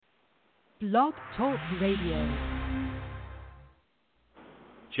Blog Talk Radio.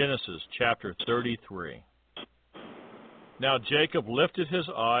 Genesis chapter 33. Now Jacob lifted his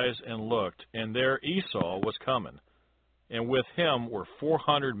eyes and looked, and there Esau was coming, and with him were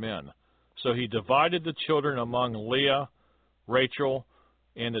 400 men. So he divided the children among Leah, Rachel,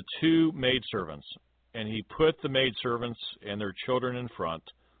 and the two maidservants. And he put the maidservants and their children in front,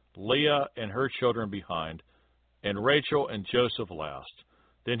 Leah and her children behind, and Rachel and Joseph last.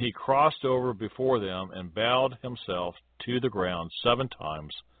 Then he crossed over before them and bowed himself to the ground 7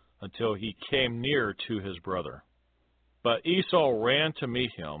 times until he came near to his brother. But Esau ran to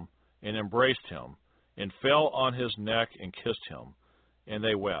meet him and embraced him and fell on his neck and kissed him, and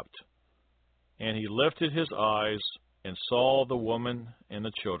they wept. And he lifted his eyes and saw the woman and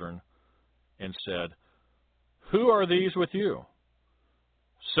the children and said, "Who are these with you?"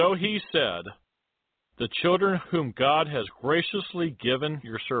 So he said, "The children whom God has graciously given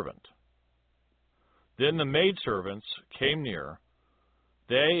your servant." Then the maidservants came near,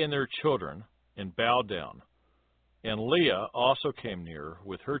 they and their children, and bowed down. And Leah also came near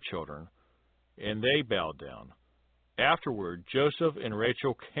with her children, and they bowed down. Afterward, Joseph and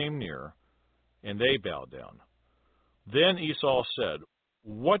Rachel came near, and they bowed down. Then Esau said,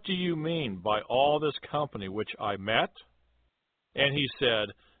 "What do you mean by all this company which I met?" And he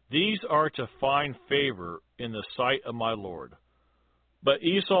said, "These are to find favor in the sight of my Lord." But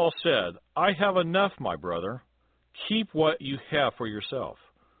Esau said, "I have enough, my brother. Keep what you have for yourself."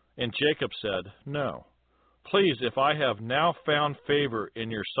 And Jacob said, "No. Please, if I have now found favor in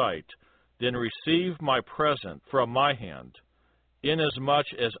your sight, then receive my present from my hand,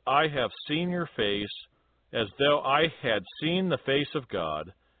 inasmuch as I have seen your face, as though I had seen the face of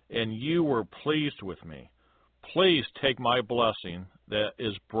God, and you were pleased with me. Please take my blessing that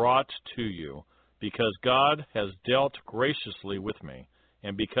is brought to you, because God has dealt graciously with me,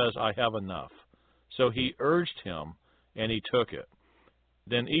 and because I have enough." So he urged him, and he took it.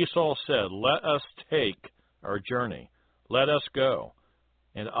 Then Esau said, "Let us take our journey. Let us go,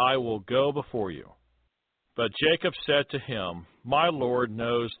 and I will go before you." But Jacob said to him, "My Lord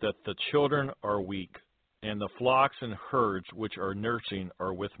knows that the children are weak, and the flocks and herds which are nursing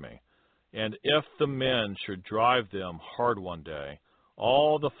are with me. And if the men should drive them hard one day,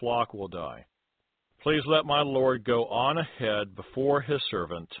 all the flock will die. Please let my Lord go on ahead before his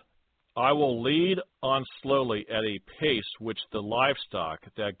servant. I will lead on slowly at a pace which the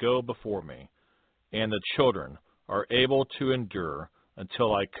livestock that go before me and the children are able to endure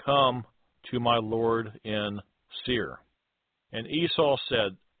until I come to my Lord in Seir." And Esau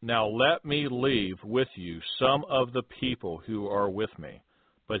said, "Now let me leave with you some of the people who are with me."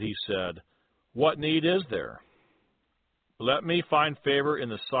 But he said, "What need is there? Let me find favor in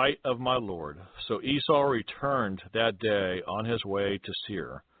the sight of my Lord." So Esau returned that day on his way to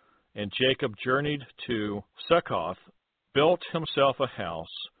Seir. And Jacob journeyed to Succoth, built himself a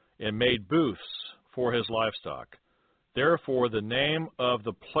house, and made booths for his livestock. Therefore the name of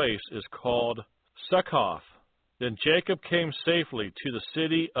the place is called Succoth. Then Jacob came safely to the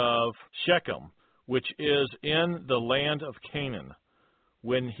city of Shechem, which is in the land of Canaan,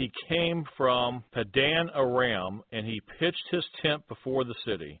 when he came from Padan Aram, and he pitched his tent before the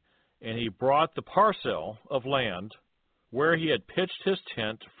city. And he brought the parcel of land where he had pitched his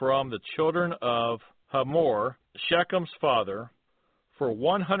tent from the children of Hamor, Shechem's father, for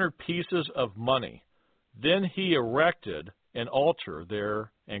 100 pieces of money. Then he erected an altar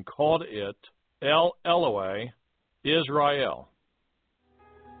there and called it El Elohe Israel.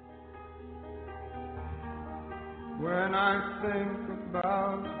 When I think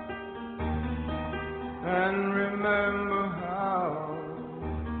about and remember how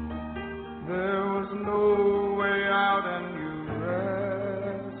there was no way out and you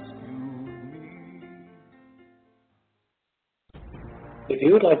rescued me. If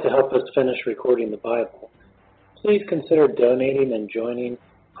you would like to help us finish recording the Bible, please consider donating and joining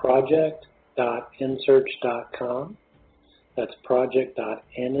project.nsearch.com. That's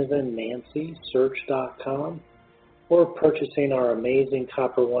project.n as in Nancy, search.com. Or purchasing our amazing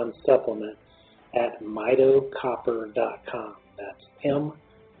Copper One supplement at mitocopper.com. That's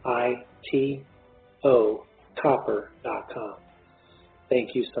MITO copper.com.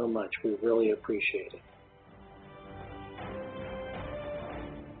 Thank you so much. We really appreciate it.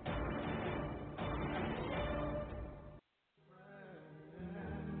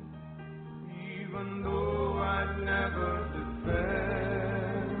 Even though I'd never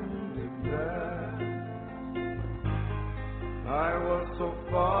defended that, I was so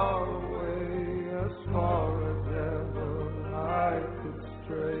far away, as far as ever I could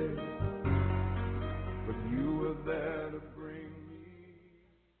stray. But you were there to bring me.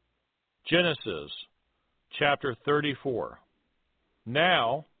 Genesis chapter 34.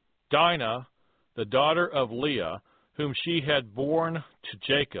 Now Dinah, the daughter of Leah, whom she had borne to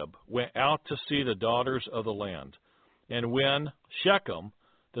Jacob, went out to see the daughters of the land. And when Shechem,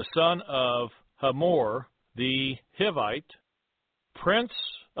 the son of Hamor the Hivite, prince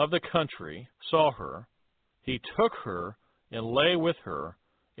of the country, saw her, he took her and lay with her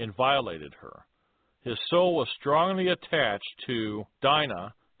and violated her. His soul was strongly attached to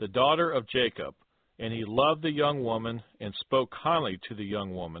Dinah, the daughter of Jacob, and he loved the young woman and spoke kindly to the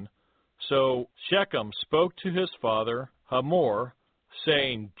young woman. So Shechem spoke to his father Hamor,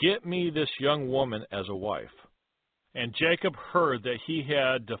 saying, "Get me this young woman as a wife." And Jacob heard that he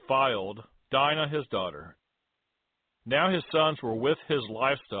had defiled Dinah his daughter. Now his sons were with his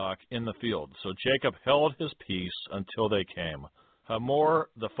livestock in the field, so Jacob held his peace until they came.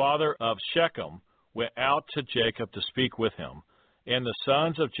 Hamor, the father of Shechem, went out to Jacob to speak with him, and the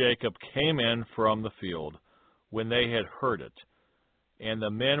sons of Jacob came in from the field when they had heard it, and the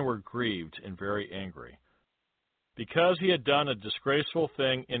men were grieved and very angry, because he had done a disgraceful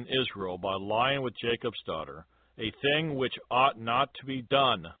thing in Israel by lying with Jacob's daughter, a thing which ought not to be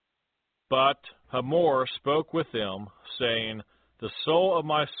done. But Hamor spoke with them, saying, "The soul of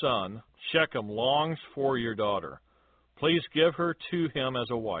my son Shechem longs for your daughter. Please give her to him as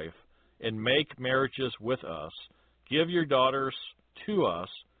a wife, and make marriages with us. Give your daughters to us,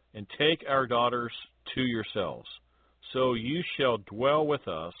 and take our daughters to yourselves. So you shall dwell with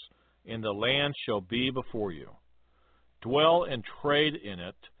us, and the land shall be before you. Dwell and trade in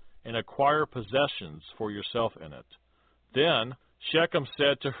it, and acquire possessions for yourself in it." Then Shechem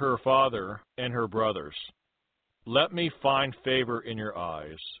said to her father and her brothers, "Let me find favor in your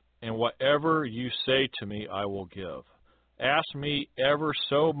eyes, and whatever you say to me I will give. Ask me ever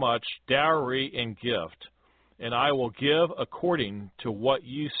so much dowry and gift, and I will give according to what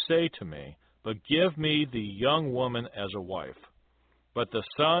you say to me, but give me the young woman as a wife." But the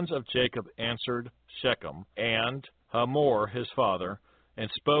sons of Jacob answered Shechem and Hamor his father,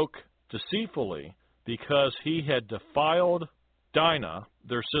 and spoke deceitfully, because he had defiled Dinah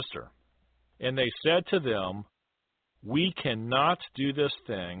their sister. And they said to them, "We cannot do this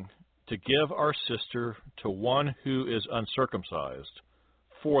thing, to give our sister to one who is uncircumcised,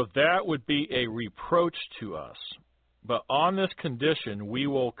 for that would be a reproach to us. But on this condition we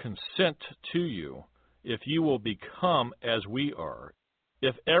will consent to you, if you will become as we are.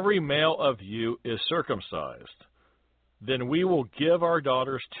 If every male of you is circumcised, then we will give our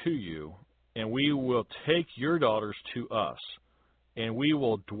daughters to you, and we will take your daughters to us, and we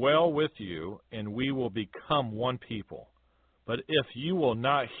will dwell with you, and we will become one people. But if you will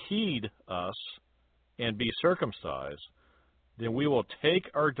not heed us and be circumcised, then we will take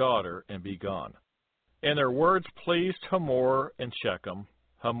our daughter and be gone." And their words pleased Hamor and Shechem,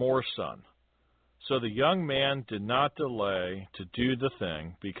 Hamor's son. So the young man did not delay to do the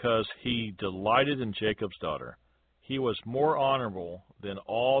thing, because he delighted in Jacob's daughter. He was more honorable than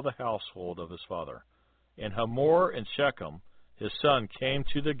all the household of his father. And Hamor and Shechem, his son, came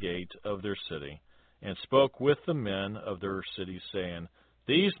to the gate of their city, and spoke with the men of their city, saying,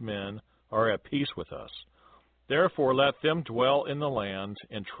 "These men are at peace with us. Therefore let them dwell in the land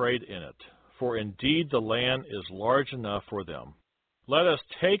and trade in it, for indeed the land is large enough for them. Let us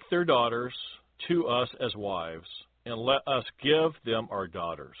take their daughters to us as wives, and let us give them our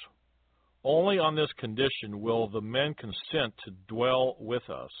daughters. Only on this condition will the men consent to dwell with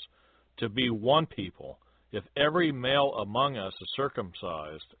us, to be one people, if every male among us is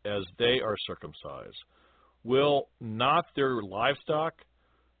circumcised as they are circumcised. Will not their livestock,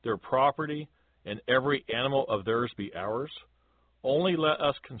 their property, and every animal of theirs be ours? Only let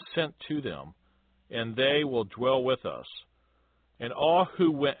us consent to them, and they will dwell with us." And all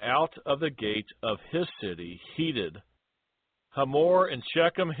who went out of the gate of his city heeded. Hamor and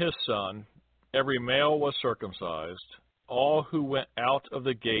Shechem his son, every male was circumcised, all who went out of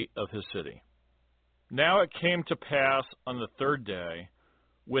the gate of his city. Now it came to pass on the third day,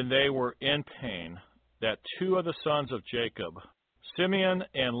 when they were in pain, that two of the sons of Jacob, Simeon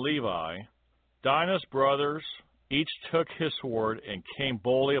and Levi, Dinah's brothers, each took his sword and came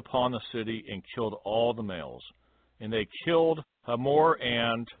boldly upon the city and killed all the males. And they killed Hamor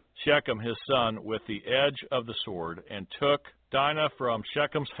and Shechem his son with the edge of the sword, and took Dinah from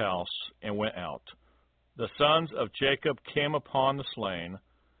Shechem's house and went out. The sons of Jacob came upon the slain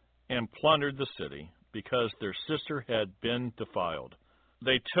and plundered the city, because their sister had been defiled.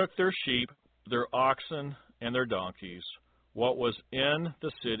 They took their sheep, their oxen, and their donkeys, what was in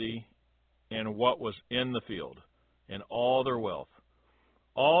the city and what was in the field, and all their wealth.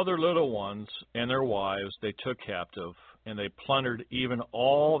 All their little ones and their wives they took captive, and they plundered even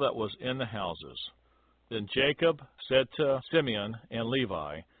all that was in the houses. Then Jacob said to Simeon and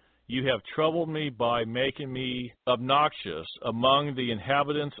Levi, "You have troubled me by making me obnoxious among the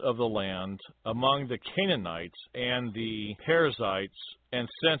inhabitants of the land, among the Canaanites and the Perizzites, and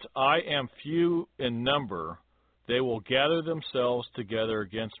since I am few in number, they will gather themselves together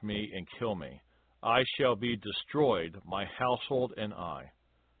against me and kill me. I shall be destroyed, my household and I."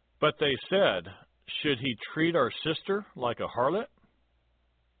 But they said, "Should he treat our sister like a harlot?"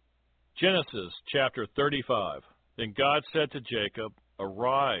 Genesis chapter 35. Then God said to Jacob,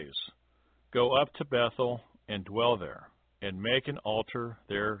 "Arise, go up to Bethel and dwell there, and make an altar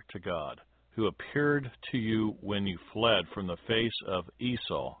there to God, who appeared to you when you fled from the face of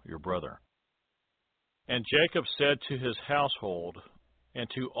Esau, your brother." And Jacob said to his household and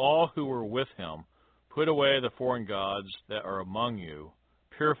to all who were with him, "Put away the foreign gods that are among you,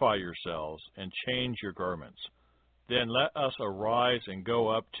 purify yourselves, and change your garments. Then let us arise and go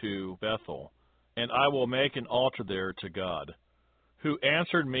up to Bethel, and I will make an altar there to God, who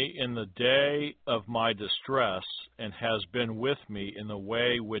answered me in the day of my distress, and has been with me in the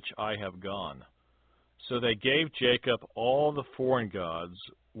way which I have gone." So they gave Jacob all the foreign gods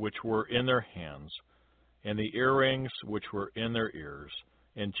which were in their hands, and the earrings which were in their ears,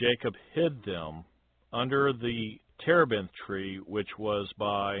 and Jacob hid them under the terebinth tree which was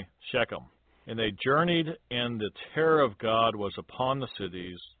by Shechem. And they journeyed, and the terror of God was upon the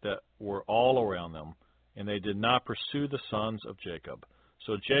cities that were all around them, and they did not pursue the sons of Jacob.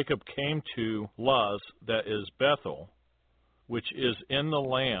 So Jacob came to Luz, that is Bethel, which is in the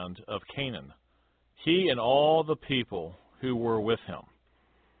land of Canaan, he and all the people who were with him.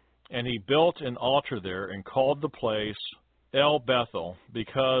 And he built an altar there and called the place El Bethel,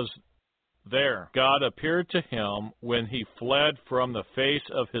 because there God appeared to him when he fled from the face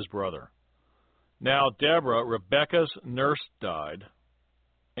of his brother. Now Deborah, Rebekah's nurse, died,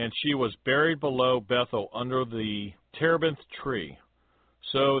 and she was buried below Bethel under the terebinth tree.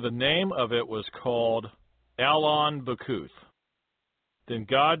 So the name of it was called Allon Bakuth. Then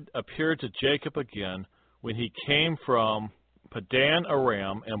God appeared to Jacob again when he came from Padan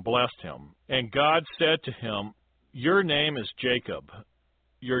Aram and blessed him. And God said to him, "Your name is Jacob.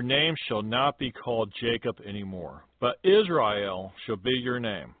 Your name shall not be called Jacob anymore, but Israel shall be your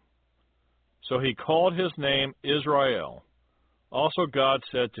name." So he called his name Israel. Also God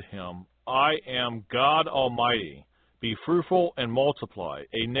said to him, "I am God Almighty. Be fruitful and multiply.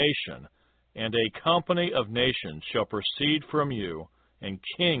 A nation and a company of nations shall proceed from you, and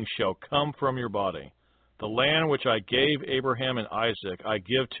kings shall come from your body. The land which I gave Abraham and Isaac I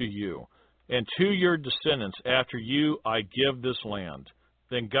give to you, and to your descendants after you I give this land."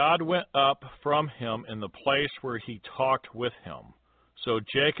 Then God went up from him in the place where he talked with him. So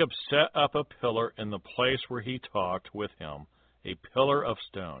Jacob set up a pillar in the place where he talked with him, a pillar of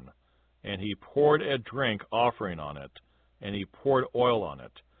stone. And he poured a drink offering on it, and he poured oil on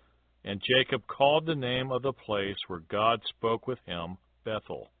it. And Jacob called the name of the place where God spoke with him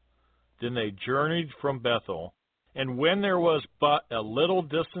Bethel. Then they journeyed from Bethel, and when there was but a little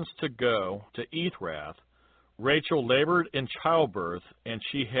distance to go to Ephrath, Rachel labored in childbirth, and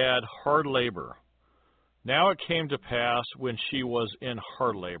she had hard labor. Now it came to pass, when she was in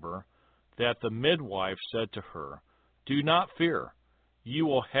hard labor, that the midwife said to her, "Do not fear, you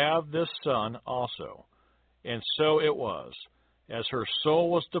will have this son also." And so it was, as her soul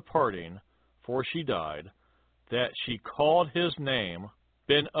was departing, for she died, that she called his name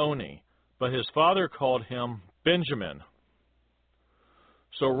Ben-Oni, but his father called him Benjamin.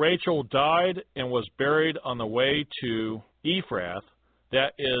 So Rachel died and was buried on the way to Ephrath,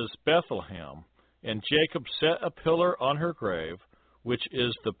 that is Bethlehem. And Jacob set a pillar on her grave, which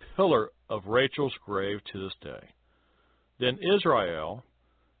is the pillar of Rachel's grave to this day. Then Israel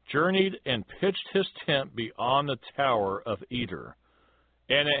journeyed and pitched his tent beyond the tower of Eder.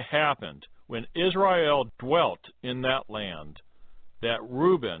 And it happened, when Israel dwelt in that land, that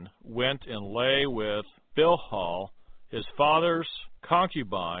Reuben went and lay with Bilhah, his father's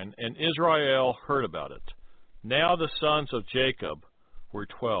concubine, and Israel heard about it. Now the sons of Jacob were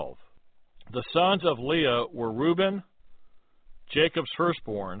 12. The sons of Leah were Reuben, Jacob's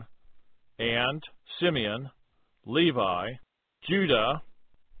firstborn, and Simeon, Levi, Judah,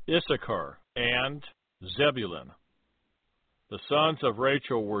 Issachar, and Zebulun. The sons of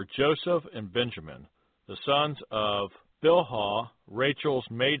Rachel were Joseph and Benjamin. The sons of Bilhah, Rachel's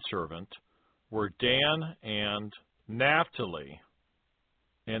maidservant, were Dan and Naphtali.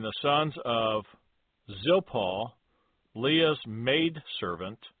 And the sons of Zilpah, Leah's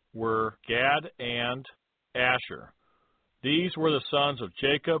maidservant, were Gad and Asher. These were the sons of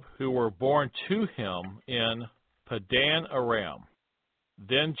Jacob who were born to him in Padan Aram.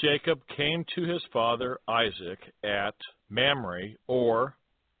 Then Jacob came to his father Isaac at Mamre, or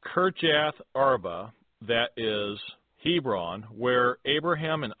Kirjath Arba, that is Hebron, where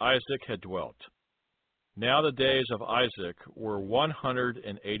Abraham and Isaac had dwelt. Now the days of Isaac were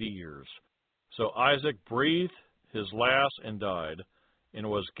 180 years. So Isaac breathed his last and died, and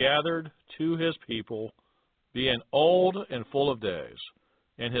was gathered to his people, being old and full of days.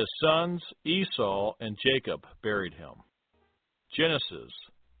 And his sons Esau and Jacob buried him. Genesis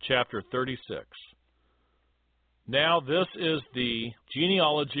chapter 36. Now this is the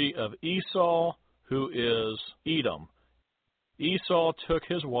genealogy of Esau, who is Edom. Esau took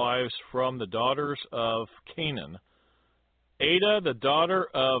his wives from the daughters of Canaan: Adah, the daughter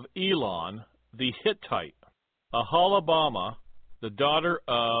of Elon, the Hittite; Aholibamah, the daughter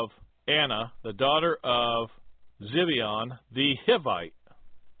of Anna, the daughter of Zibeon, the Hivite;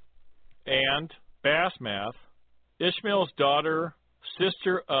 and Basmath, Ishmael's daughter,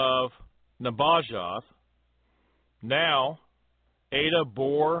 sister of Nebajoth. Now Adah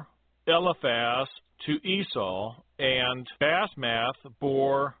bore Eliphaz to Esau, and Basmath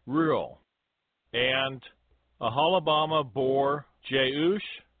bore Reuel, and Aholibamah bore Jeush,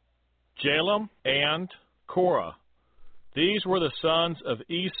 Jalam, and Korah. These were the sons of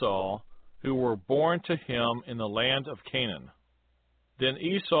Esau who were born to him in the land of Canaan. Then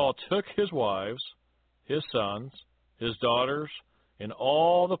Esau took his wives, his sons, his daughters, and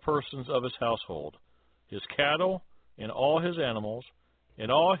all the persons of his household, his cattle, and all his animals,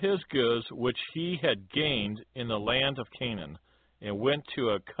 and all his goods which he had gained in the land of Canaan, and went to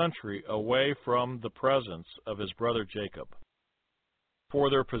a country away from the presence of his brother Jacob. For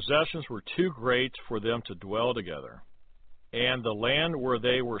their possessions were too great for them to dwell together, and the land where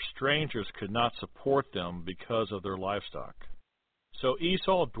they were strangers could not support them because of their livestock. So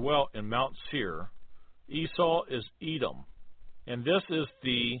Esau dwelt in Mount Seir. Esau is Edom. And this is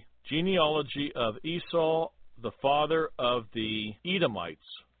the genealogy of Esau, the father of the Edomites,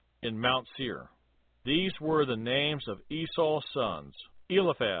 in Mount Seir. These were the names of Esau's sons: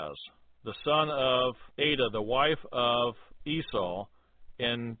 Eliphaz, the son of Adah, the wife of Esau,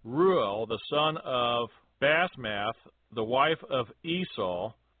 and Reuel, the son of Basmath, the wife of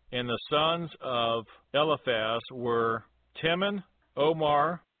Esau. And the sons of Eliphaz were Teman,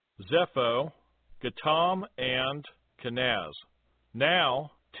 Omar, Zepho, Gatam, and Kenaz.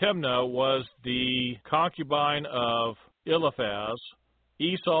 Now Timnah was the concubine of Eliphaz,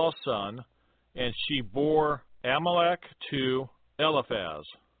 Esau's son, and she bore Amalek to Eliphaz.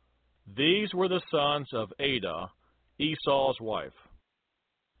 These were the sons of Adah, Esau's wife.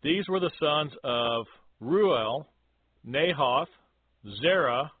 These were the sons of Reuel, Nahath,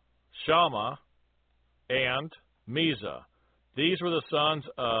 Zerah, Shammah, and Mizah. These were the sons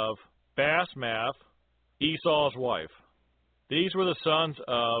of Basmath, Esau's wife. These were the sons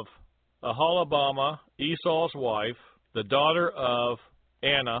of Aholibamah, Esau's wife, the daughter of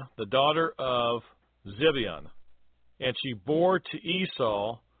Anna, the daughter of Zibeon. And she bore to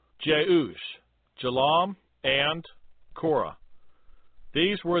Esau Jeush, Jalam, and Korah.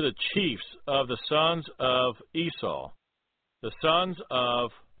 These were the chiefs of the sons of Esau. The sons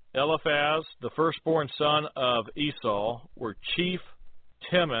of Eliphaz, the firstborn son of Esau, were Chief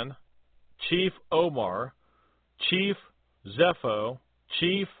Teman, Chief Omar, Chief Zepho,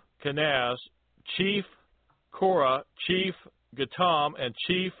 Chief Kenaz, Chief Korah, Chief Gatam, and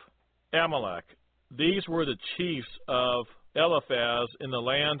Chief Amalek. These were the chiefs of Eliphaz in the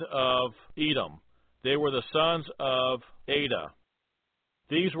land of Edom. They were the sons of Adah.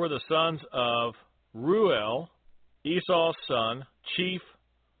 These were the sons of Reuel, Esau's son, Chief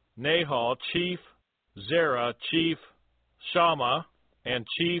Nahal, Chief Zerah, Chief Shammah, and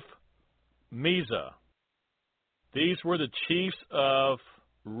Chief Mizah. These were the chiefs of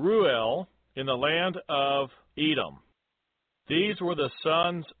Reuel in the land of Edom. These were the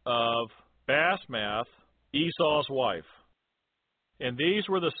sons of Basmath, Esau's wife. And these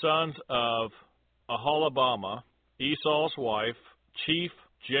were the sons of Aholibamah, Esau's wife, Chief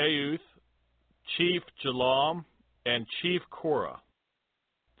Jeuth, Chief Jalam, and Chief Korah.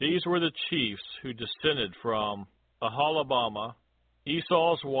 These were the chiefs who descended from Aholibamah,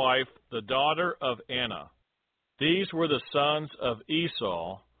 Esau's wife, the daughter of Anna. These were the sons of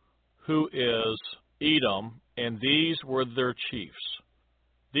Esau, who is Edom, and these were their chiefs.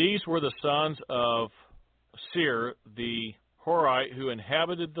 These were the sons of Seir, the Horite, who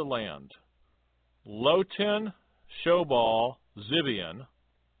inhabited the land: Lotan, Shobal, Zibeon,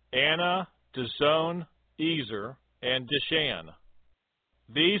 Anna, Dizon, Ezer, and Dishan.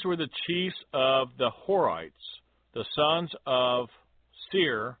 These were the chiefs of the Horites, the sons of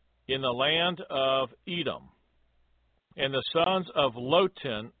Seir in the land of Edom. And the sons of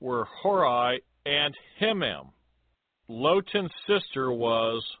Lotan were Hori and Himam. Lotan's sister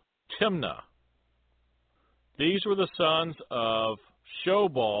was Timnah. These were the sons of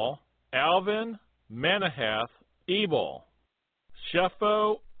Shobal, Alvin, Manahath, Ebal,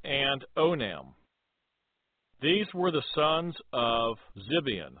 Shepho, and Onam. These were the sons of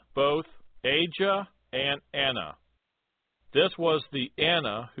Zibeon, both Ajah and Anna. This was the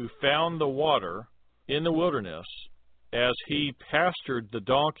Anna who found the water in the wilderness as he pastured the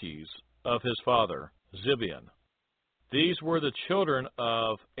donkeys of his father, Zibeon. These were the children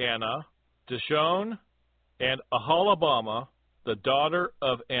of Anna, Dishon, and Aholibamah, the daughter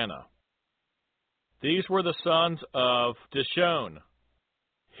of Anna. These were the sons of Dishon,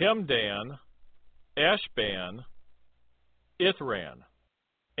 Hemdan, Eshban, Ithran,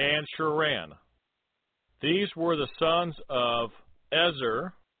 and Shuran. These were the sons of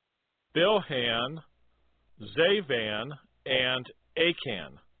Ezer, Bilhan, Zavan, and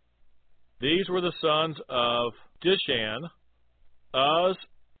Achan. These were the sons of Dishan, Uz,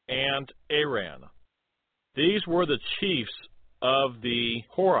 and Aran. These were the chiefs of the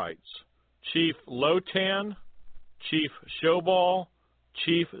Horites, Chief Lotan, Chief Shobal,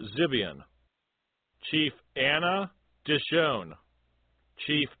 Chief Zibeon, Chief Anna, Dishon,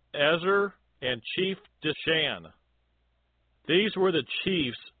 Chief Ezer, and Chief Dishan. These were the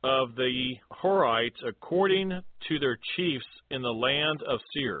chiefs of the Horites according to their chiefs in the land of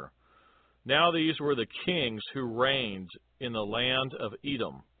Seir. Now these were the kings who reigned in the land of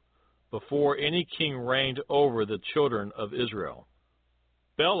Edom, before any king reigned over the children of Israel.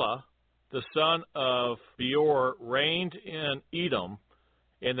 Bela, the son of Beor, reigned in Edom,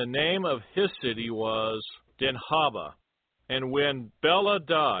 and the name of his city was Dinhabah. And when Bela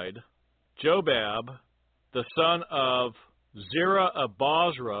died, Jobab, the son of Zerah of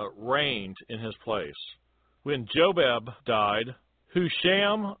Bozrah, reigned in his place. When Jobab died,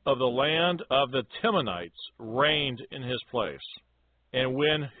 Husham of the land of the Temanites reigned in his place. And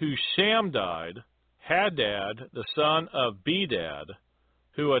when Husham died, Hadad, the son of Bedad,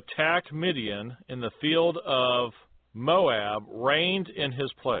 who attacked Midian in the field of Moab, reigned in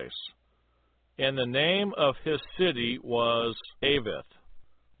his place. And the name of his city was Avith.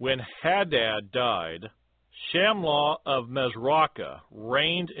 When Hadad died, Shamlah of Mezrakah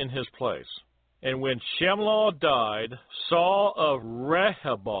reigned in his place. And when Shamlah died, Saul of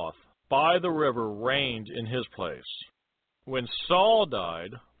Rehoboth by the river reigned in his place. When Saul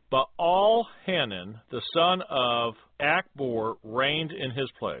died, Baal-Hanan, the son of Achbor, reigned in his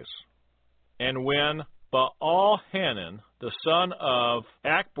place. And when Baal-Hanan, the son of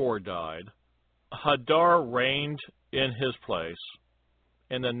Achbor, died, Hadar reigned in his place.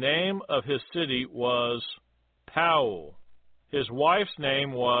 And the name of his city was Paul. His wife's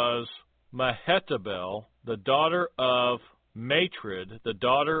name was Mehetabel, the daughter of Matred, the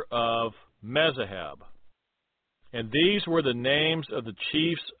daughter of Mezahab. And these were the names of the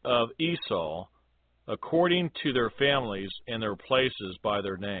chiefs of Esau, according to their families and their places by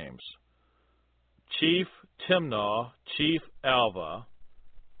their names. Chief Timnah, Chief Alva,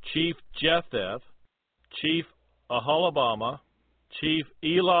 Chief Jetheth, Chief Aholibamah, Chief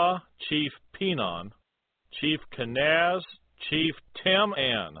Elah, Chief Penon, Chief Kenaz, Chief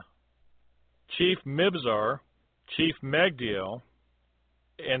Tim-An, Chief Mibzar, Chief Megdiel,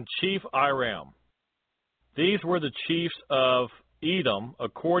 and Chief Iram. These were the chiefs of Edom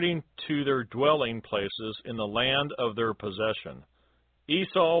according to their dwelling places in the land of their possession.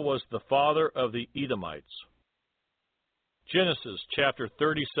 Esau was the father of the Edomites. Genesis chapter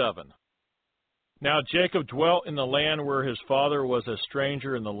 37. Now Jacob dwelt in the land where his father was a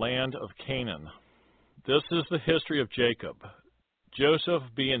stranger in the land of Canaan. This is the history of Jacob. Joseph,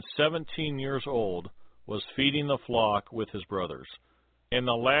 being 17 years old, was feeding the flock with his brothers. And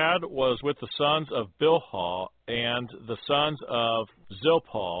the lad was with the sons of Bilhah and the sons of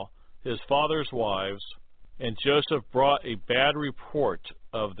Zilpah, his father's wives, and Joseph brought a bad report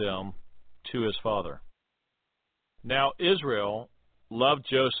of them to his father. Now Israel loved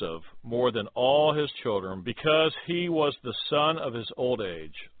Joseph more than all his children, because he was the son of his old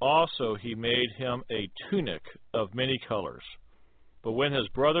age. Also he made him a tunic of many colors. But when his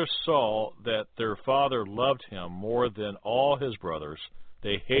brothers saw that their father loved him more than all his brothers,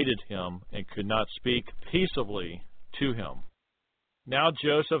 they hated him and could not speak peaceably to him. Now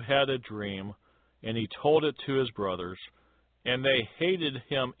Joseph had a dream, and he told it to his brothers, and they hated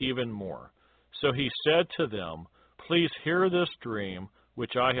him even more. So he said to them, "Please hear this dream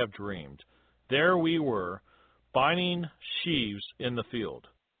which I have dreamed. There we were, binding sheaves in the field.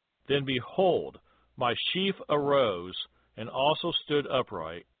 Then behold, my sheaf arose and also stood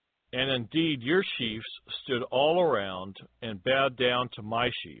upright, and indeed your sheaves stood all around and bowed down to my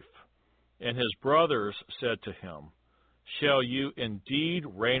sheaf. And his brothers said to him, Shall you indeed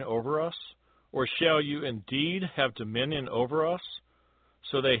reign over us? Or shall you indeed have dominion over us?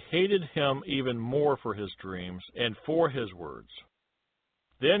 So they hated him even more for his dreams and for his words.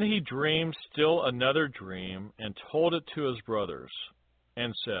 Then he dreamed still another dream and told it to his brothers,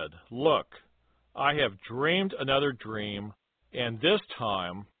 and said, Look, I have dreamed another dream, and this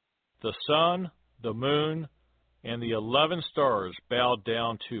time the sun, the moon, and the 11 stars bowed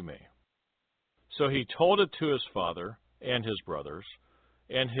down to me. So he told it to his father and his brothers,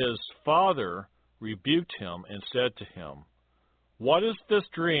 and his father rebuked him and said to him, What is this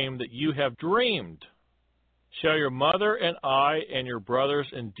dream that you have dreamed? Shall your mother and I and your brothers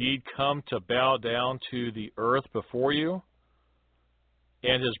indeed come to bow down to the earth before you?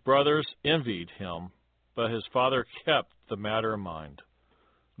 And his brothers envied him, but his father kept the matter in mind.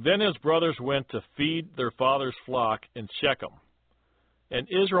 Then his brothers went to feed their father's flock in Shechem. And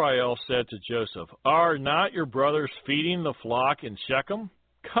Israel said to Joseph, Are not your brothers feeding the flock in Shechem?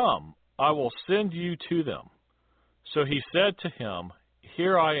 Come, I will send you to them. So he said to him,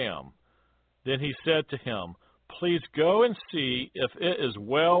 Here I am. Then he said to him, Please go and see if it is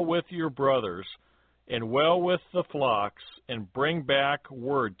well with your brothers and well with the flocks, and bring back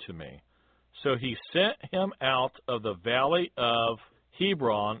word to me. So he sent him out of the valley of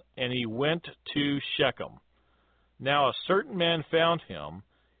Hebron, and he went to Shechem. Now a certain man found him,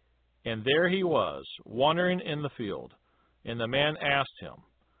 and there he was, wandering in the field. And the man asked him,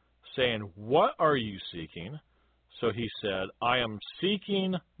 saying, What are you seeking? So he said, I am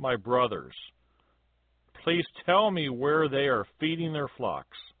seeking my brothers. Please tell me where they are feeding their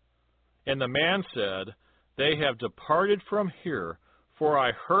flocks. And the man said, They have departed from here, for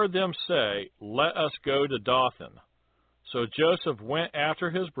I heard them say, Let us go to Dothan. So Joseph went after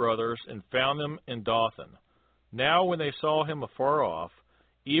his brothers and found them in Dothan. Now when they saw him afar off,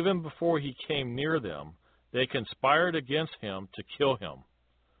 even before he came near them, they conspired against him to kill him.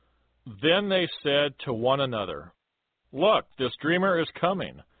 Then they said to one another, Look, this dreamer is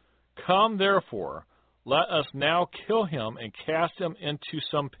coming. Come therefore, let us now kill him and cast him into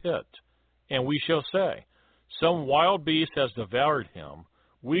some pit. And we shall say, Some wild beast has devoured him.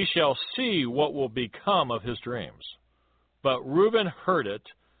 We shall see what will become of his dreams. But Reuben heard it,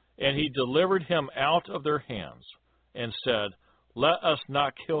 and he delivered him out of their hands, and said, Let us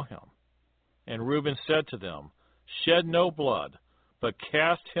not kill him. And Reuben said to them, Shed no blood, but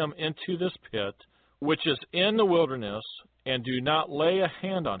cast him into this pit, which is in the wilderness, and do not lay a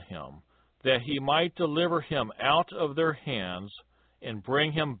hand on him, that he might deliver him out of their hands, and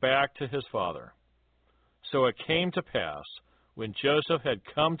bring him back to his father. So it came to pass, when Joseph had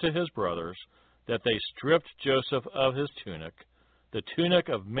come to his brothers, that they stripped Joseph of his tunic, the tunic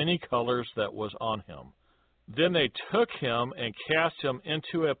of many colors that was on him. Then they took him and cast him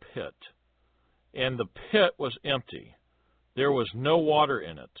into a pit. And the pit was empty. There was no water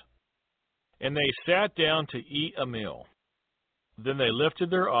in it. And they sat down to eat a meal. Then they lifted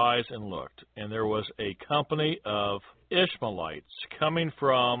their eyes and looked, and there was a company of Ishmaelites coming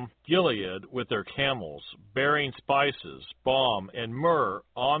from Gilead with their camels, bearing spices, balm, and myrrh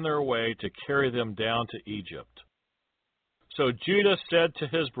on their way to carry them down to Egypt. So Judah said to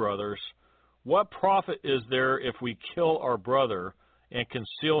his brothers, What profit is there if we kill our brother and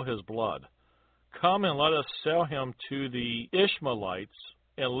conceal his blood? Come and let us sell him to the Ishmaelites,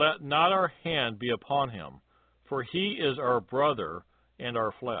 and let not our hand be upon him, for he is our brother and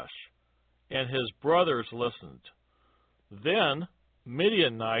our flesh. And his brothers listened. Then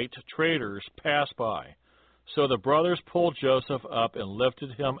Midianite traders passed by. So the brothers pulled Joseph up and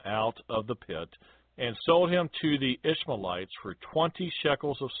lifted him out of the pit, and sold him to the Ishmaelites for 20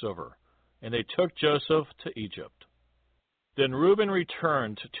 shekels of silver. And they took Joseph to Egypt. Then Reuben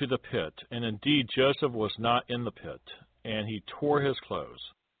returned to the pit, and indeed Joseph was not in the pit, and he tore his clothes.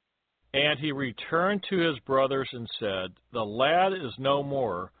 And he returned to his brothers and said, The lad is no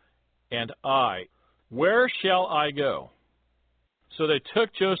more, and I, where shall I go? So they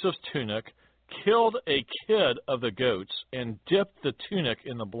took Joseph's tunic, killed a kid of the goats, and dipped the tunic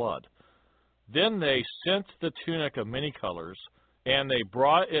in the blood. Then they sent the tunic of many colors, and they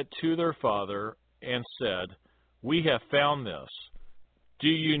brought it to their father, and said, We have found this. Do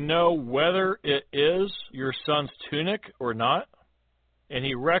you know whether it is your son's tunic or not? And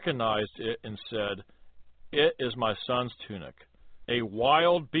he recognized it and said, It is my son's tunic. A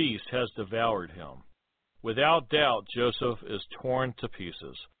wild beast has devoured him. Without doubt, Joseph is torn to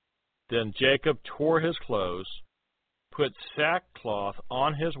pieces. Then Jacob tore his clothes, put sackcloth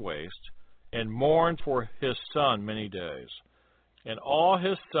on his waist, and mourned for his son many days. And all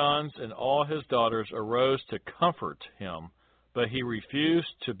his sons and all his daughters arose to comfort him, but he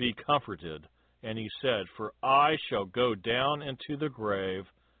refused to be comforted. And he said, For I shall go down into the grave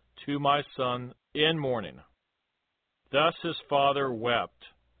to my son in mourning. Thus his father wept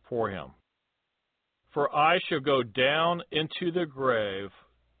for him. For I shall go down into the grave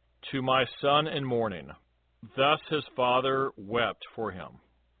to my son in mourning. Thus his father wept for him.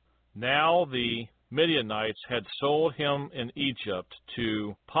 Now the Midianites had sold him in Egypt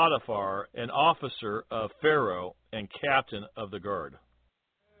to Potiphar, an officer of Pharaoh and captain of the guard.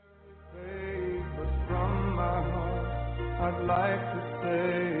 From my heart, I'd like to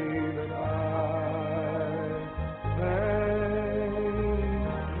say that I thank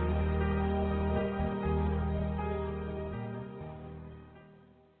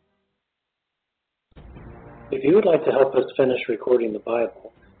If you would like to help us finish recording the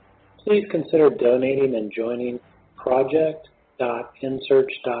Bible, please consider donating and joining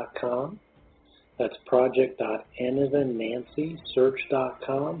project.nsearch.com. That's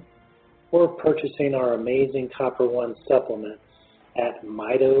project.nancysearch.com, or purchasing our amazing Copper One supplement at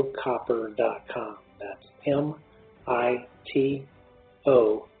mitocopper.com. That's MITO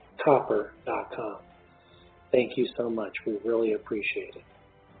copper.com. Thank you so much. We really appreciate it.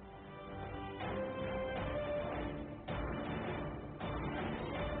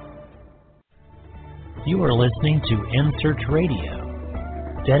 You are listening to nSearch Radio,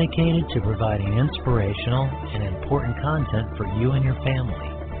 dedicated to providing inspirational and important content for you and your family.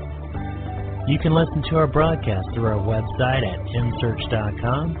 You can listen to our broadcast through our website at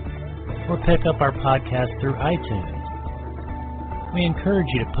nsearch.com or pick up our podcast through iTunes. We encourage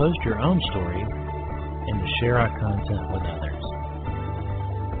you to post your own stories and to share our content with others.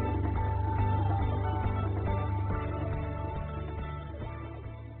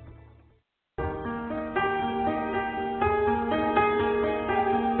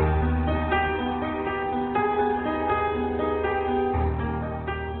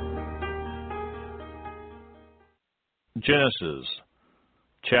 Genesis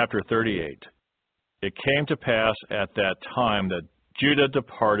chapter 38. It came to pass at that time that Judah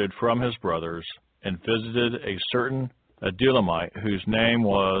departed from his brothers and visited a certain Adulamite whose name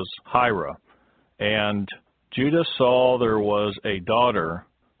was Hira. And Judah saw there was a daughter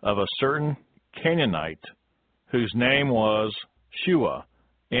of a certain Canaanite whose name was Shua,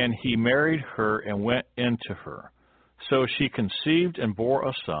 and he married her and went into her. So she conceived and bore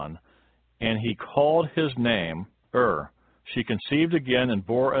a son, and he called his name She conceived again and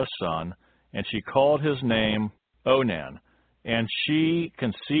bore a son, and she called his name Onan. And she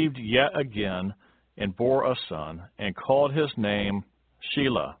conceived yet again and bore a son, and called his name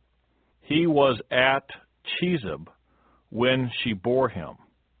Shelah. He was at Chezib when she bore him.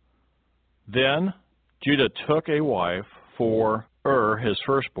 Then Judah took a wife for his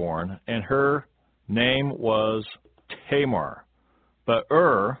firstborn, and her name was Tamar. But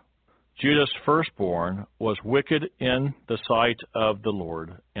Judah's firstborn, was wicked in the sight of the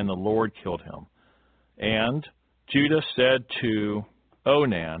Lord, and the Lord killed him. And Judah said to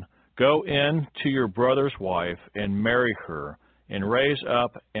Onan, Go in to your brother's wife and marry her, and raise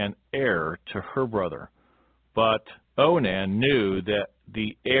up an heir to her brother. But Onan knew that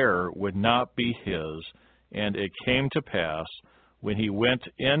the heir would not be his, and it came to pass, when he went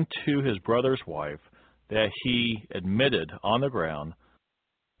into his brother's wife, that he admitted on the ground,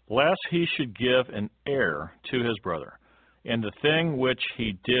 lest he should give an heir to his brother. And the thing which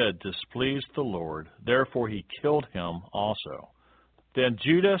he did displeased the Lord, therefore he killed him also. Then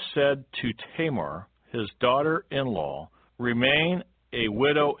Judah said to Tamar, his daughter-in-law, Remain a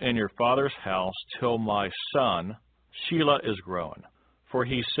widow in your father's house till my son Shelah is grown. For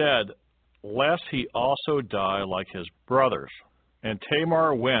he said, Lest he also die like his brothers. And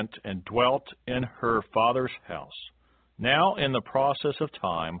Tamar went and dwelt in her father's house. Now in the process of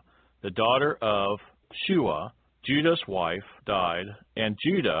time, the daughter of Shua, Judah's wife, died, and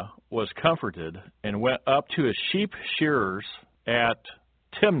Judah was comforted and went up to his sheep shearers at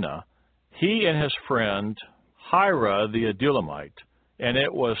Timnah, he and his friend Hira the Adulamite. And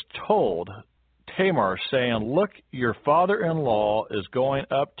it was told Tamar, saying, Look, your father-in-law is going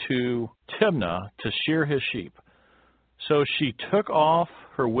up to Timnah to shear his sheep. So she took off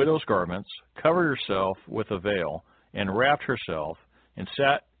her widow's garments, covered herself with a veil, and wrapped herself, and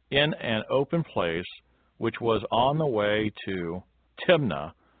sat in an open place which was on the way to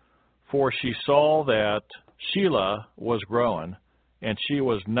Timnah, for she saw that Shelah was grown, and she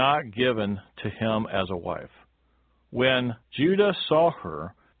was not given to him as a wife. When Judah saw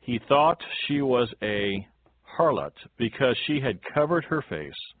her, he thought she was a harlot, because she had covered her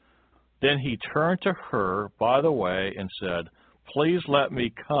face. Then he turned to her by the way and said, "Please let me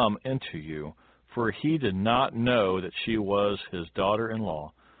come into you," for he did not know that she was his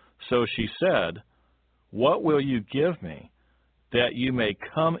daughter-in-law. So she said, "What will you give me, that you may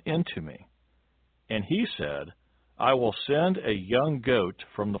come into me?" And he said, "I will send a young goat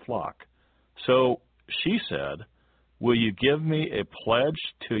from the flock." So she said, "Will you give me a pledge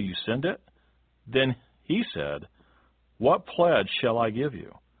till you send it?" Then he said, "What pledge shall I give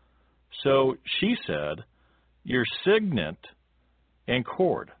you?" So she said, "Your signet and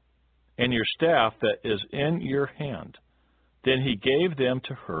cord, and your staff that is in your hand." Then he gave them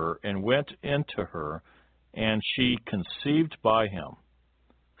to her and went into her, and she conceived by him.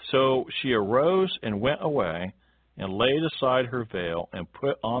 So she arose and went away, and laid aside her veil, and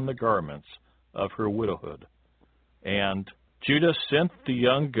put on the garments of her widowhood. And Judah sent the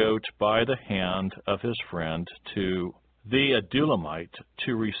young goat by the hand of his friend to the Adullamite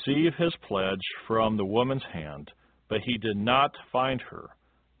to receive his pledge from the woman's hand, but he did not find her.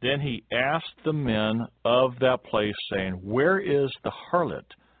 Then he asked the men of that place, saying, "Where is the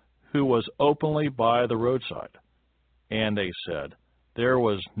harlot who was openly by the roadside?" And they said, "There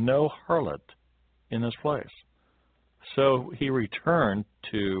was no harlot in this place." So he returned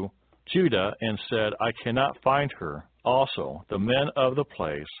to Judah and said, "I cannot find her." Also, the men of the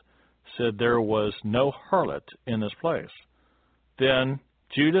place said there was no harlot in this place. Then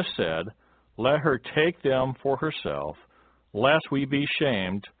Judah said, "Let her take them for herself, lest we be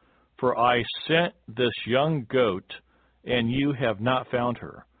shamed, for I sent this young goat, and you have not found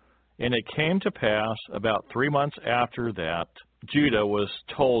her." And it came to pass about 3 months after that, Judah was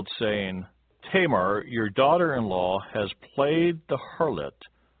told, saying, "Tamar, your daughter-in-law, has played the harlot.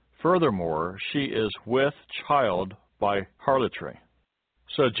 Furthermore, she is with child by harlotry."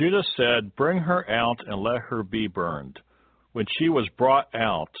 So Judah said, "Bring her out and let her be burned." When she was brought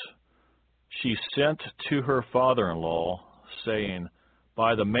out, she sent to her father-in-law, saying,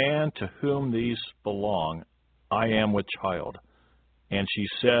 "By the man to whom these belong, I am with child." And she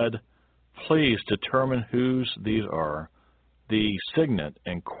said, "Please determine whose these are, the signet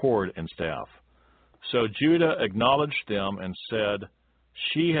and cord and staff." So Judah acknowledged them and said,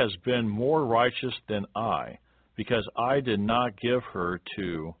 "She has been more righteous than I, because I did not give her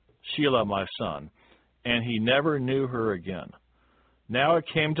to Shelah my son," and he never knew her again. Now it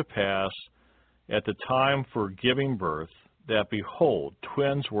came to pass at the time for giving birth, that, behold,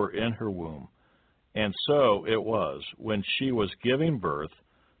 twins were in her womb. And so it was, when she was giving birth,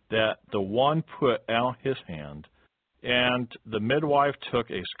 that the one put out his hand, and the midwife took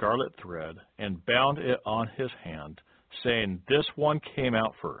a scarlet thread and bound it on his hand, saying, "This one came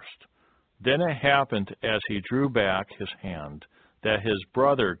out first." Then it happened, as he drew back his hand, that his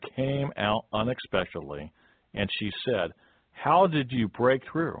brother came out unexpectedly, and she said, "How did you break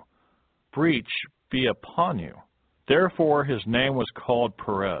through? Breach be upon you." Therefore his name was called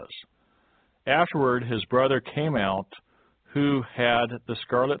Perez. Afterward his brother came out, who had the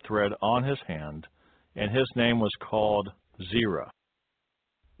scarlet thread on his hand, and his name was called Zerah.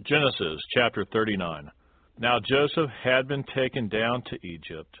 Genesis chapter 39. Now Joseph had been taken down to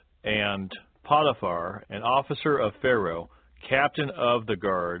Egypt, and Potiphar, an officer of Pharaoh, captain of the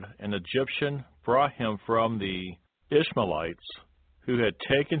guard, an Egyptian, brought him from the Ishmaelites who had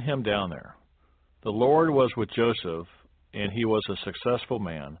taken him down there. The Lord was with Joseph, and he was a successful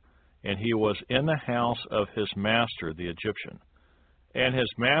man, and he was in the house of his master the Egyptian. And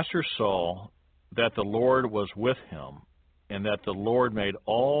his master saw that the Lord was with him, and that the Lord made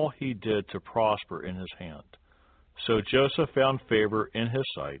all he did to prosper in his hand. So Joseph found favor in his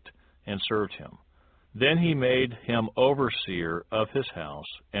sight, and served him. Then he made him overseer of his house,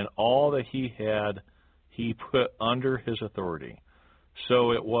 and all that he had he put under his authority.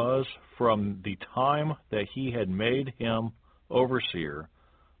 So it was from the time that he had made him overseer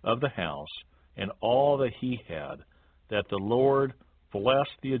of the house, and all that he had, that the Lord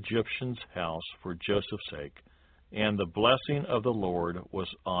blessed the Egyptian's house for Joseph's sake, and the blessing of the Lord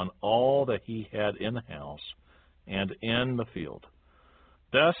was on all that he had in the house and in the field.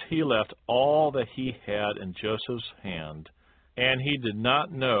 Thus he left all that he had in Joseph's hand, and he did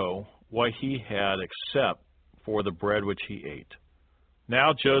not know what he had except for the bread which he ate.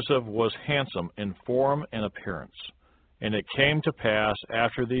 Now Joseph was handsome in form and appearance. And it came to pass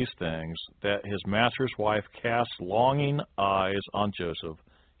after these things that his master's wife cast longing eyes on Joseph,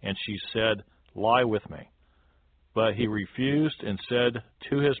 and she said, "Lie with me." But he refused and said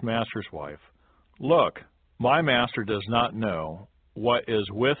to his master's wife, "Look, my master does not know what is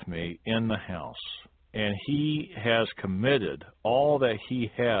with me in the house, and he has committed all that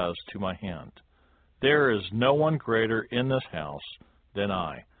he has to my hand. There is no one greater in this house than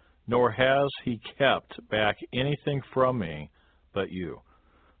I. nor has he kept back anything from me but you,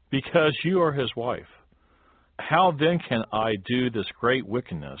 because you are his wife. How then can I do this great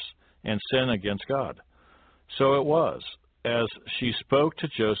wickedness and sin against God?" So it was, as she spoke to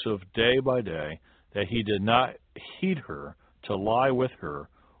Joseph day by day, that he did not heed her to lie with her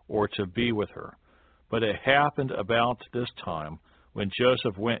or to be with her. But it happened about this time, when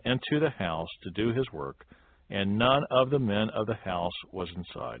Joseph went into the house to do his work, and none of the men of the house was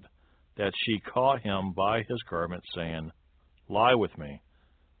inside, that she caught him by his garment, saying, "Lie with me."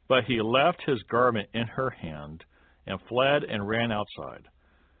 But he left his garment in her hand, and fled and ran outside.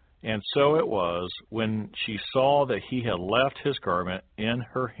 And so it was, when she saw that he had left his garment in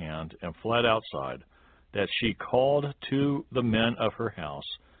her hand and fled outside, that she called to the men of her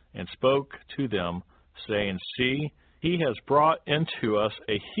house, and spoke to them, saying, "See, he has brought into us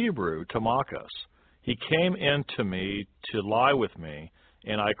a Hebrew to mock us. He came in to me to lie with me,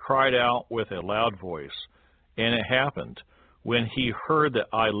 and I cried out with a loud voice. And it happened, when he heard that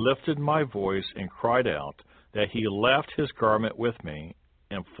I lifted my voice and cried out, that he left his garment with me,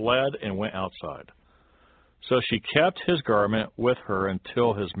 and fled and went outside." So she kept his garment with her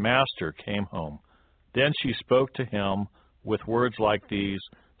until his master came home. Then she spoke to him with words like these,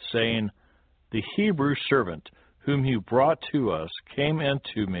 saying, "The Hebrew servant whom you brought to us came in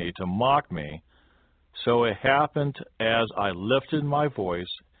to me to mock me. So it happened, as I lifted my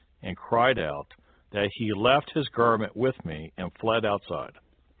voice and cried out, that he left his garment with me and fled outside."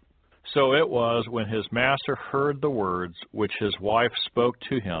 So it was, when his master heard the words which his wife spoke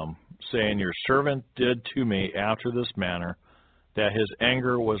to him, saying, "Your servant did to me after this manner," that his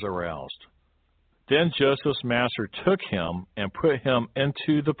anger was aroused. Then Joseph's master took him and put him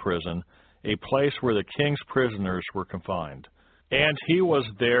into the prison, a place where the king's prisoners were confined. And he was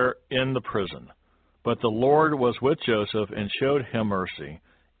there in the prison. But the Lord was with Joseph and showed him mercy,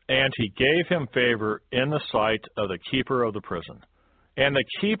 and he gave him favor in the sight of the keeper of the prison. And the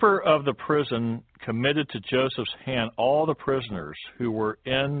keeper of the prison committed to Joseph's hand all the prisoners who were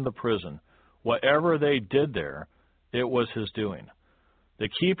in the prison. Whatever they did there, it was his doing. The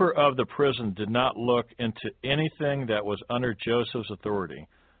keeper of the prison did not look into anything that was under Joseph's authority,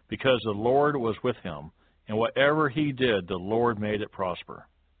 because the Lord was with him, and whatever he did, the Lord made it prosper.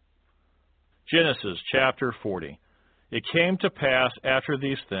 Genesis chapter 40. It came to pass after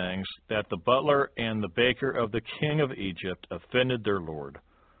these things that the butler and the baker of the king of Egypt offended their lord,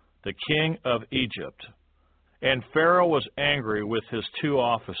 the king of Egypt. And Pharaoh was angry with his two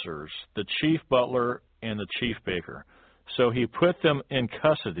officers, the chief butler and the chief baker. So he put them in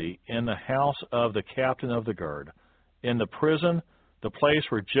custody in the house of the captain of the guard, in the prison, the place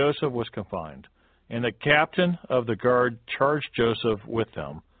where Joseph was confined. And the captain of the guard charged Joseph with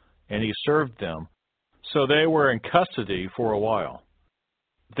them, and he served them. So they were in custody for a while.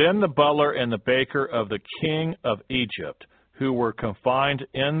 Then the butler and the baker of the king of Egypt, who were confined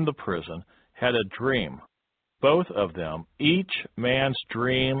in the prison, had a dream, both of them, each man's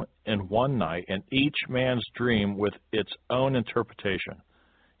dream in one night, and each man's dream with its own interpretation.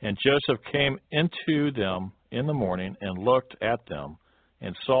 And Joseph came into them in the morning and looked at them,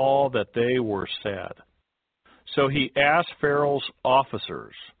 and saw that they were sad. So he asked Pharaoh's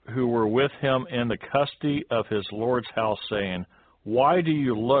officers, who were with him in the custody of his lord's house, saying, "Why do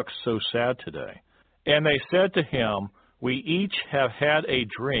you look so sad today?" And they said to him, "We each have had a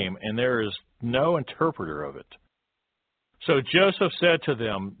dream, and there is no interpreter of it." So Joseph said to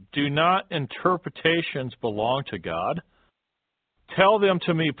them, "Do not interpretations belong to God? Tell them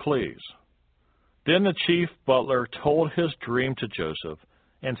to me, please." Then the chief butler told his dream to Joseph,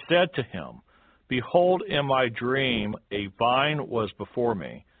 and said to him, "Behold, in my dream a vine was before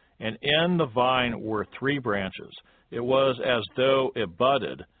me, and in the vine were 3 branches. It was as though it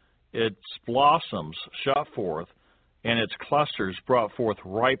budded, its blossoms shot forth, and its clusters brought forth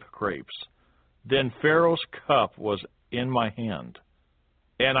ripe grapes. Then Pharaoh's cup was in my hand,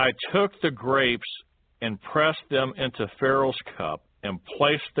 and I took the grapes and pressed them into Pharaoh's cup, and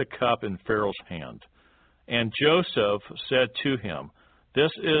placed the cup in Pharaoh's hand." And Joseph said to him,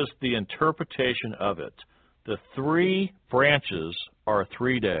 "This is the interpretation of it. The 3 branches are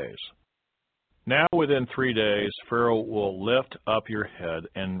 3 days. Now within 3 days Pharaoh will lift up your head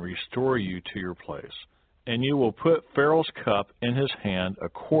and restore you to your place. And you will put Pharaoh's cup in his hand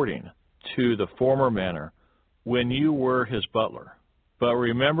according to the former manner when you were his butler. But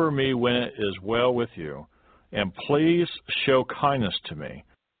remember me when it is well with you, and please show kindness to me.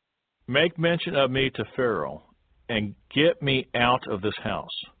 Make mention of me to Pharaoh, and get me out of this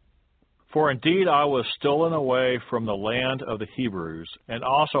house. For indeed I was stolen away from the land of the Hebrews, and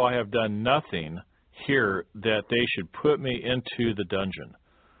also I have done nothing here that they should put me into the dungeon.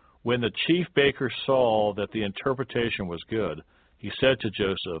 When the chief baker saw that the interpretation was good, he said to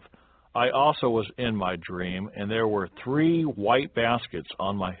Joseph, I also was in my dream, and there were 3 white baskets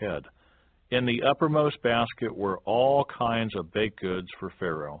on my head. In the uppermost basket were all kinds of baked goods for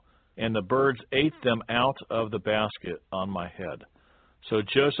Pharaoh, and the birds ate them out of the basket on my head. So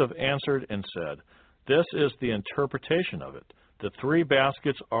Joseph answered and said, This is the interpretation of it. The 3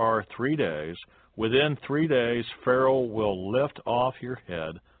 baskets are 3 days. Within 3 days Pharaoh will lift off your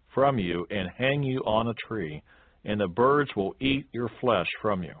head from you and hang you on a tree, and the birds will eat your flesh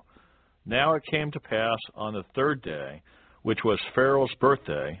from you. Now it came to pass on the 3rd day, which was Pharaoh's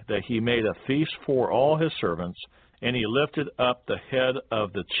birthday, that he made a feast for all his servants, and he lifted up the head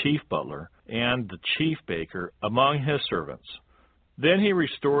of the chief butler and the chief baker among his servants. Then he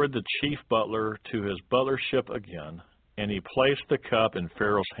restored the chief butler to his butlership again, and he placed the cup in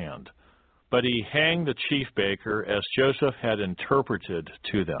Pharaoh's hand. But he hanged the chief baker as Joseph had interpreted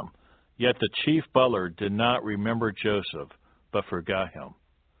to them. Yet the chief butler did not remember Joseph, but forgot him.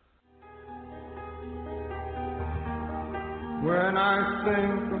 When I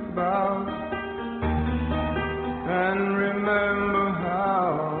think about and remember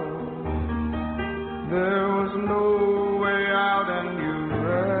how there was no way out and you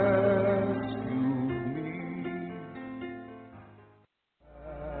rescued me.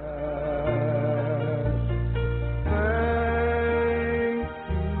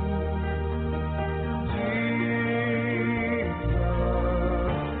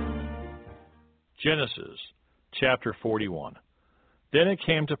 Genesis chapter 41. Then it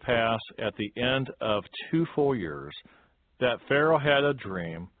came to pass at the end of 2 full years that Pharaoh had a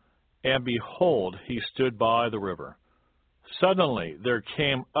dream, and behold, he stood by the river. Suddenly there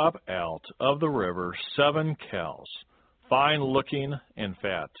came up out of the river 7 cows, fine-looking and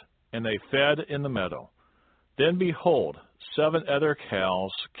fat, and they fed in the meadow. Then behold, 7 other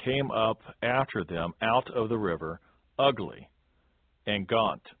cows came up after them out of the river, ugly and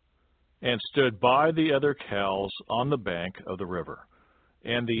gaunt, and stood by the other cows on the bank of the river.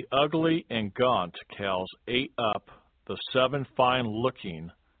 And the ugly and gaunt cows ate up the 7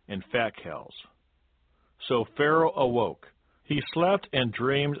 fine-looking and fat cows. So Pharaoh awoke. He slept and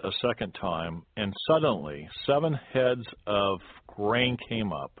dreamed a second time, and suddenly 7 heads of grain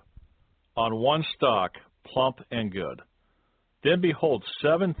came up, on one stalk, plump and good. Then behold,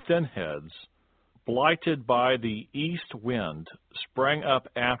 7 thin heads, blighted by the east wind, sprang up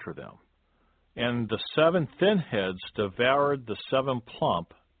after them. And the 7 thin heads devoured the 7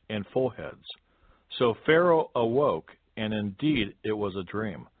 plump and full heads. So Pharaoh awoke, and indeed it was a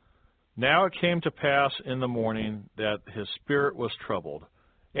dream. Now it came to pass in the morning that his spirit was troubled,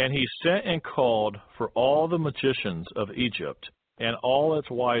 and he sent and called for all the magicians of Egypt and all its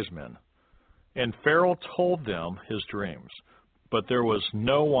wise men. And Pharaoh told them his dreams, but there was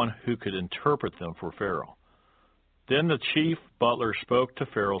no one who could interpret them for Pharaoh. Then the chief butler spoke to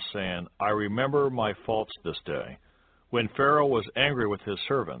Pharaoh, saying, I remember my faults this day, when Pharaoh was angry with his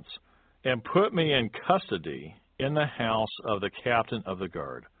servants, and put me in custody in the house of the captain of the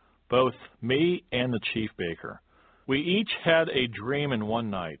guard, both me and the chief baker. We each had a dream in one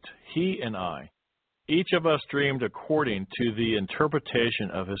night, he and I. Each of us dreamed according to the interpretation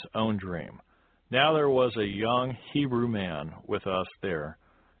of his own dream. Now there was a young Hebrew man with us there,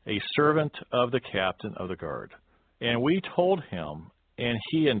 a servant of the captain of the guard. And we told him, and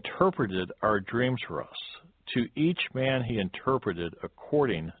he interpreted our dreams for us. To each man he interpreted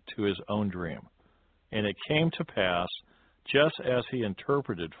according to his own dream. And it came to pass, just as he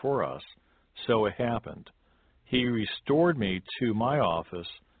interpreted for us, so it happened. He restored me to my office,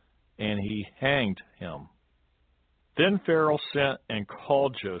 and he hanged him. Then Pharaoh sent and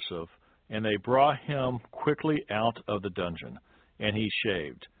called Joseph, and they brought him quickly out of the dungeon. And he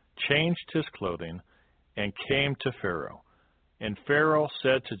shaved, changed his clothing, and came to Pharaoh. And Pharaoh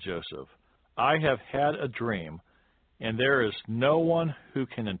said to Joseph, I have had a dream, and there is no one who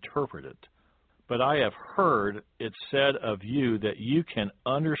can interpret it. But I have heard it said of you that you can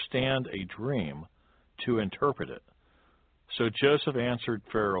understand a dream to interpret it. So Joseph answered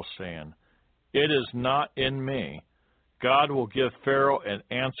Pharaoh, saying, It is not in me. God will give Pharaoh an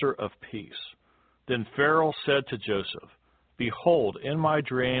answer of peace. Then Pharaoh said to Joseph, Behold, in my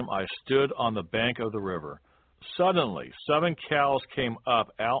dream I stood on the bank of the river. Suddenly 7 cows came up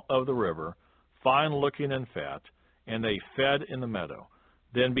out of the river, fine-looking and fat, and they fed in the meadow.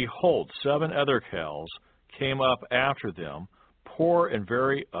 Then behold, 7 other cows came up after them, poor and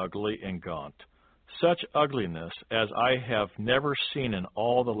very ugly and gaunt, such ugliness as I have never seen in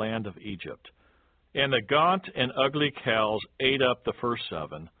all the land of Egypt. And the gaunt and ugly cows ate up the first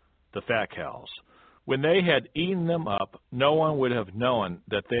 7, the fat cows. When they had eaten them up, no one would have known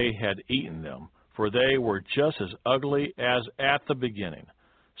that they had eaten them, for they were just as ugly as at the beginning.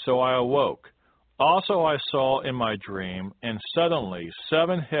 So I awoke. Also I saw in my dream, and suddenly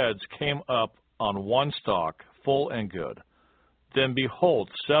 7 heads came up on one stalk, full and good. Then behold,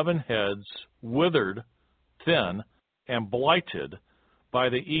 7 heads, withered, thin, and blighted by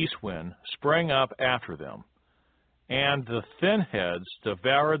the east wind, sprang up after them. And the thin heads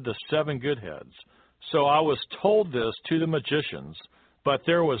devoured the 7 good heads. So I was told this to the magicians, but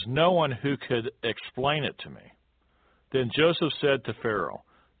there was no one who could explain it to me. Then Joseph said to Pharaoh,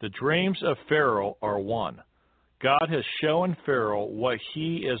 "The dreams of Pharaoh are one. God has shown Pharaoh what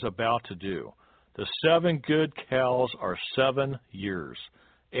he is about to do. The 7 good cows are 7 years,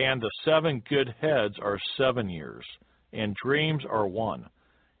 and the 7 good heads are 7 years, and dreams are one.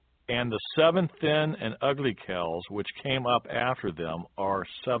 And the 7 thin and ugly cows which came up after them are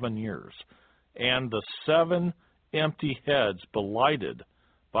 7 years, and the 7 empty heads blighted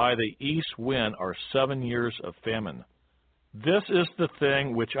by the east wind are 7 years of famine. This is the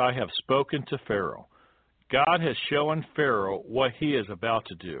thing which I have spoken to Pharaoh. God has shown Pharaoh what he is about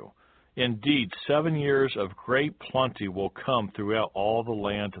to do. Indeed, 7 years of great plenty will come throughout all the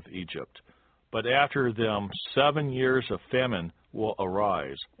land of Egypt. But after them 7 years of famine will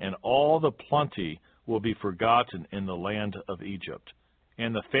arise, and all the plenty will be forgotten in the land of Egypt,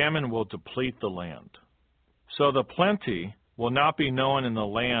 and the famine will deplete the land. So the plenty will not be known in the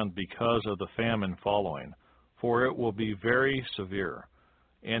land because of the famine following, for it will be very severe.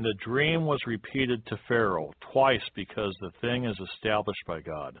 And the dream was repeated to Pharaoh twice because the thing is established by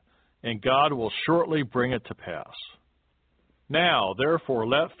God, and God will shortly bring it to pass. Now, therefore,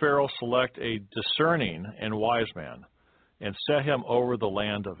 let Pharaoh select a discerning and wise man, and set him over the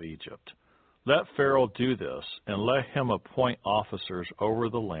land of Egypt. Let Pharaoh do this, and let him appoint officers over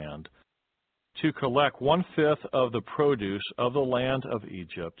the land to collect 1/5 of the produce of the land of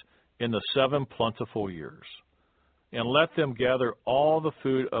Egypt in the 7 plentiful years. And let them gather all the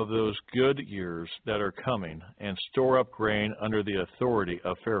food of those good years that are coming, and store up grain under the authority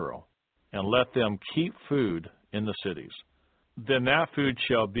of Pharaoh, and let them keep food in the cities. Then that food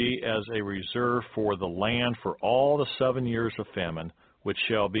shall be as a reserve for the land for all the 7 years of famine, which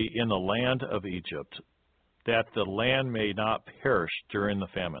shall be in the land of Egypt, that the land may not perish during the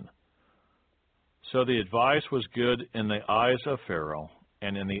famine." So the advice was good in the eyes of Pharaoh,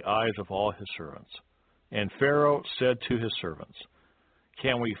 and in the eyes of all his servants. And Pharaoh said to his servants,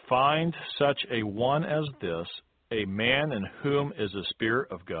 "Can we find such a one as this, a man in whom is the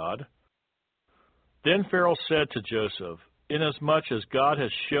Spirit of God?" Then Pharaoh said to Joseph, "Inasmuch as God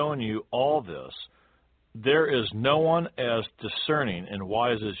has shown you all this, there is no one as discerning and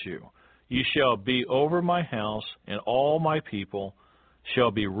wise as you. You shall be over my house, and all my people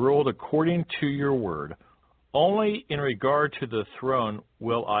shall be ruled according to your word. Only in regard to the throne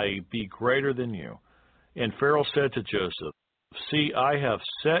will I be greater than you." And Pharaoh said to Joseph, "See, I have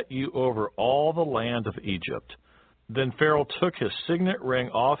set you over all the land of Egypt." Then Pharaoh took his signet ring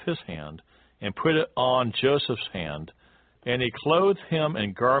off his hand and put it on Joseph's hand, and he clothed him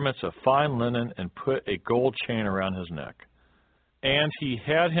in garments of fine linen and put a gold chain around his neck. And he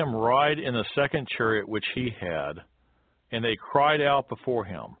had him ride in the 2nd chariot which he had, and they cried out before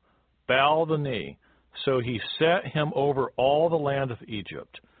him, "Bow the knee." So he set him over all the land of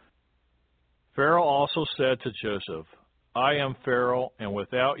Egypt. Pharaoh also said to Joseph, "I am Pharaoh, and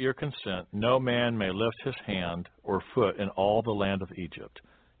without your consent no man may lift his hand or foot in all the land of Egypt."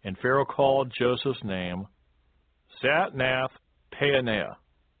 And Pharaoh called Joseph's name Zatnath-Paaneah,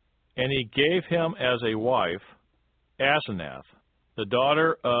 and he gave him as a wife Asenath, the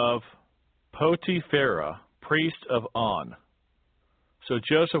daughter of Potipharah, priest of On. So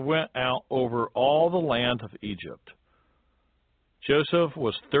Joseph went out over all the land of Egypt. Joseph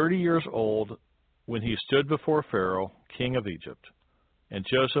was 30 years old when he stood before Pharaoh, king of Egypt. And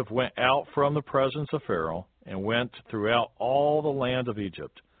Joseph went out from the presence of Pharaoh and went throughout all the land of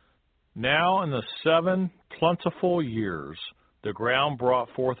Egypt. Now in the 7 plentiful years the ground brought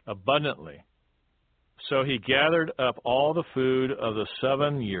forth abundantly. So he gathered up all the food of the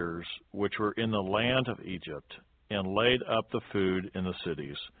 7 years which were in the land of Egypt, and laid up the food in the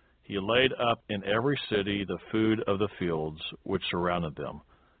cities. He laid up in every city the food of the fields which surrounded them.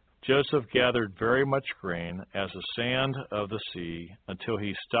 Joseph gathered very much grain, as the sand of the sea, until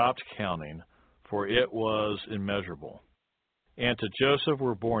he stopped counting, for it was immeasurable. And to Joseph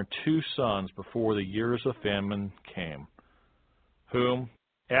were born 2 sons before the years of famine came, whom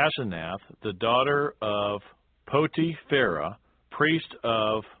Asenath, the daughter of Potipharah, priest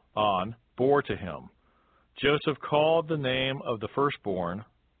of On, bore to him. Joseph called the name of the firstborn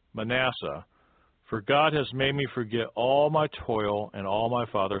Manasseh, For God has made me forget all my toil and all my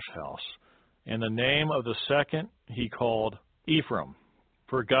father's house. And the name of the second he called Ephraim.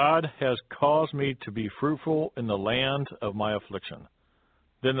 For God has caused me to be fruitful in the land of my affliction.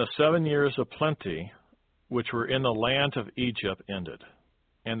 Then the 7 years of plenty, which were in the land of Egypt, ended.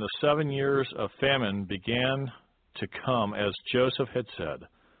 And the 7 years of famine began to come, as Joseph had said.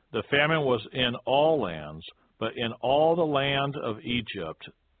 The famine was in all lands, but in all the land of Egypt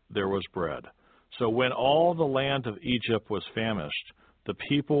there was bread. So when all the land of Egypt was famished, the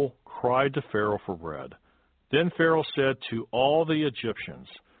people cried to Pharaoh for bread. Then Pharaoh said to all the Egyptians,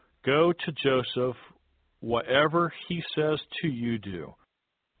 Go to Joseph, whatever he says to you do.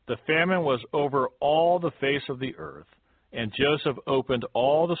 The famine was over all the face of the earth, and Joseph opened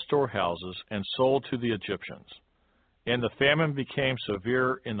all the storehouses and sold to the Egyptians. And the famine became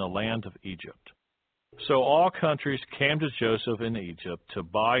severe in the land of Egypt. So all countries came to Joseph in Egypt to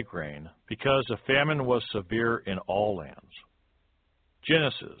buy grain, because the famine was severe in all lands.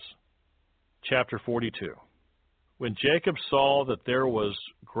 Genesis chapter 42. When Jacob saw that there was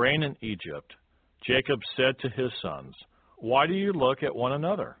grain in Egypt, Jacob said to his sons, Why do you look at one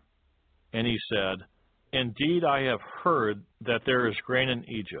another? And he said, Indeed, I have heard that there is grain in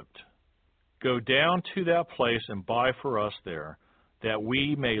Egypt. Go down to that place and buy for us there, that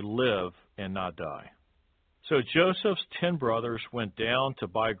we may live and not die. So Joseph's 10 brothers went down to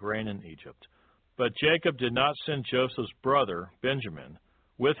buy grain in Egypt. But Jacob did not send Joseph's brother, Benjamin,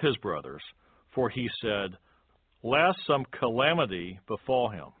 with his brothers, for he said, Lest some calamity befall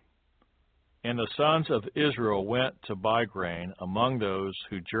him. And the sons of Israel went to buy grain among those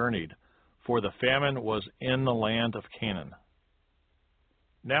who journeyed, for the famine was in the land of Canaan.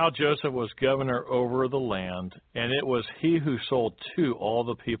 Now Joseph was governor over the land, and it was he who sold to all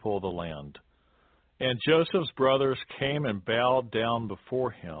the people of the land. And Joseph's brothers came and bowed down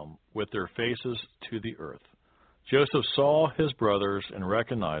before him with their faces to the earth. Joseph saw his brothers and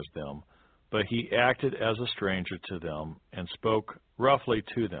recognized them, but he acted as a stranger to them and spoke roughly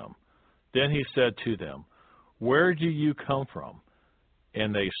to them. Then he said to them, Where do you come from?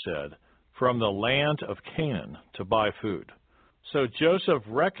 And they said, From the land of Canaan, to buy food. So Joseph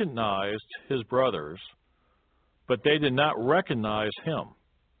recognized his brothers, but they did not recognize him.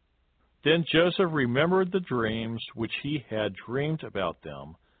 Then Joseph remembered the dreams which he had dreamed about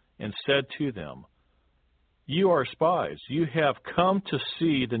them, and said to them, You are spies. You have come to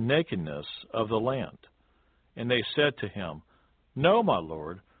see the nakedness of the land. And they said to him, No, my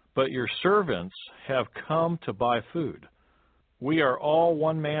lord, but your servants have come to buy food. We are all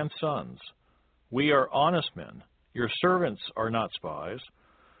one man's sons. We are honest men. Your servants are not spies.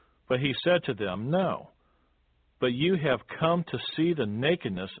 But he said to them, No, but you have come to see the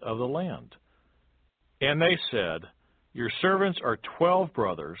nakedness of the land. And they said, Your servants are 12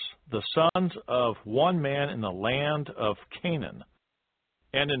 brothers, the sons of one man in the land of Canaan.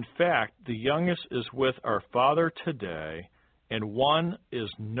 And in fact, the youngest is with our father today, and one is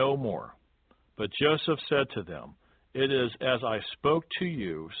no more. But Joseph said to them, It is as I spoke to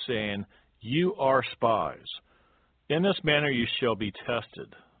you, saying, You are spies. In this manner you shall be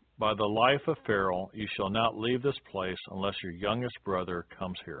tested. By the life of Pharaoh you shall not leave this place unless your youngest brother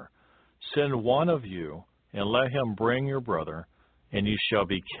comes here. Send one of you, and let him bring your brother, and you shall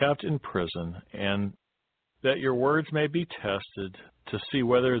be kept in prison, and that your words may be tested to see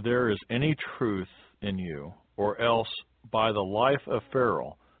whether there is any truth in you, or else by the life of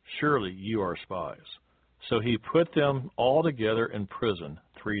Pharaoh, surely you are spies. So he put them all together in prison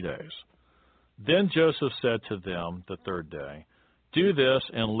 3 days. Then Joseph said to them the third day, Do this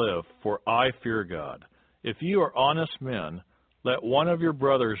and live, for I fear God. If you are honest men, let one of your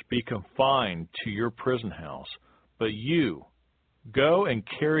brothers be confined to your prison house, but you go and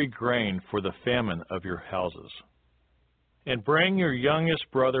carry grain for the famine of your houses. And bring your youngest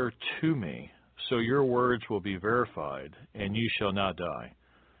brother to me, so your words will be verified, and you shall not die.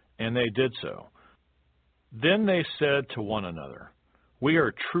 And they did so. Then they said to one another, We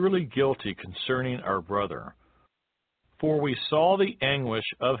are truly guilty concerning our brother, for we saw the anguish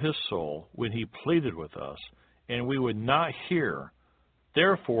of his soul when he pleaded with us, and we would not hear.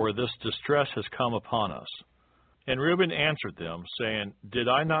 Therefore this distress has come upon us. And Reuben answered them, saying, Did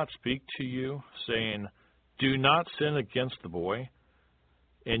I not speak to you, saying, Do not sin against the boy,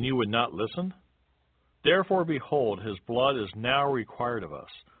 and you would not listen? Therefore, behold, his blood is now required of us.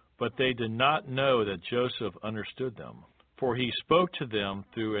 But they did not know that Joseph understood them, for he spoke to them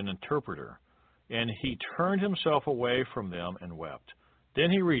through an interpreter. And he turned himself away from them and wept. Then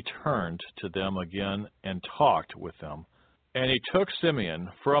he returned to them again and talked with them. And he took Simeon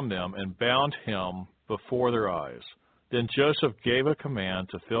from them and bound him before their eyes. Then Joseph gave a command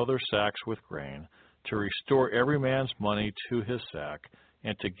to fill their sacks with grain, to restore every man's money to his sack,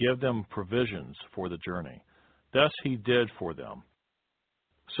 and to give them provisions for the journey. Thus he did for them.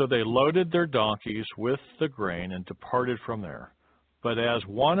 So they loaded their donkeys with the grain and departed from there. But as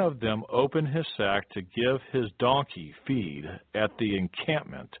one of them opened his sack to give his donkey feed at the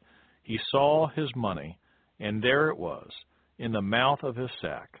encampment, he saw his money, and there it was, in the mouth of his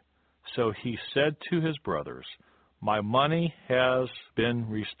sack. So he said to his brothers, "My money has been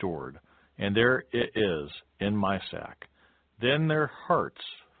restored, and there it is in my sack." Then their hearts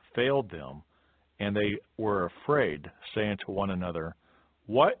failed them, and they were afraid, saying to one another,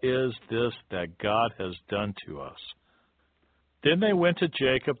 "What is this that God has done to us?" Then they went to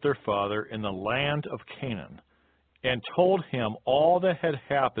Jacob their father in the land of Canaan, and told him all that had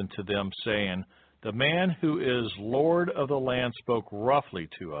happened to them, saying, "The man who is Lord of the land spoke roughly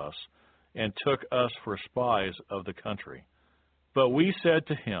to us, and took us for spies of the country. But we said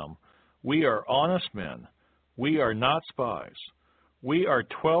to him, 'We are honest men, we are not spies. We are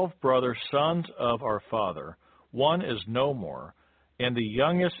 12 brothers, sons of our father. One is no more, and the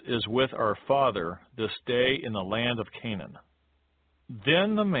youngest is with our father this day in the land of Canaan.'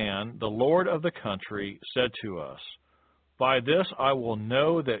 Then the man, the Lord of the country, said to us, 'By this I will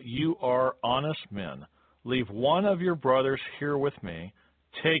know that you are honest men. Leave one of your brothers here with me.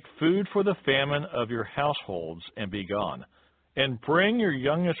 Take food for the famine of your households, and be gone. And bring your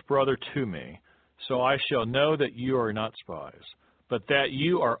youngest brother to me, so I shall know that you are not spies, but that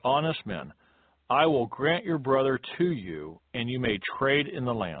you are honest men. I will grant your brother to you, and you may trade in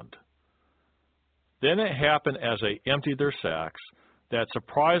the land.' Then it happened as they emptied their sacks, that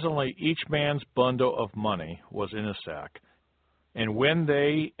surprisingly each man's bundle of money was in his sack. And when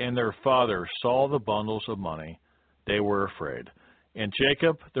they and their father saw the bundles of money, they were afraid. And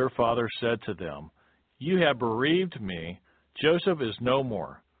Jacob their father said to them, 'You have bereaved me. Joseph is no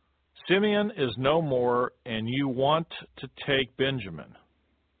more. Simeon is no more, and you want to take Benjamin.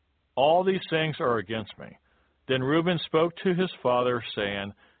 All these things are against me.' Then Reuben spoke to his father,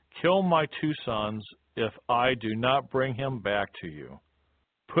 saying, 'Kill my 2 sons, if I do not bring him back to you.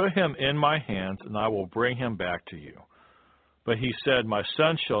 Put him in my hands, and I will bring him back to you.' But he said, 'My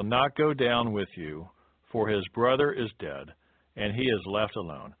son shall not go down with you, for his brother is dead, and he is left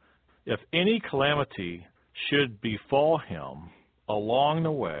alone. If any calamity should befall him along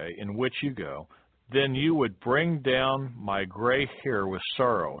the way in which you go, then you would bring down my gray hair with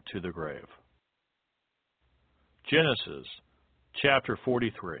sorrow to the grave.'" Genesis chapter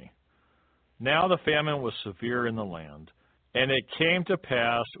 43. Now the famine was severe in the land. And it came to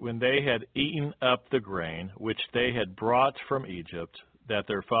pass, when they had eaten up the grain which they had brought from Egypt, that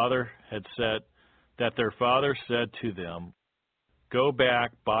their father said to them, "Go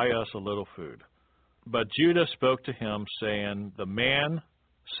back, buy us a little food." But Judah spoke to him, saying, "The man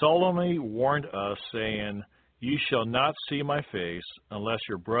solemnly warned us, saying, 'You shall not see my face unless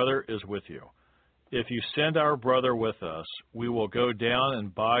your brother is with you. If you send our brother with us, we will go down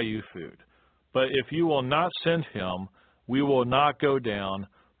and buy you food. But if you will not send him, we will not go down,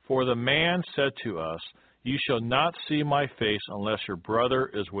 for the man said to us, You shall not see my face unless your brother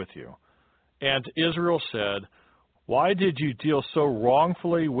is with you.' And Israel said, 'Why did you deal so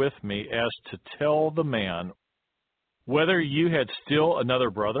wrongfully with me as to tell the man whether you had still another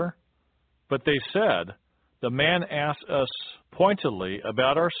brother?' But they said, 'The man asked us pointedly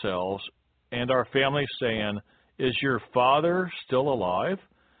about ourselves and our family, saying, Is your father still alive?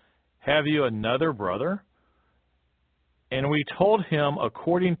 Have you another brother?' And we told him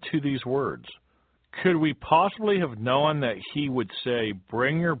according to these words. Could we possibly have known that he would say,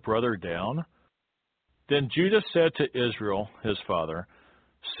 'Bring your brother down'?" Then Judah said to Israel, his father,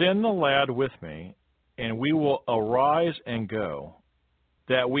 "Send the lad with me, and we will arise and go,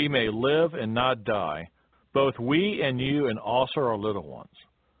 that we may live and not die, both we and you and also our little ones.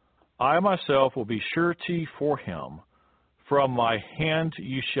 I myself will be surety for him. From my hand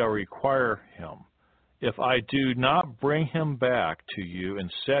you shall require him. If I do not bring him back to you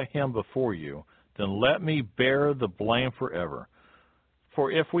and set him before you, then let me bear the blame forever.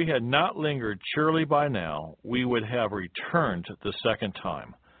 For if we had not lingered, surely by now we would have returned the second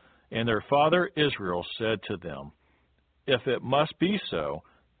time." And their father Israel said to them, "If it must be so,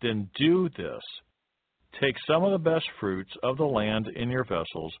 then do this. Take some of the best fruits of the land in your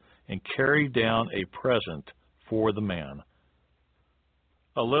vessels, and carry down a present for the man: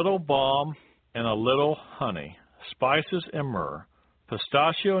 a little balm and a little honey, spices and myrrh,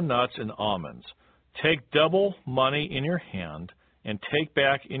 pistachio nuts and almonds. Take double money in your hand, and take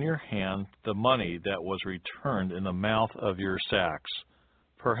back in your hand the money that was returned in the mouth of your sacks."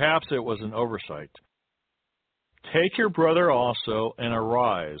 Perhaps it was an oversight. Take your brother also, and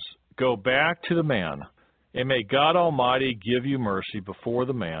arise, go back to the man, and may God Almighty give you mercy before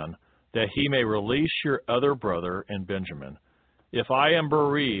the man, that he may release your other brother and Benjamin. If I am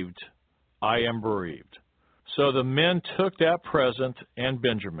bereaved, I am bereaved. So the men took that present and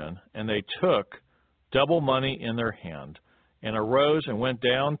Benjamin, and they took double money in their hand, and arose and went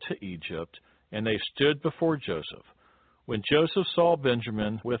down to Egypt, and they stood before Joseph. When Joseph saw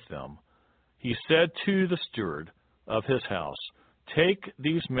Benjamin with them, he said to the steward of his house, Take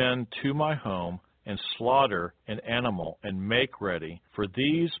these men to my home, and slaughter an animal, and make ready, for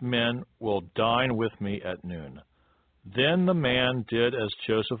these men will dine with me at noon. Then the man did as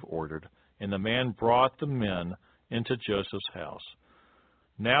Joseph ordered, and the man brought the men into Joseph's house.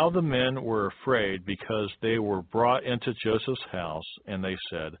 Now the men were afraid because they were brought into Joseph's house, and they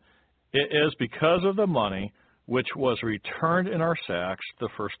said, It is because of the money which was returned in our sacks the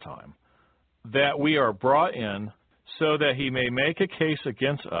first time, that we are brought in, so that he may make a case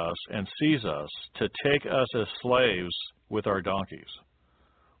against us and seize us, to take us as slaves with our donkeys.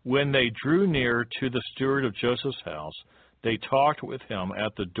 When they drew near to the steward of Joseph's house, they talked with him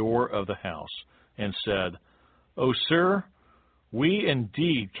at the door of the house, and said, O sir, we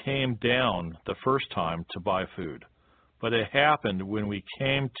indeed came down the first time to buy food. But it happened when we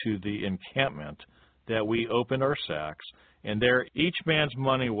came to the encampment that we opened our sacks, and there each man's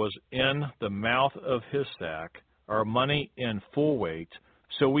money was in the mouth of his sack, our money in full weight,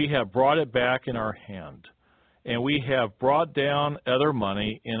 so we have brought it back in our hand. And we have brought down other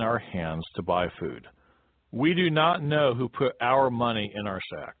money in our hands to buy food. We do not know who put our money in our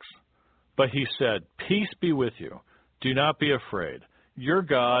sacks. But he said, Peace be with you. Do not be afraid. Your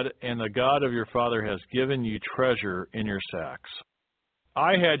God and the God of your father has given you treasure in your sacks.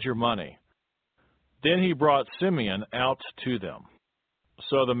 I had your money. Then he brought Simeon out to them.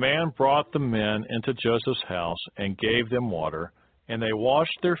 So the man brought the men into Joseph's house and gave them water, and they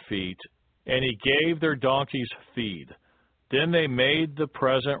washed their feet, and he gave their donkeys feed. Then they made the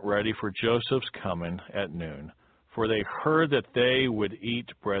present ready for Joseph's coming at noon, for they heard that they would eat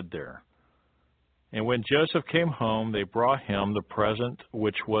bread there. And when Joseph came home, they brought him the present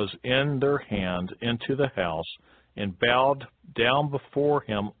which was in their hand into the house, and bowed down before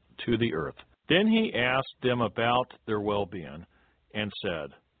him to the earth. Then he asked them about their well-being, and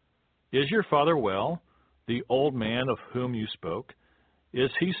said, Is your father well, the old man of whom you spoke?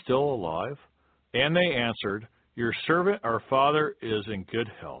 Is he still alive? And they answered, Your servant, our father, is in good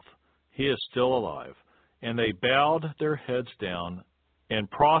health. He is still alive. And they bowed their heads down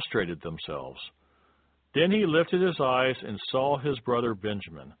and prostrated themselves. Then he lifted his eyes and saw his brother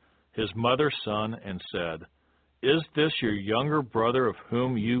Benjamin, his mother's son, and said, Is this your younger brother of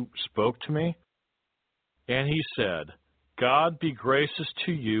whom you spoke to me? And he said, God be gracious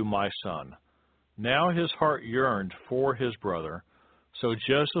to you, my son. Now his heart yearned for his brother, so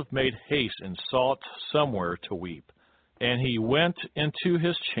Joseph made haste and sought somewhere to weep. And he went into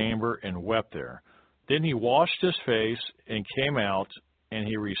his chamber and wept there. Then he washed his face and came out, and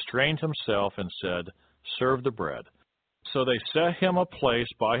he restrained himself and said, Serve the bread. So they set him a place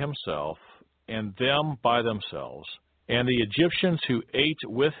by himself, and them by themselves, and the Egyptians who ate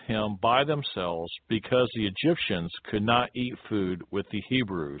with him by themselves, because the Egyptians could not eat food with the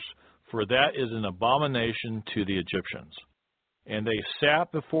Hebrews, for that is an abomination to the Egyptians. And they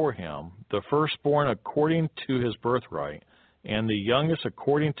sat before him, the firstborn according to his birthright, and the youngest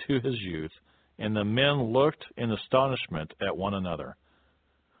according to his youth, and the men looked in astonishment at one another.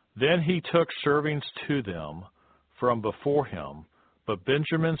 Then he took servings to them from before him, but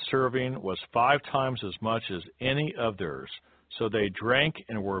Benjamin's serving was 5 times as much as any of theirs. So they drank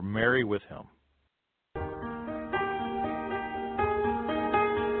and were merry with him.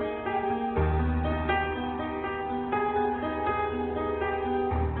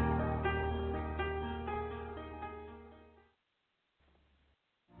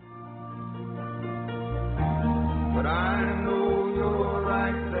 But I know you're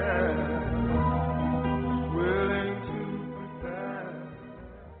right there, willing to prepare.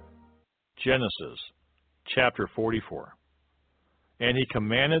 Genesis chapter 44. And he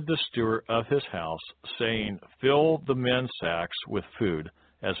commanded the steward of his house, saying, Fill the men's sacks with food,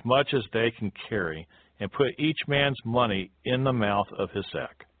 as much as they can carry, and put each man's money in the mouth of his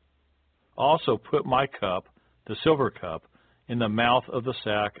sack. Also put my cup, the silver cup, in the mouth of the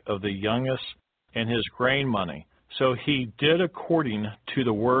sack of the youngest, and his grain money. So he did according to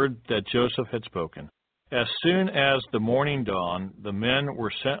the word that Joseph had spoken. As soon as the morning dawned, the men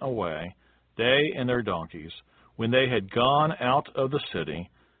were sent away, they and their donkeys. When they had gone out of the city,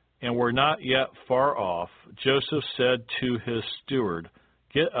 and were not yet far off, Joseph said to his steward,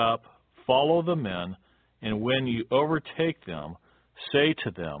 Get up, follow the men, And when you overtake them, say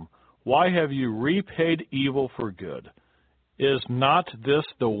to them, Why have you repaid evil for good? Is not this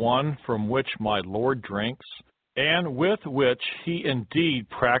the one from which my Lord drinks, and with which he indeed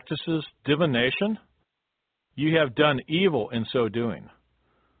practices divination? You have done evil in so doing.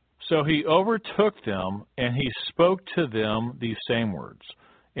 So he overtook them, and he spoke to them these same words.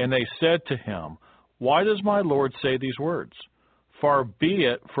 And they said to him, Why does my Lord say these words? Far be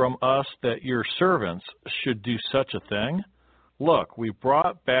it from us that your servants should do such a thing. Look, we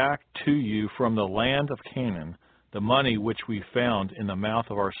brought back to you from the land of Canaan the money which we found in the mouth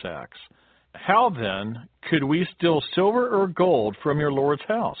of our sacks. How then could we steal silver or gold from your Lord's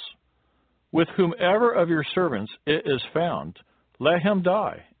house? With whomever of your servants it is found, let him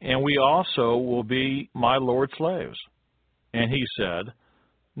die, and we also will be my Lord's slaves. And he said,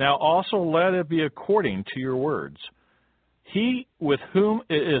 Now also let it be according to your words. He with whom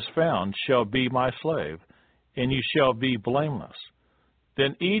it is found shall be my slave, and you shall be blameless.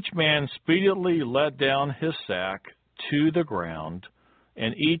 Then each man speedily let down his sack to the ground,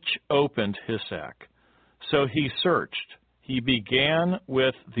 and each opened his sack. So he searched. He began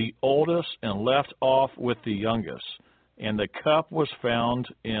with the oldest and left off with the youngest, and the cup was found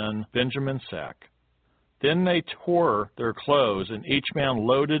in Benjamin's sack. Then they tore their clothes, and each man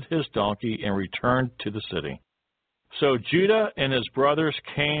loaded his donkey and returned to the city. So Judah and his brothers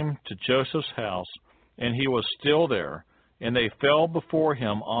came to Joseph's house, and he was still there, and they fell before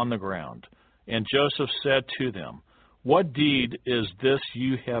him on the ground. And Joseph said to them, What deed is this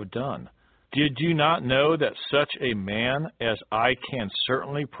you have done? Did you not know that such a man as I can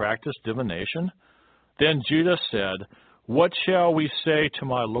certainly practice divination? Then Judah said, What shall we say to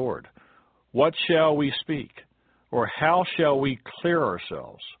my Lord? What shall we speak? Or how shall we clear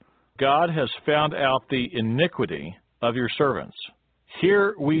ourselves? God has found out the iniquity of your servants.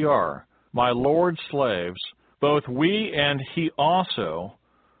 Here we are, my Lord's slaves, both we and he also,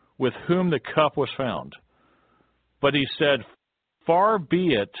 with whom the cup was found. But he said, Far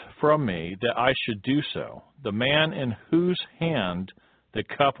be it from me that I should do so. The man in whose hand the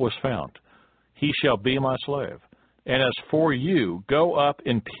cup was found, he shall be my slave. And as for you, go up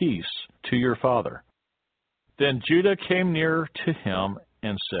in peace to your father. Then Judah came near to him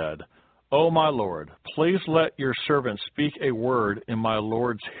and said, O my Lord, please let your servant speak a word in my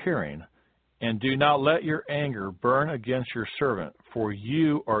Lord's hearing, and do not let your anger burn against your servant, for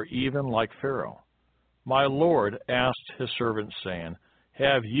you are even like Pharaoh. My Lord asked his servant, saying,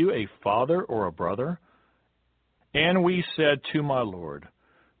 Have you a father or a brother? And we said to my Lord,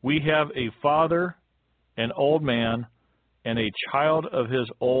 We have a father, an old man, and a child of his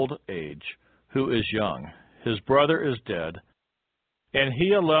old age, who is young. His brother is dead, and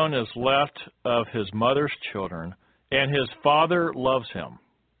he alone is left of his mother's children, and his father loves him.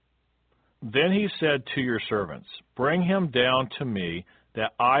 Then he said to your servants, Bring him down to me,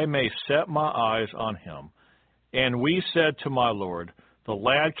 that I may set my eyes on him. And we said to my Lord, The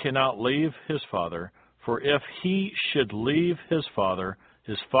lad cannot leave his father, for if he should leave his father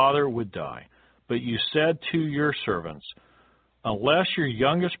would die. But you said to your servants, Unless your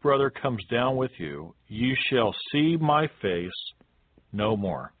youngest brother comes down with you, you shall see my face no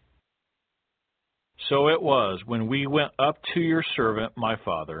more. So it was, when we went up to your servant my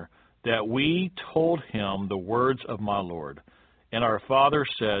father, that we told him the words of my Lord. And our father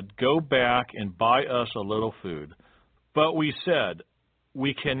said, Go back and buy us a little food. But we said,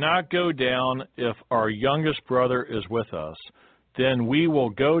 We cannot go down if our youngest brother is with us. Then we will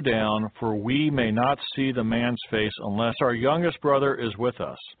go down, for we may not see the man's face unless our youngest brother is with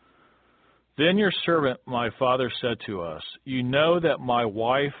us. Then your servant my father said to us, You know that my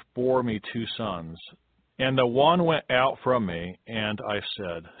wife bore me 2 sons, and the one went out from me, and I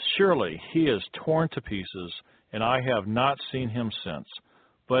said, Surely he is torn to pieces, and I have not seen him since.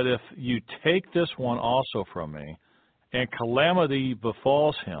 But if you take this one also from me, and calamity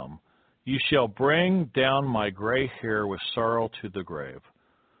befalls him, you shall bring down my gray hair with sorrow to the grave.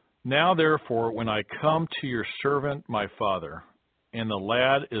 Now therefore, when I come to your servant my father, and the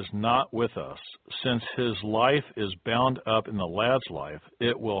lad is not with us, since his life is bound up in the lad's life,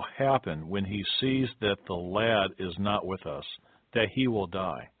 it will happen when he sees that the lad is not with us, that he will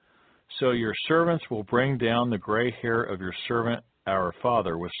die. So your servants will bring down the gray hair of your servant our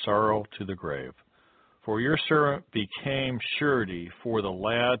father with sorrow to the grave. For your servant became surety for the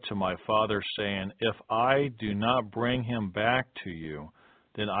lad to my father, saying, If I do not bring him back to you,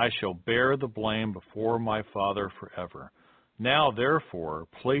 then I shall bear the blame before my father forever. Now, therefore,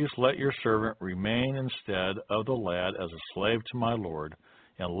 please let your servant remain instead of the lad as a slave to my Lord,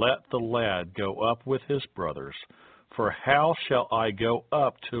 and let the lad go up with his brothers. For how shall I go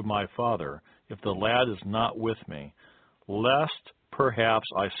up to my father, if the lad is not with me, lest perhaps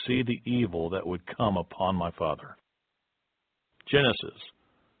I see the evil that would come upon my father. Genesis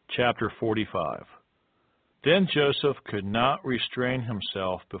chapter 45. Then Joseph could not restrain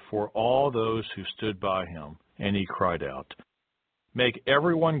himself before all those who stood by him, and he cried out, "Make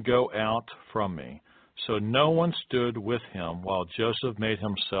everyone go out from me." So no one stood with him while Joseph made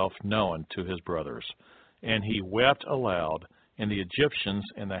himself known to his brothers. And he wept aloud, and the Egyptians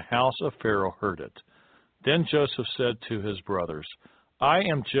in the house of Pharaoh heard it. Then Joseph said to his brothers, "I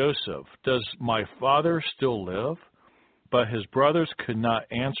am Joseph. Does my father still live?" But his brothers could not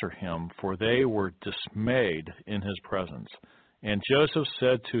answer him, for they were dismayed in his presence. And Joseph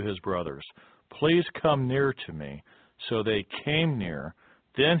said to his brothers, "Please come near to me." So they came near.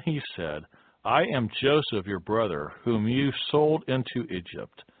 Then he said, "I am Joseph, your brother, whom you sold into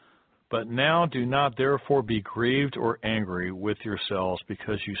Egypt. But now do not therefore be grieved or angry with yourselves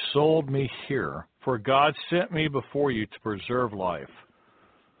because you sold me here, for God sent me before you to preserve life.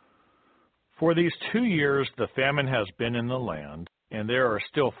 For these 2 years the famine has been in the land, and there are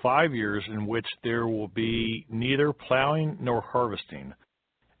still 5 years in which there will be neither plowing nor harvesting.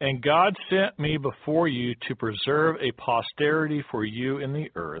 And God sent me before you to preserve a posterity for you in the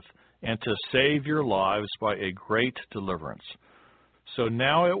earth, and to save your lives by a great deliverance. So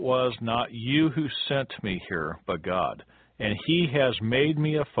now it was not you who sent me here, but God, and he has made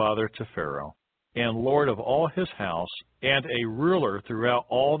me a father to Pharaoh, and lord of all his house, and a ruler throughout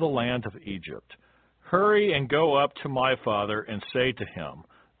all the land of Egypt. Hurry and go up to my father and say to him,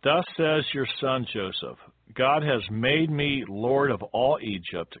 'Thus says your son Joseph, God has made me lord of all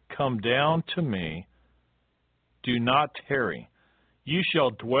Egypt. Come down to me. Do not tarry. You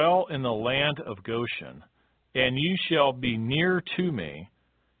shall dwell in the land of Goshen, and you shall be near to me,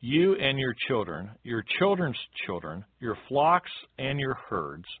 you and your children, your children's children, your flocks and your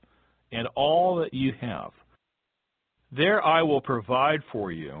herds, and all that you have. There I will provide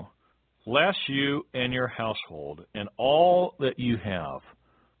for you, lest you and your household and all that you have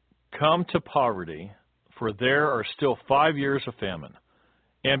come to poverty, for there are still 5 years of famine.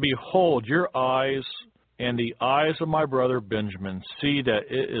 And behold, your eyes and the eyes of my brother Benjamin see that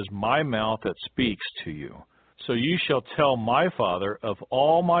it is my mouth that speaks to you. So you shall tell my father of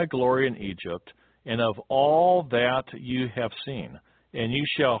all my glory in Egypt, and of all that you have seen, and you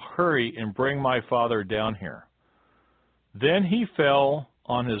shall hurry and bring my father down here." Then he fell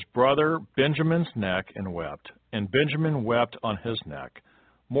on his brother Benjamin's neck and wept, and Benjamin wept on his neck.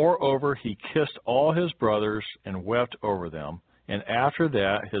 Moreover, he kissed all his brothers and wept over them, and after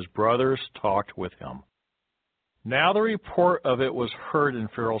that his brothers talked with him. Now the report of it was heard in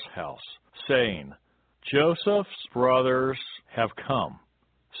Pharaoh's house, saying, "Joseph's brothers have come."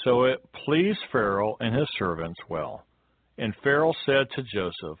 So it pleased Pharaoh and his servants well. And Pharaoh said to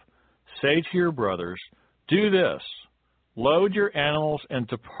Joseph, "Say to your brothers, do this, load your animals and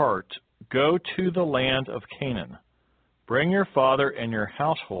depart, go to the land of Canaan. Bring your father and your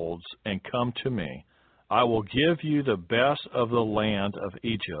households and come to me. I will give you the best of the land of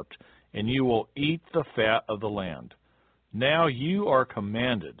Egypt, and you will eat the fat of the land. Now you are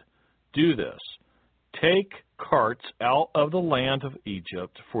commanded, do this. Take carts out of the land of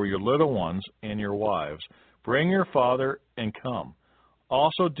Egypt for your little ones and your wives. Bring your father and come.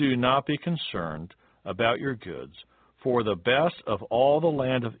 Also do not be concerned about your goods, for the best of all the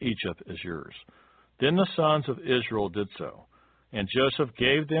land of Egypt is yours." Then the sons of Israel did so, and Joseph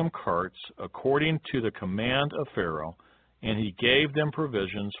gave them carts according to the command of Pharaoh, and he gave them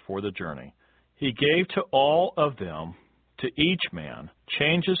provisions for the journey. He gave to all of them, to each man,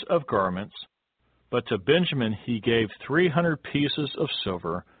 changes of garments, but to Benjamin he gave 300 pieces of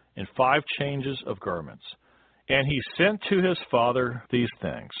silver and 5 changes of garments. And he sent to his father these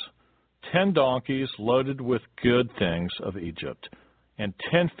things: 10 donkeys loaded with good things of Egypt, and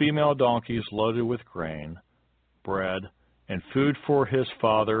 10 female donkeys loaded with grain, bread, and food for his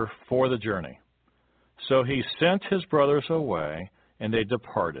father for the journey. So he sent his brothers away, and they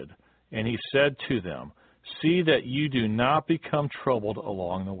departed. And he said to them, "See that you do not become troubled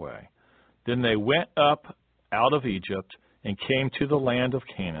along the way." Then they went up out of Egypt and came to the land of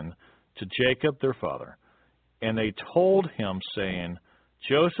Canaan, to Jacob their father. And they told him, saying,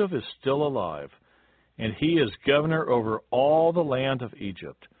 "Joseph is still alive, and he is governor over all the land of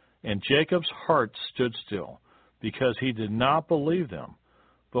Egypt." And Jacob's heart stood still, because he did not believe them.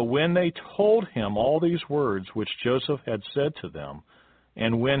 But when they told him all these words which Joseph had said to them,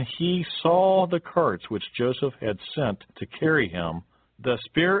 and when he saw the carts which Joseph had sent to carry him, the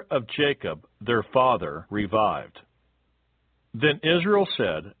spirit of Jacob their father revived. Then Israel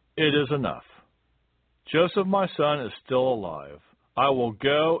said, "It is enough. Joseph my son is still alive. I will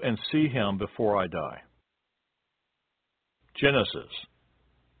go and see him before I die. Genesis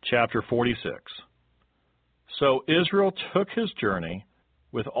chapter 46. So Israel took his journey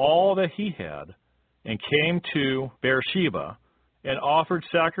with all that he had and came to Beersheba and offered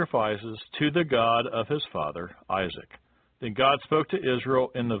sacrifices to the God of his father Isaac. Then God spoke to Israel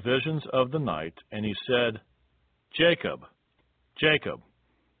in the visions of the night, and he said, Jacob, Jacob.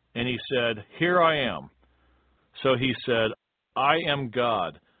 And he said, Here I am. So he said, I am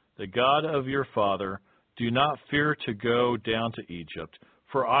God, the God of your father. Do not fear to go down to Egypt,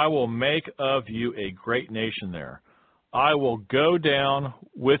 for I will make of you a great nation there. I will go down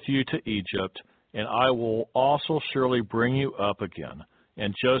with you to Egypt, and I will also surely bring you up again,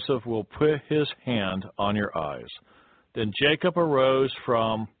 and Joseph will put his hand on your eyes. Then Jacob arose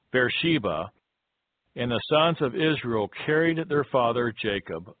from Beersheba, and the sons of Israel carried their father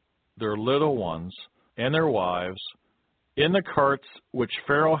Jacob, their little ones, and their wives, in the carts which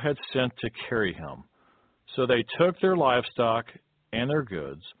Pharaoh had sent to carry him. So they took their livestock and their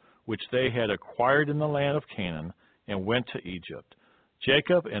goods, which they had acquired in the land of Canaan, and went to Egypt.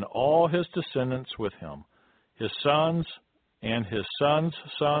 Jacob and all his descendants with him, his sons and his sons'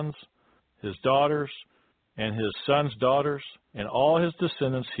 sons, his daughters and his sons' daughters, and all his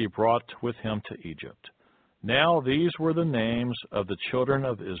descendants he brought with him to Egypt. Now these were the names of the children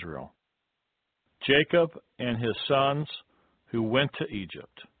of Israel: Jacob and his sons who went to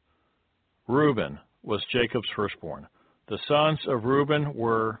Egypt. Reuben was Jacob's firstborn. The sons of Reuben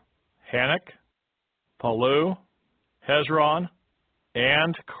were Hanok, Palu, Hezron,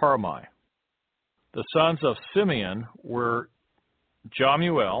 and Carmi. The sons of Simeon were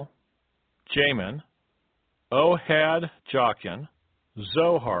Jamuel, Jamin, Ohad, Jachin,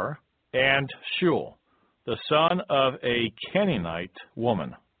 Zohar, and Shul, the son of a Canaanite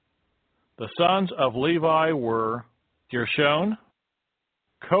woman. The sons of Levi were Gershon,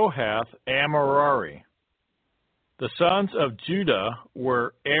 Kohath, and Merari. The sons of Judah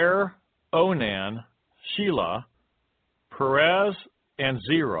were Onan, Shelah, Perez, and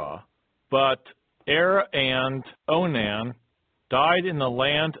Zerah, but and Onan died in the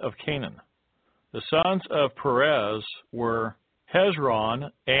land of Canaan. The sons of Perez were Hezron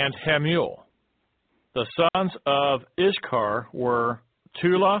and Hamuel. The sons of Ishkar were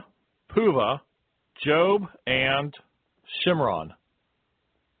Tula, Puvah, Job, and Shimron.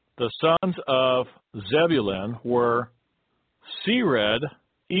 The sons of Zebulun were Sered,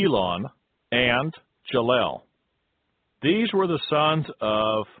 Elon, and Jalel. These were the sons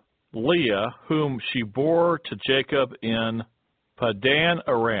of Leah, whom she bore to Jacob in Padan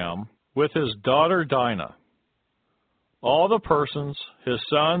Aram with his daughter Dinah. All the persons, his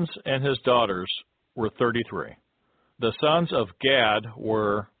sons and his daughters, were 33. The sons of Gad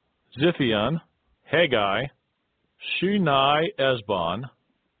were Ziphion, Haggai, Shunai Esbon,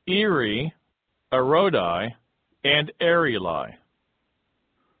 Eri, Arodai, and Areli.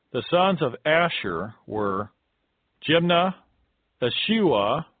 The sons of Asher were Jimnah,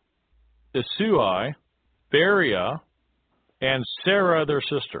 Eshua, Isui, Beriah, and Sarah their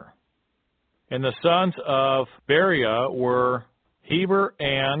sister. And the sons of Beriah were Heber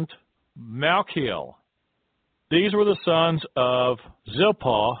and Malchiel. These were the sons of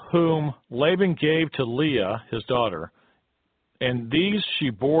Zilpah, whom Laban gave to Leah, his daughter, and these she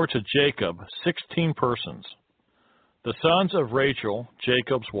bore to Jacob, 16 persons. The sons of Rachel,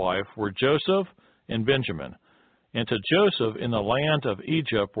 Jacob's wife, were Joseph and Benjamin. And to Joseph in the land of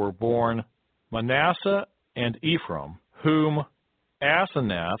Egypt were born Manasseh and Ephraim, whom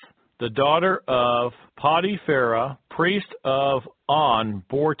Asenath, the daughter of Potipharah, priest of On,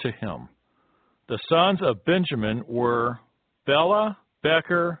 bore to him. The sons of Benjamin were Bela,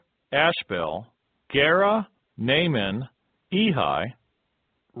 Becher, Ashbel, Gera, Naaman, Ehi,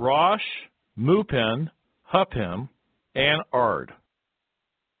 Rosh, Mupin, Huppim, and Ard.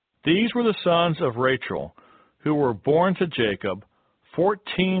 These were the sons of Rachel, who were born to Jacob,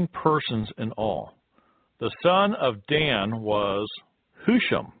 14 persons in all. The son of Dan was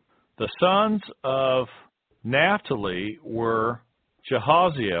Husham. The sons of Naphtali were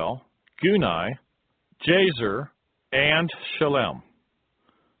Jehaziel, Guni, Jazer, and Shalem.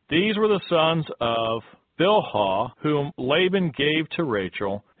 These were the sons of Bilhah, whom Laban gave to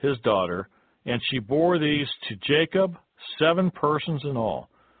Rachel, his daughter, and she bore these to Jacob, 7 persons in all.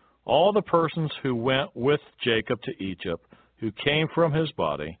 All the persons who went with Jacob to Egypt, who came from his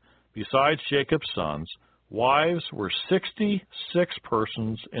body, besides Jacob's sons, wives, were 66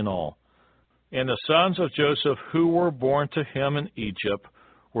 persons in all. And the sons of Joseph who were born to him in Egypt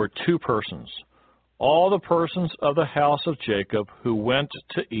were 2 persons. All the persons of the house of Jacob who went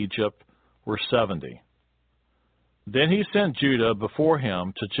to Egypt were 70. Then he sent Judah before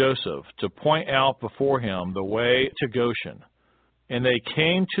him to Joseph to point out before him the way to Goshen. And they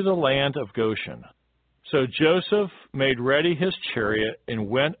came to the land of Goshen. So Joseph made ready his chariot and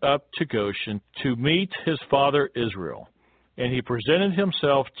went up to Goshen to meet his father Israel. And he presented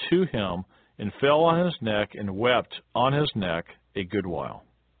himself to him and fell on his neck and wept on his neck a good while.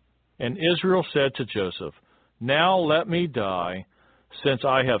 And Israel said to Joseph, Now let me die, since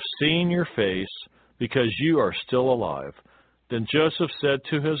I have seen your face, because you are still alive. Then Joseph said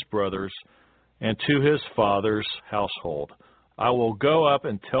to his brothers and to his father's household, I will go up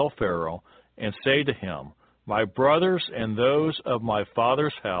and tell Pharaoh and say to him, My brothers and those of my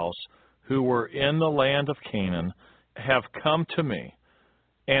father's house who were in the land of Canaan have come to me,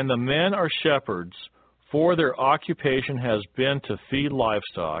 and the men are shepherds, for their occupation has been to feed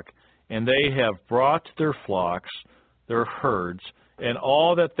livestock, and they have brought their flocks, their herds, and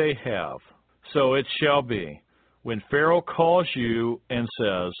all that they have. So it shall be, when Pharaoh calls you and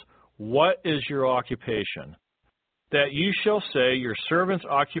says, What is your occupation? That you shall say, Your servant's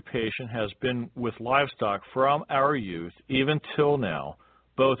occupation has been with livestock from our youth, even till now,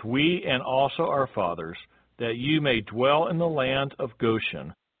 both we and also our fathers, that you may dwell in the land of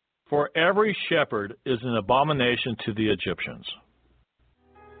Goshen. For every shepherd is an abomination to the Egyptians.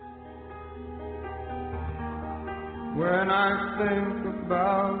 When I think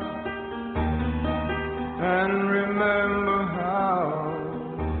about and remember how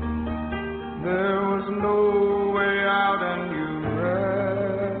there was no way out and you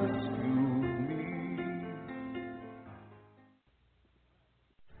rescued me.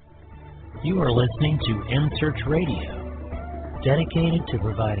 You are listening to InSearch Radio, dedicated to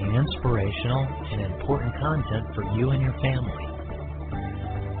providing inspirational and important content for you and your family.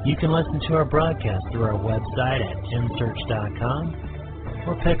 You can listen to our broadcast through our website at insearch.com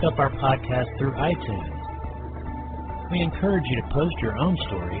or pick up our podcast through iTunes. We encourage you to post your own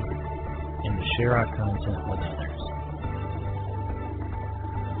stories and to share our content with others.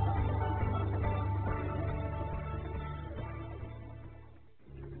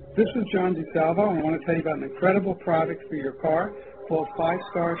 This is John DeSalvo, and I want to tell you about an incredible product for your car called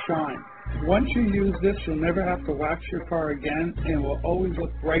 5-Star Shine. Once you use this, you'll never have to wax your car again, and it will always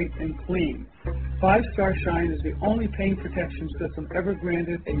look bright and clean. 5-Star Shine is the only paint protection system ever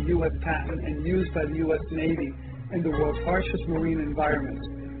granted a U.S. patent and used by the U.S. Navy in the world's harshest marine environments.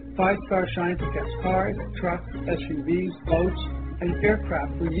 5-Star Shine protects cars, trucks, SUVs, boats, and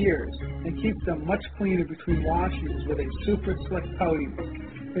aircraft for years and keeps them much cleaner between washes with a super slick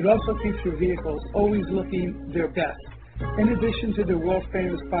coating. It also keeps your vehicles always looking their best. In addition to the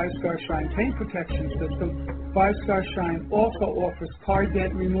world-famous 5-Star Shine paint protection system, 5-Star Shine also offers car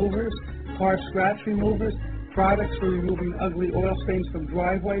dent removers, car scratch removers, products for removing ugly oil stains from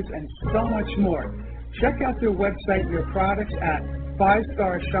driveways, and so much more. Check out their website and their products at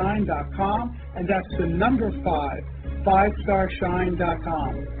 5starshine.com, and that's the number 5,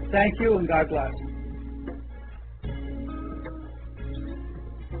 5starshine.com. Thank you, and God bless.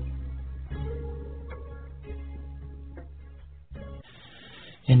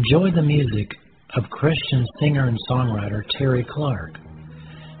 Enjoy the music of Christian singer and songwriter Terry Clark.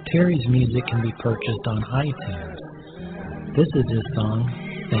 Terry's music can be purchased on iTunes. This is his song,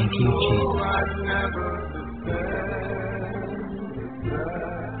 Thank You,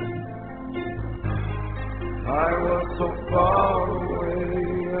 I was so far away,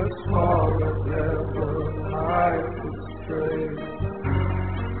 as far as ever I could stray,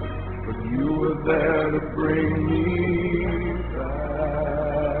 but you were there to bring me back.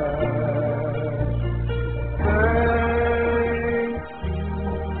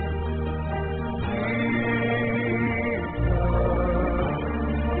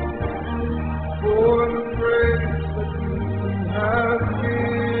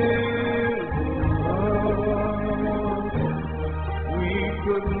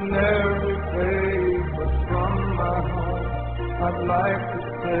 I'd like to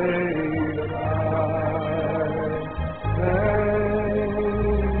say that I thank you.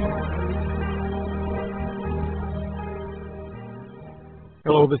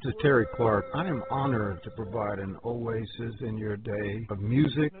 Hello, this is Terry Clark. I am honored to provide an oasis in your day of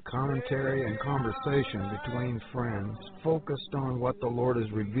music, commentary, and conversation between friends, focused on what the Lord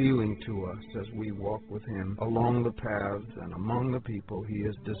is revealing to us as we walk with Him along the paths and among the people He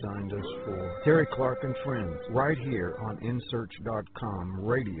has designed us for. Terry Clark and Friends, right here on InSearch.com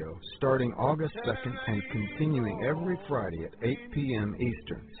radio, starting August 2nd and continuing every Friday at 8 p.m.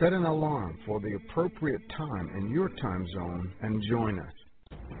 Eastern. Set an alarm for the appropriate time in your time zone and join us.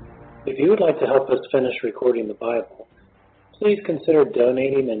 If you would like to help us finish recording the Bible, please consider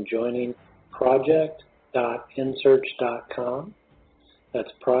donating and joining project.nsearch.com.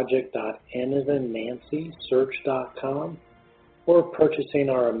 That's project.n as in Nancy, search.com, or purchasing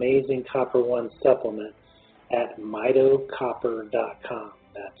our amazing Copper One supplement at mitocopper.com.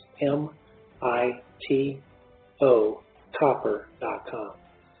 That's M-I-T-O, copper.com.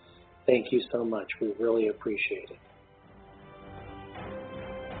 Thank you so much. We really appreciate it.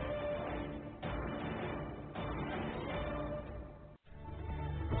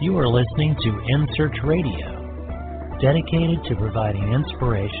 You are listening to InSearch Radio, dedicated to providing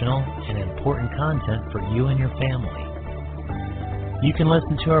inspirational and important content for you and your family. You can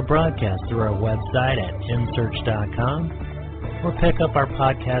listen to our broadcast through our website at insearch.com or pick up our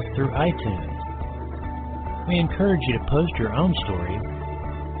podcast through iTunes. We encourage you to post your own stories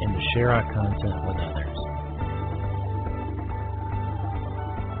and to share our content with others.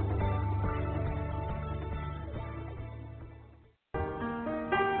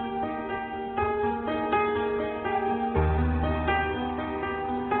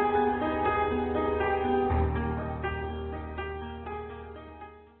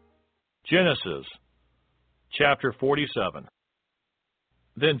 Genesis, chapter 47.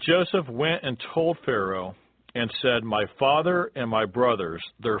 Then Joseph went and told Pharaoh and said, My father and my brothers,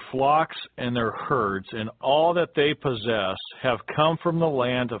 their flocks and their herds, and all that they possess have come from the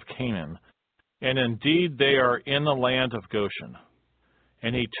land of Canaan, and indeed they are in the land of Goshen.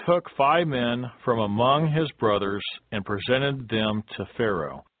 And he took 5 men from among his brothers and presented them to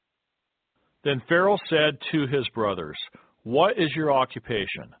Pharaoh. Then Pharaoh said to his brothers, What is your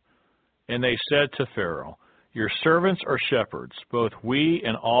occupation? And they said to Pharaoh, Your servants are shepherds, both we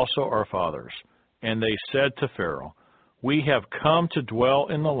and also our fathers. And they said to Pharaoh, We have come to dwell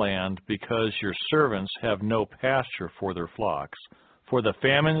in the land because your servants have no pasture for their flocks, for the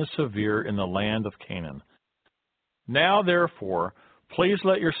famine is severe in the land of Canaan. Now therefore, please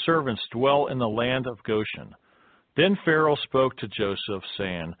let your servants dwell in the land of Goshen. Then Pharaoh spoke to Joseph,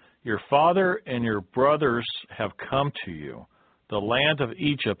 saying, Your father and your brothers have come to you. The land of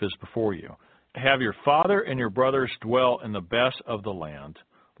Egypt is before you. Have your father and your brothers dwell in the best of the land.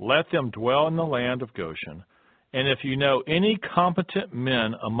 Let them dwell in the land of Goshen. And if you know any competent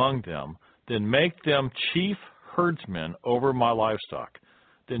men among them, then make them chief herdsmen over my livestock.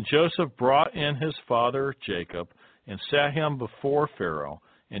 Then Joseph brought in his father Jacob and set him before Pharaoh,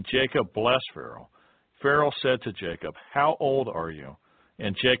 and Jacob blessed Pharaoh. Pharaoh said to Jacob, How old are you?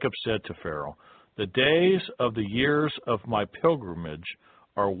 And Jacob said to Pharaoh, The days of the years of my pilgrimage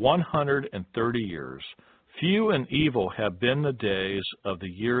are 130 years. Few and evil have been the days of the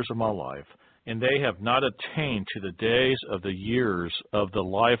years of my life, and they have not attained to the days of the years of the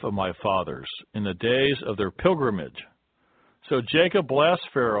life of my fathers, in the days of their pilgrimage. So Jacob blessed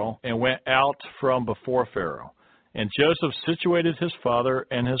Pharaoh and went out from before Pharaoh. And Joseph situated his father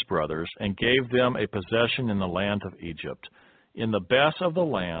and his brothers, and gave them a possession in the land of Egypt, in the best of the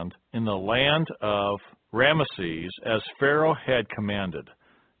land, in the land of Ramesses, as Pharaoh had commanded.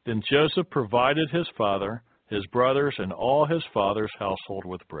 Then Joseph provided his father, his brothers, and all his father's household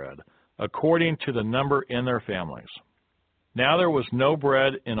with bread, according to the number in their families. Now there was no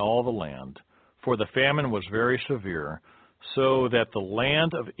bread in all the land, for the famine was very severe, so that the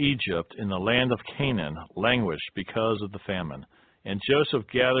land of Egypt and the land of Canaan languished because of the famine. And Joseph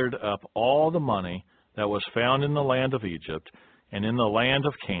gathered up all the money that was found in the land of Egypt and in the land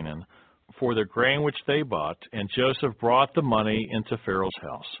of Canaan for the grain which they bought, and Joseph brought the money into Pharaoh's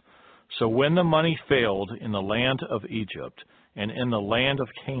house. So when the money failed in the land of Egypt and in the land of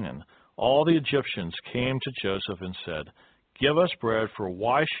Canaan, all the Egyptians came to Joseph and said, Give us bread, for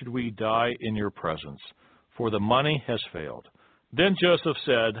why should we die in your presence? For the money has failed. Then Joseph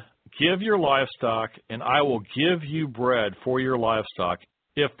said, Give your livestock, and I will give you bread for your livestock,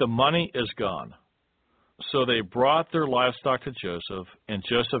 if the money is gone. So they brought their livestock to Joseph, and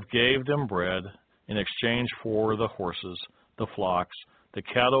Joseph gave them bread in exchange for the horses, the flocks, the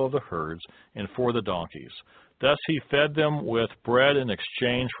cattle of the herds, and for the donkeys. Thus he fed them with bread in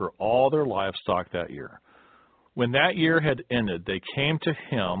exchange for all their livestock that year. When that year had ended, they came to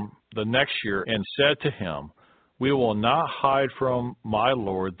him the next year and said to him, We will not hide from my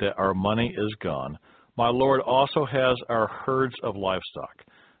lord that our money is gone. My lord also has our herds of livestock.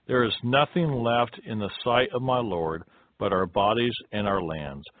 There is nothing left in the sight of my lord but our bodies and our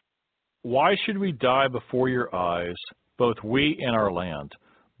lands. Why should we die before your eyes, both we and our land?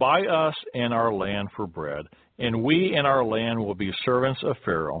 Buy us and our land for bread, and we and our land will be servants of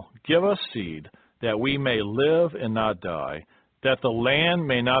Pharaoh. Give us seed, that we may live and not die, that the land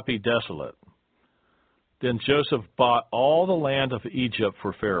may not be desolate. Then Joseph bought all the land of Egypt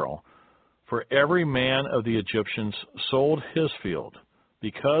for Pharaoh. For every man of the Egyptians sold his field,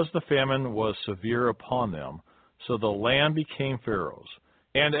 because the famine was severe upon them, so the land became Pharaoh's.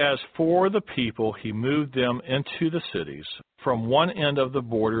 And as for the people, he moved them into the cities, from one end of the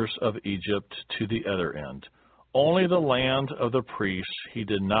borders of Egypt to the other end. Only the land of the priests he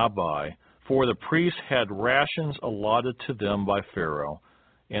did not buy, for the priests had rations allotted to them by Pharaoh,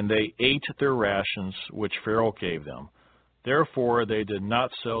 and they ate their rations which Pharaoh gave them. Therefore they did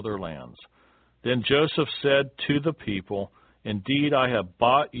not sell their lands. Then Joseph said to the people, Indeed, I have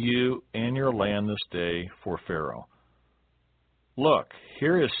bought you and your land this day for Pharaoh. Look,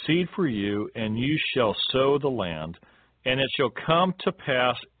 here is seed for you, and you shall sow the land, and it shall come to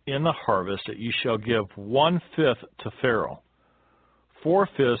pass in the harvest that you shall give 1/5 to Pharaoh.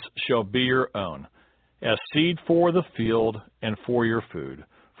 4/5 shall be your own, as seed for the field and for your food,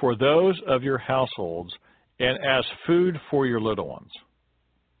 for those of your households, and as food for your little ones.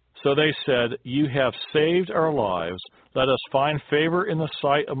 So they said, You have saved our lives. Let us find favor in the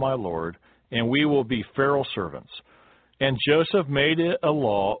sight of my Lord, and we will be Pharaoh's servants. And Joseph made it a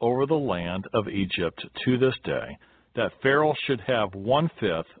law over the land of Egypt to this day, that Pharaoh should have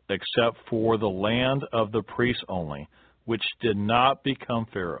 1/5, except for the land of the priests only, which did not become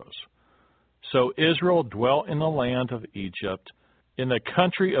Pharaoh's. So Israel dwelt in the land of Egypt, in the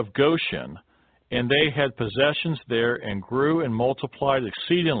country of Goshen, and they had possessions there, and grew and multiplied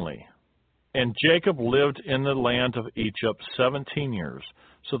exceedingly. And Jacob lived in the land of Egypt 17 years.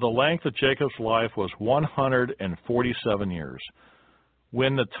 So the length of Jacob's life was 147 years.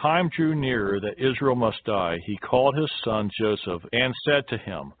 When the time drew near that Israel must die, he called his son Joseph and said to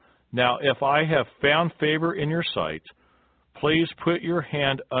him, Now if I have found favor in your sight, please put your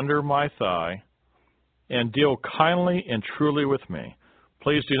hand under my thigh and deal kindly and truly with me.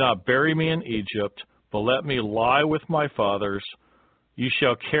 Please do not bury me in Egypt, but let me lie with my fathers. You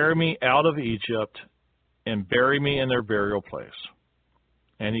shall carry me out of Egypt and bury me in their burial place.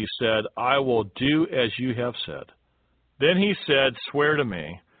 And he said, I will do as you have said. Then he said, Swear to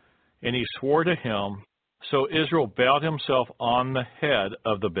me. And he swore to him. So Israel bowed himself on the head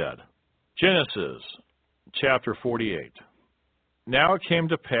of the bed. Genesis chapter 48. Now it came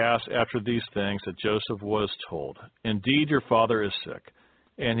to pass after these things that Joseph was told, Indeed, your father is sick.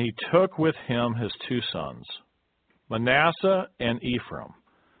 And he took with him his 2 sons, Manasseh and Ephraim.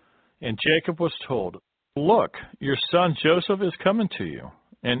 And Jacob was told, Look, your son Joseph is coming to you.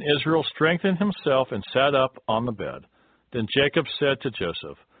 And Israel strengthened himself and sat up on the bed. Then Jacob said to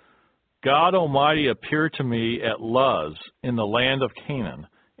Joseph, God Almighty appeared to me at Luz in the land of Canaan,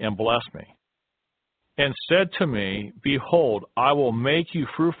 and blessed me, and said to me, Behold, I will make you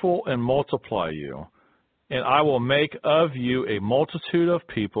fruitful and multiply you, and I will make of you a multitude of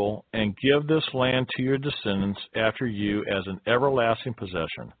people, and give this land to your descendants after you as an everlasting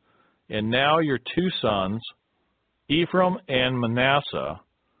possession. And now your 2 sons, Ephraim and Manasseh,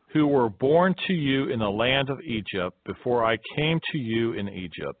 who were born to you in the land of Egypt before I came to you in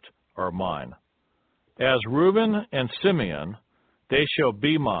Egypt, are mine. As Reuben and Simeon, they shall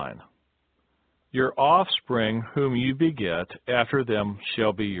be mine. Your offspring, whom you beget, after them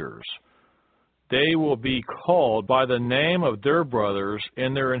shall be yours. They will be called by the name of their brothers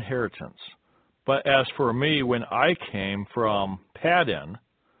in their inheritance. But as for me, when I came from Paddan,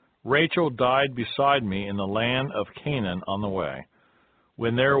 Rachel died beside me in the land of Canaan on the way,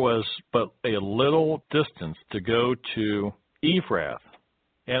 when there was but a little distance to go to Ephrath.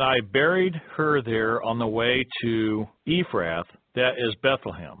 And I buried her there on the way to Ephrath, that is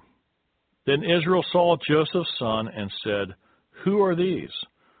Bethlehem. Then Israel saw Joseph's son and said, Who are these?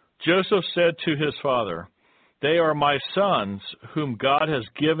 Joseph said to his father, They are my sons, whom God has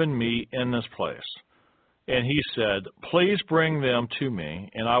given me in this place. And he said, Please bring them to me,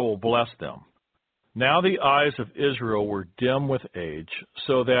 and I will bless them. Now the eyes of Israel were dim with age,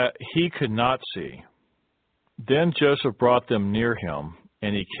 so that he could not see. Then Joseph brought them near him,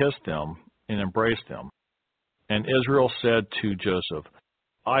 and he kissed them and embraced them. And Israel said to Joseph,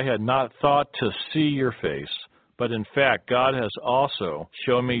 I had not thought to see your face, but in fact God has also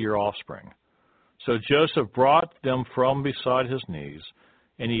shown me your offspring. So Joseph brought them from beside his knees,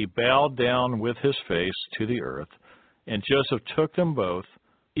 and he bowed down with his face to the earth. And Joseph took them both,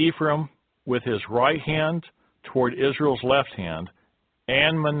 Ephraim with his right hand toward Israel's left hand,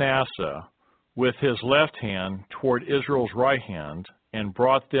 and Manasseh with his left hand toward Israel's right hand, and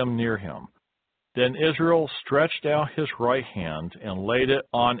brought them near him. Then Israel stretched out his right hand and laid it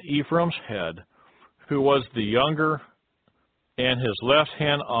on Ephraim's head, who was the younger, and his left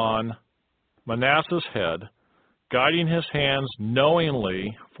hand on Manasseh's head, guiding his hands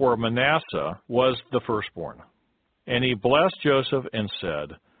knowingly, for Manasseh was the firstborn. And he blessed Joseph and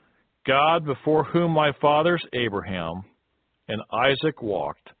said, God, before whom my fathers Abraham and Isaac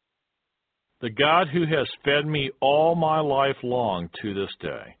walked. The God who has fed me all my life long to this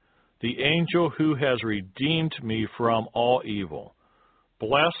day, the angel who has redeemed me from all evil.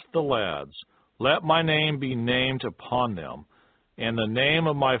 Bless the lads, let my name be named upon them, and the name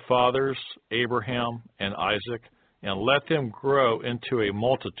of my fathers, Abraham and Isaac, and let them grow into a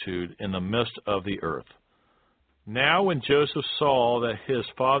multitude in the midst of the earth. Now when Joseph saw that his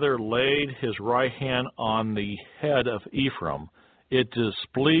father laid his right hand on the head of Ephraim, it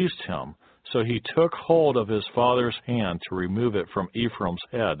displeased him, so he took hold of his father's hand to remove it from Ephraim's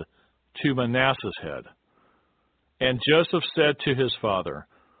head to Manasseh's head. And Joseph said to his father,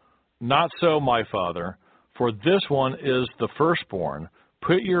 Not so, my father, for this one is the firstborn.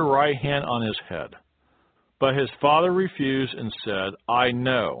 Put your right hand on his head. But his father refused and said, I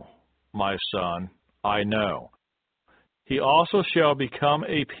know, my son, I know. He also shall become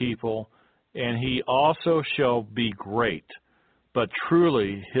a people, and he also shall be great. But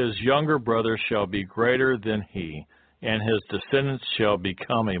truly his younger brother shall be greater than he, and his descendants shall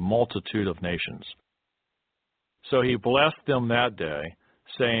become a multitude of nations. So he blessed them that day,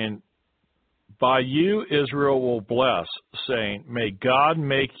 saying, By you Israel will bless, saying, May God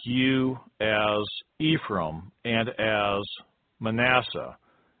make you as Ephraim and as Manasseh.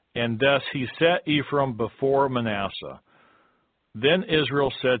 And thus he set Ephraim before Manasseh. Then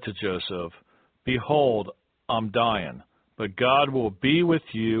Israel said to Joseph, Behold, I'm dying, but God will be with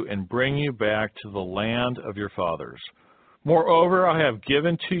you and bring you back to the land of your fathers. Moreover, I have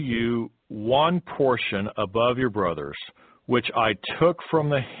given to you one portion above your brothers, which I took from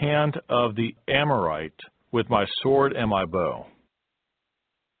the hand of the Amorite with my sword and my bow.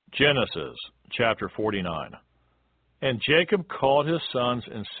 Genesis chapter 49. And Jacob called his sons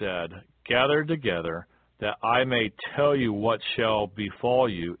and said, Gather together, that I may tell you what shall befall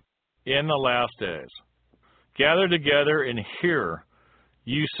you in the last days. Gather together and hear,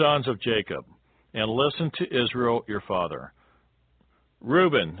 you sons of Jacob, and listen to Israel your father.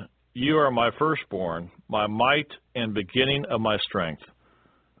 Reuben, you are my firstborn, my might and beginning of my strength,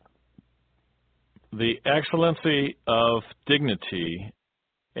 the excellency of dignity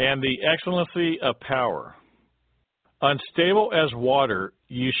and the excellency of power. Unstable as water,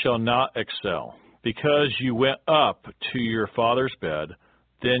 you shall not excel, because you went up to your father's bed,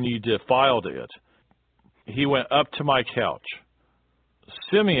 then you defiled it. He went up to my couch.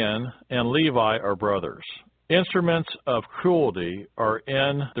 Simeon and Levi are brothers. Instruments of cruelty are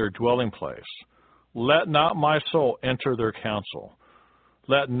in their dwelling place. Let not my soul enter their council.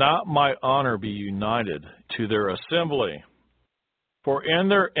 Let not my honor be united to their assembly. For in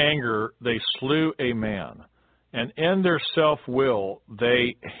their anger they slew a man, and in their self-will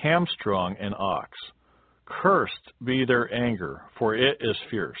they hamstrung an ox. Cursed be their anger, for it is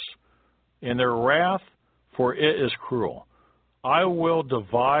fierce, and their wrath, for it is cruel. I will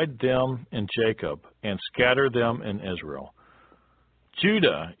divide them in Jacob, and scatter them in Israel.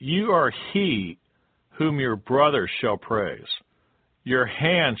 Judah, you are he whom your brothers shall praise. Your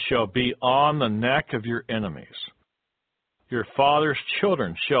hand shall be on the neck of your enemies. Your father's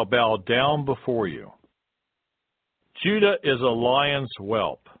children shall bow down before you. Judah is a lion's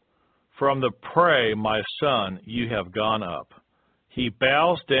whelp. From the prey, my son, you have gone up. He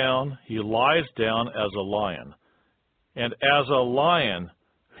bows down, he lies down as a lion. And as a lion,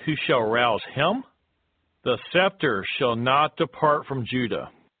 who shall rouse him? The scepter shall not depart from Judah,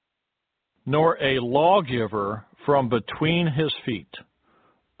 nor a lawgiver from between his feet,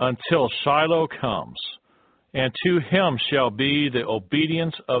 until Shiloh comes, and to him shall be the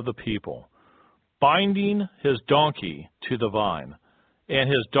obedience of the people, binding his donkey to the vine, and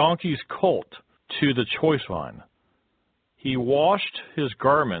his donkey's colt to the choice vine. He washed his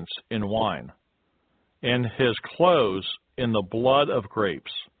garments in wine, and his clothes in the blood of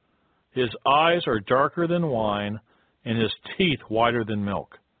grapes. His eyes are darker than wine, and his teeth whiter than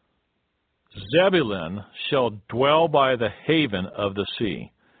milk. Zebulun shall dwell by the haven of the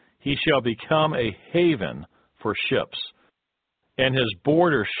sea. He shall become a haven for ships, and his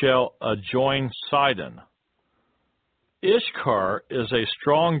border shall adjoin Sidon. Ishkar is a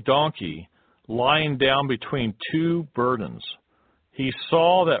strong donkey lying down between two burdens. He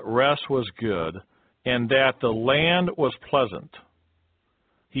saw that rest was good, and that the land was pleasant.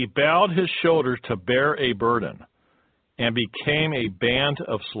 He bowed his shoulders to bear a burden, and became a band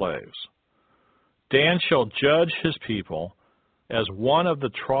of slaves. Dan shall judge his people as one of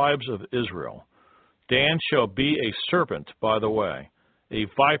the tribes of Israel. Dan shall be a serpent by the way, a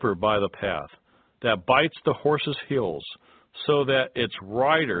viper by the path, that bites the horse's heels, so that its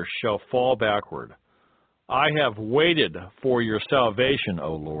rider shall fall backward. I have waited for your salvation,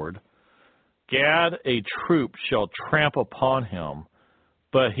 O Lord. Gad a troop shall tramp upon him,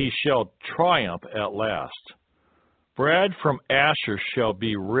 but he shall triumph at last. Bread from Asher shall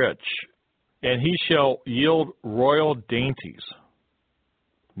be rich, and he shall yield royal dainties.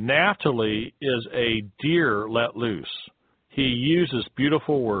 Naphtali is a deer let loose. He uses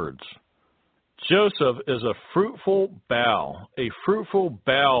beautiful words. Joseph is a fruitful bough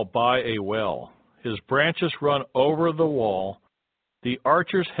by a well. His branches run over the wall. The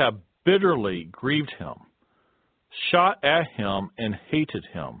archers have bitterly grieved him, shot at him and hated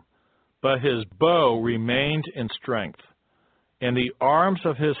him. But his bow remained in strength, and the arms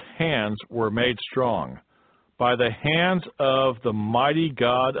of his hands were made strong by the hands of the mighty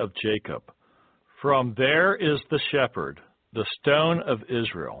God of Jacob. From there is the shepherd, the stone of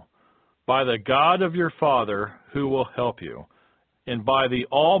Israel, by the God of your father who will help you, and by the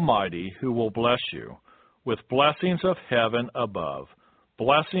Almighty who will bless you, with blessings of heaven above,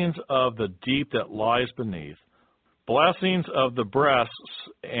 blessings of the deep that lies beneath, blessings of the breasts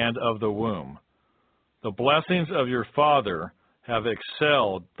and of the womb. The blessings of your father have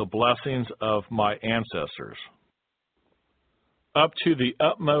excelled the blessings of my ancestors. Up to the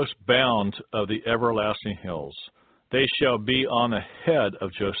utmost bound of the everlasting hills, they shall be on the head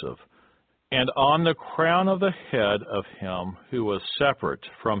of Joseph, and on the crown of the head of him who was separate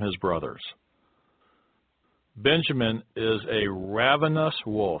from his brothers. Benjamin is a ravenous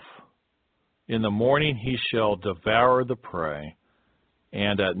wolf. In the morning he shall devour the prey,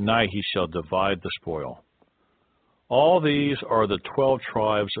 and at night he shall divide the spoil. All these are the 12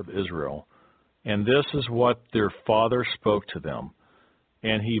 tribes of Israel, and this is what their father spoke to them.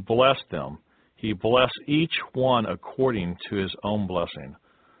 And he blessed them. He blessed each one according to his own blessing.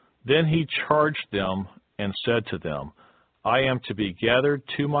 Then he charged them and said to them, I am to be gathered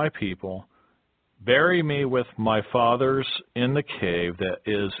to my people. Bury me with my fathers in the cave that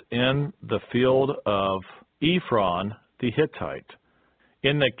is in the field of Ephron the Hittite,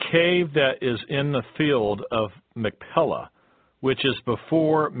 in the cave that is in the field of Machpelah, which is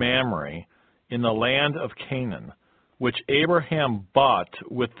before Mamre, in the land of Canaan, which Abraham bought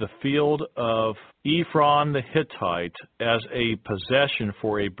with the field of Ephron the Hittite as a possession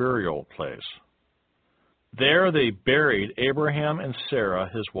for a burial place. There they buried Abraham and Sarah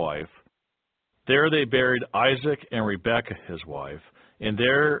his wife. There they buried Isaac and Rebekah his wife, and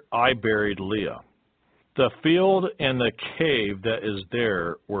there I buried Leah. The field and the cave that is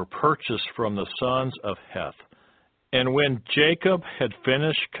there were purchased from the sons of Heth. And when Jacob had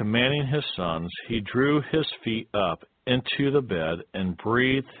finished commanding his sons, he drew his feet up into the bed and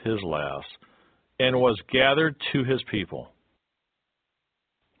breathed his last, and was gathered to his people.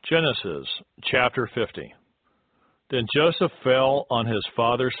 Genesis chapter 50. Then Joseph fell on his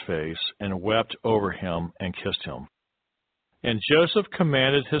father's face and wept over him and kissed him. And Joseph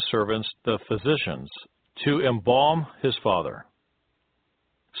commanded his servants, the physicians, to embalm his father.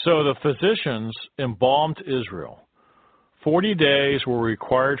 So the physicians embalmed Israel. 40 days were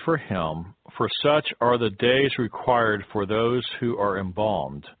required for him, for such are the days required for those who are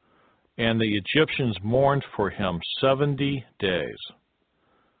embalmed. And the Egyptians mourned for him 70 days.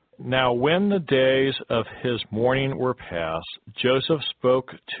 Now when the days of his mourning were past, Joseph spoke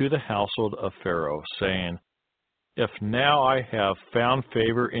to the household of Pharaoh, saying, If now I have found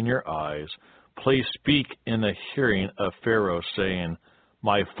favor in your eyes, please speak in the hearing of Pharaoh, saying,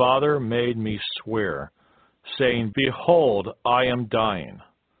 My father made me swear, saying, Behold, I am dying.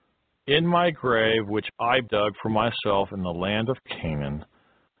 In my grave, which I dug for myself in the land of Canaan,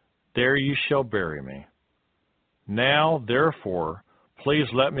 there you shall bury me. Now, therefore, please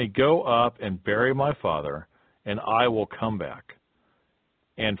let me go up and bury my father, and I will come back.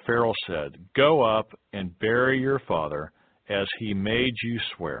 And Pharaoh said, Go up and bury your father, as he made you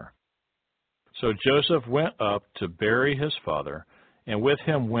swear. So Joseph went up to bury his father, and with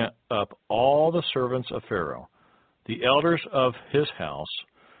him went up all the servants of Pharaoh, the elders of his house,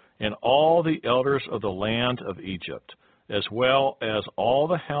 and all the elders of the land of Egypt, as well as all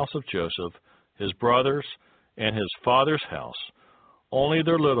the house of Joseph, his brothers, and his father's house. Only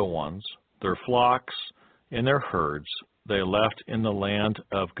their little ones, their flocks, and their herds they left in the land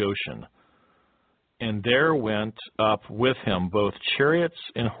of Goshen. And there went up with him both chariots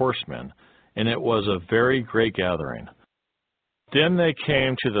and horsemen, and it was a very great gathering. Then they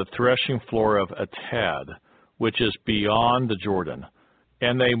came to the threshing floor of Atad, which is beyond the Jordan,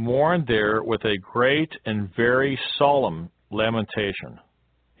 and they mourned there with a great and very solemn lamentation.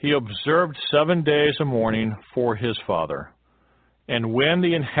 He observed 7 days of mourning for his father. And when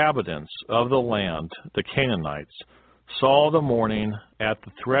the inhabitants of the land, the Canaanites, saw the mourning at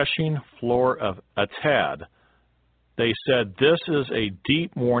the threshing floor of Atad, They said, "This is a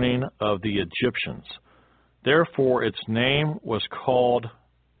deep mourning of the Egyptians." Therefore its name was called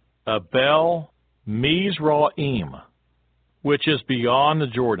Abel Mizraim, which is beyond the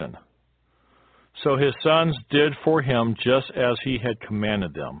Jordan. So his sons did for him just as he had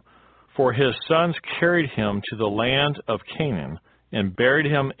commanded them. For his sons carried him to the land of Canaan and buried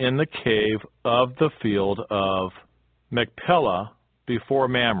him in the cave of the field of Machpelah before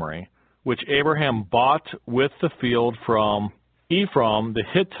Mamre, which Abraham bought with the field from Ephraim the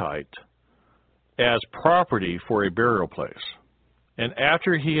Hittite as property for a burial place. And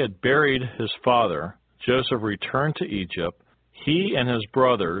after he had buried his father, Joseph returned to Egypt, he and his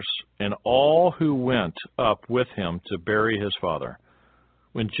brothers, and all who went up with him to bury his father.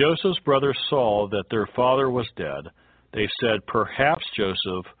 When Joseph's brothers saw that their father was dead, they said, "Perhaps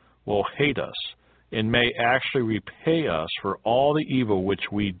Joseph will hate us, and may actually repay us for all the evil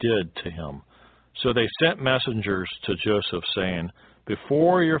which we did to him." So they sent messengers to Joseph, saying,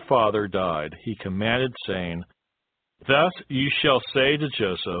 "Before your father died, he commanded, saying, 'Thus you shall say to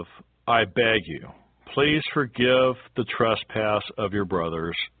Joseph, I beg you, please forgive the trespass of your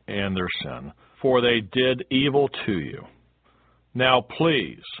brothers and their sin, for they did evil to you. Now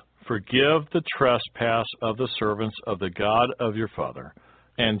please forgive the trespass of the servants of the God of your father.'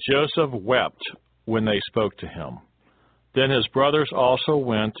 And Joseph wept when they spoke to him. Then his brothers also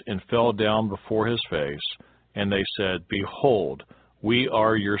went and fell down before his face, and they said, 'Behold, we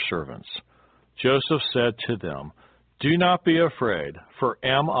are your servants.' Joseph said to them, 'Do not be afraid, for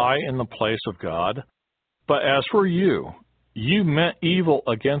am I in the place of God? But as for you, you meant evil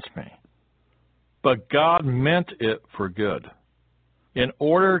against me, but God meant it for good, in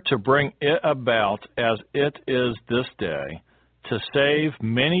order to bring it about as it is this day, to save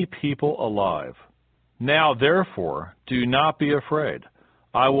many people alive. Now therefore, do not be afraid.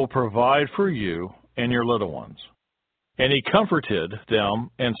 I will provide for you and your little ones.' And he comforted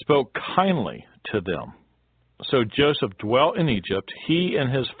them and spoke kindly to them. So Joseph dwelt in Egypt, he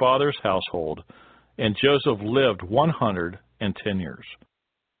and his father's household, and Joseph lived 110 years.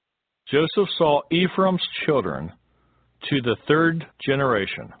 Joseph saw Ephraim's children to the third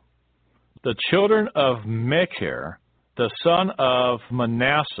generation. The children of Machir, the son of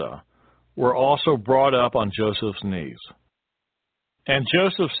Manasseh, were also brought up on Joseph's knees. And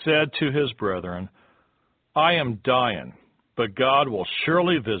Joseph said to his brethren, 'I am dying, but God will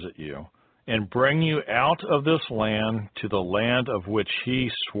surely visit you and bring you out of this land to the land of which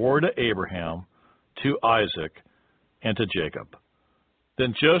he swore to Abraham, to Isaac, and to Jacob.'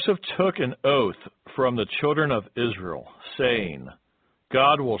 Then Joseph took an oath from the children of Israel, saying,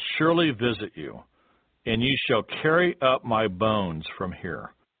 'God will surely visit you, and you shall carry up my bones from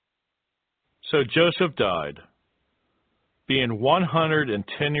here.' So Joseph died, being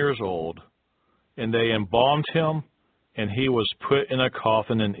 110 years old, and they embalmed him, and he was put in a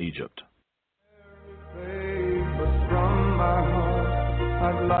coffin in Egypt. But from my heart,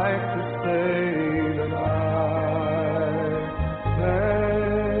 I'd like to say that I thank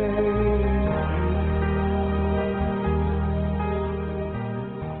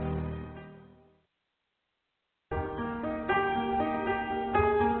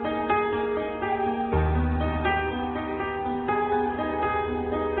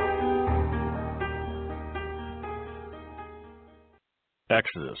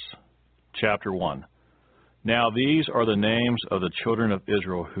Exodus, chapter 1. Now these are the names of the children of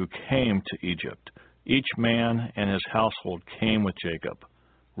Israel who came to Egypt. Each man and his household came with Jacob: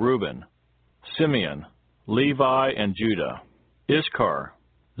 Reuben, Simeon, Levi, and Judah, Issachar,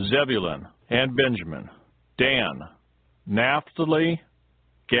 Zebulun, and Benjamin, Dan, Naphtali,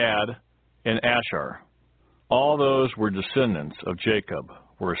 Gad, and Asher. All those were descendants of Jacob,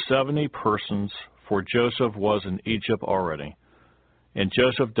 were 70 persons, for Joseph was in Egypt already. And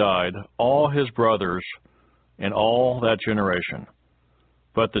Joseph died, all his brothers, and all that generation.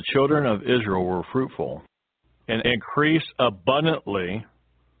 But the children of Israel were fruitful, and increased abundantly,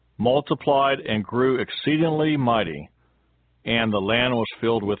 multiplied and grew exceedingly mighty, and the land was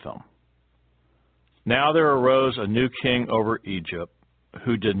filled with them. Now there arose a new king over Egypt,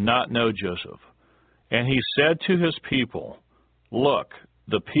 who did not know Joseph. And he said to his people, 'Look,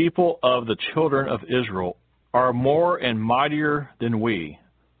 the people of the children of Israel are more and mightier than we.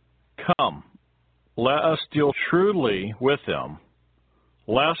 Come, let us deal shrewdly with them,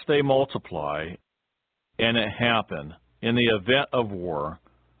 lest they multiply, and it happen, in the event of war,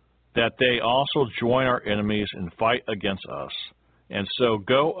 that they also join our enemies and fight against us, and so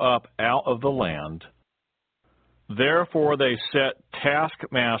go up out of the land.' Therefore they set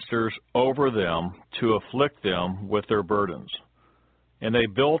taskmasters over them to afflict them with their burdens. And they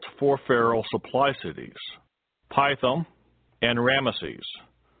built for Pharaoh supply cities, Pithom, and Ramesses.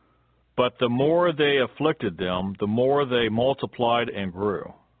 But the more they afflicted them, the more they multiplied and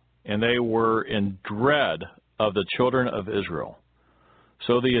grew, and they were in dread of the children of Israel.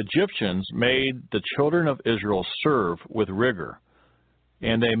 So the Egyptians made the children of Israel serve with rigor,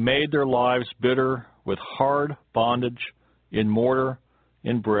 and they made their lives bitter with hard bondage in mortar,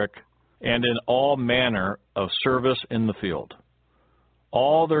 in brick, and in all manner of service in the field.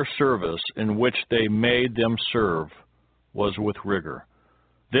 All their service in which they made them serve was with rigor.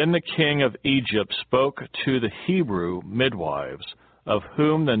 Then the king of Egypt spoke to the Hebrew midwives, of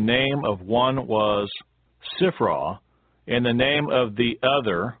whom the name of one was Shiphrah, and the name of the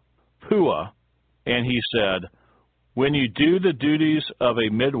other Puah, and he said, when you do the duties of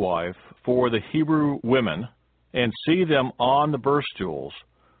a midwife for the Hebrew women, and see them on the birth stools,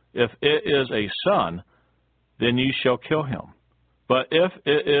 if it is a son, then ye shall kill him. But if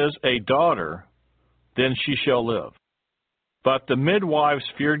it is a daughter, then she shall live. But the midwives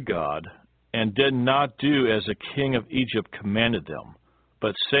feared God, and did not do as the king of Egypt commanded them,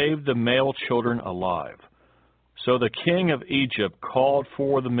 but saved the male children alive. So the king of Egypt called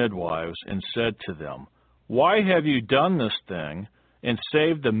for the midwives and said to them, why have you done this thing, and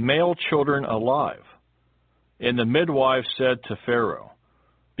saved the male children alive? And the midwives said to Pharaoh,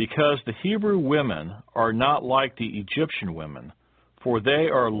 because the Hebrew women are not like the Egyptian women, for they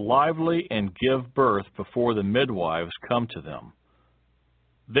are lively and give birth before the midwives come to them.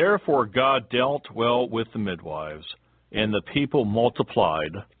 Therefore God dealt well with the midwives, and the people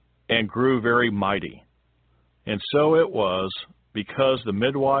multiplied and grew very mighty. And so it was, because the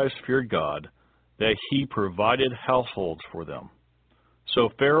midwives feared God, that he provided households for them. So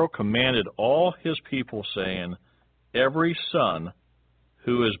Pharaoh commanded all his people, saying, every son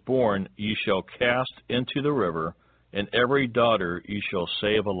who is born ye shall cast into the river, and every daughter ye shall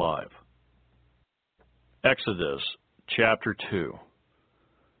save alive. Exodus chapter 2.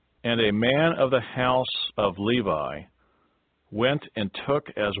 And a man of the house of Levi went and took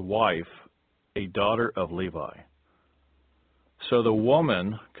as wife a daughter of Levi. So the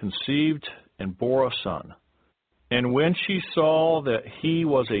woman conceived and bore a son. And when she saw that he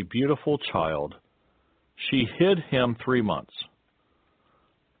was a beautiful child, she hid him 3 months.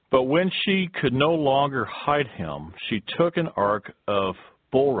 But when she could no longer hide him, she took an ark of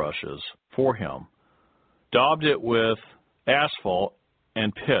bulrushes for him, daubed it with asphalt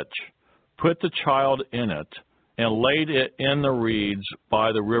and pitch, put the child in it, and laid it in the reeds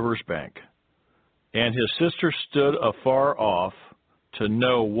by the river's bank. And his sister stood afar off to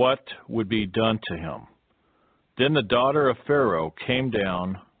know what would be done to him. Then the daughter of Pharaoh came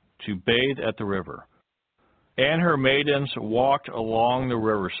down to bathe at the river. And her maidens walked along the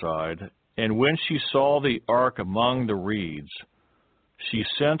riverside, and when she saw the ark among the reeds, she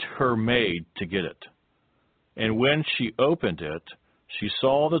sent her maid to get it. And when she opened it, she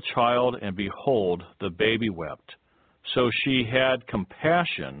saw the child, and behold, the baby wept. So she had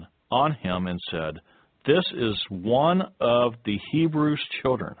compassion on him and said, this is one of the Hebrews'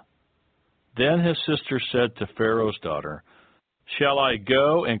 children. Then his sister said to Pharaoh's daughter, shall I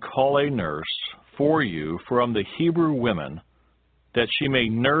go and call a nurse for you from the Hebrew women, that she may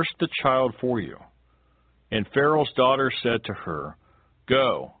nurse the child for you? And Pharaoh's daughter said to her,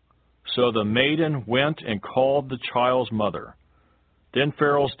 go. So the maiden went and called the child's mother. Then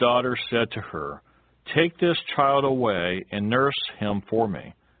Pharaoh's daughter said to her, take this child away and nurse him for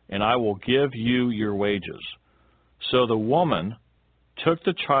me, and I will give you your wages. So the woman took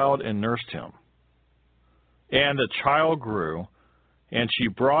the child and nursed him. And the child grew, and she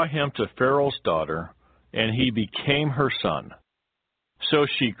brought him to Pharaoh's daughter, and he became her son. So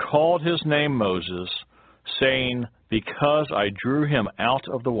she called his name Moses, saying, because I drew him out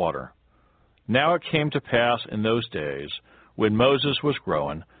of the water. Now it came to pass in those days, when Moses was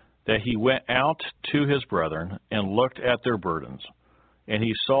growing, that he went out to his brethren and looked at their burdens. And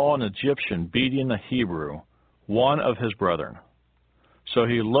he saw an Egyptian beating a Hebrew, one of his brethren. So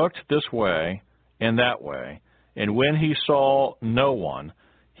he looked this way and that way, and when he saw no one,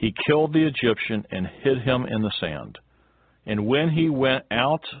 he killed the Egyptian and hid him in the sand. And when he went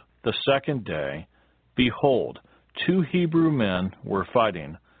out the second day, behold, 2 Hebrew men were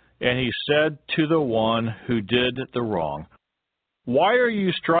fighting. And he said to the one who did the wrong, why are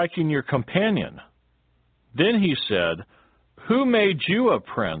you striking your companion? Then he said, who made you a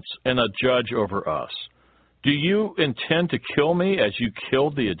prince and a judge over us? Do you intend to kill me as you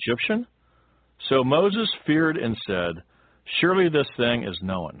killed the Egyptian? So Moses feared and said, surely this thing is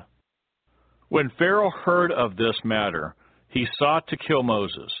known. When Pharaoh heard of this matter, he sought to kill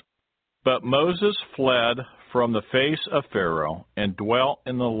Moses. But Moses fled from the face of Pharaoh and dwelt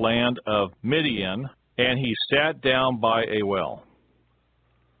in the land of Midian, and he sat down by a well.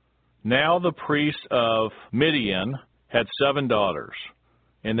 Now the priest of Midian had 7 daughters,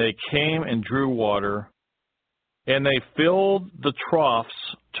 and they came and drew water, and they filled the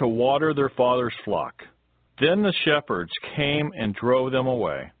troughs to water their father's flock. Then the shepherds came and drove them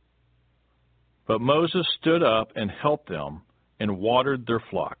away. But Moses stood up and helped them and watered their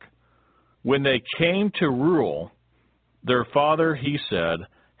flock. When they came to Reuel, their father, he said,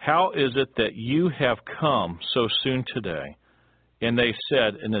 "How is it that you have come so soon today?" And they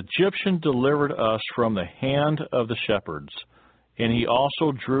said, "An Egyptian delivered us from the hand of the shepherds, and he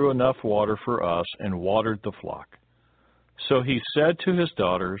also drew enough water for us and watered the flock." So he said to his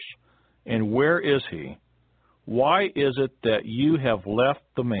daughters, "And where is he? Why is it that you have left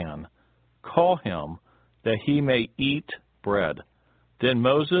the man? Call him, that he may eat bread." Then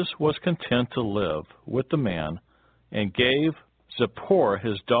Moses was content to live with the man, and gave Zipporah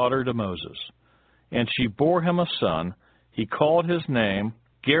his daughter to Moses. And she bore him a son. He called his name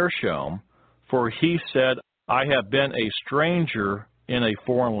Gershom, for he said, "I have been a stranger in a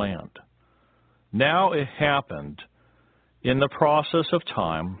foreign land." Now it happened in the process of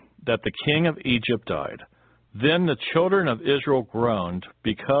time that the king of Egypt died. Then the children of Israel groaned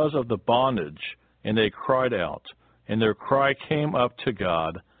because of the bondage, and they cried out, and their cry came up to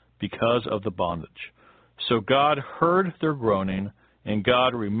God because of the bondage. So God heard their groaning, and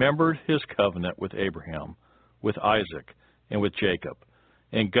God remembered his covenant with Abraham, with Isaac, and with Jacob.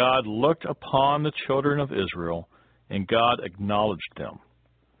 And God looked upon the children of Israel, and God acknowledged them.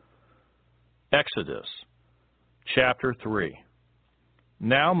 Exodus chapter 3.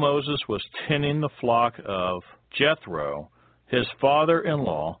 Now Moses was tending the flock of Jethro, his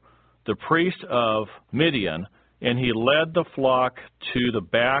father-in-law, the priest of Midian, and he led the flock to the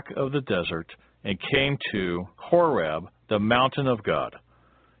back of the desert and came to Horeb, the mountain of God.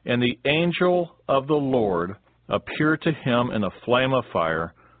 And the angel of the Lord appeared to him in a flame of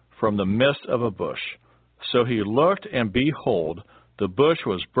fire from the midst of a bush. So he looked, and behold, the bush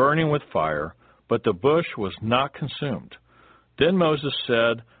was burning with fire, but the bush was not consumed. Then Moses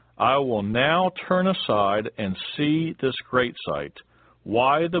said, "I will now turn aside and see this great sight,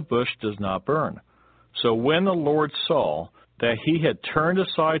 why the bush does not burn." So when the Lord saw that he had turned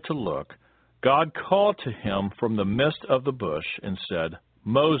aside to look, God called to him from the midst of the bush and said,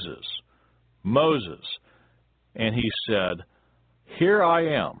 "Moses, Moses." And he said, "Here I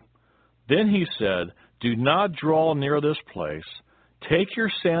am." Then he said, "Do not draw near this place. Take your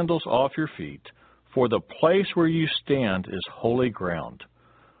sandals off your feet, for the place where you stand is holy ground.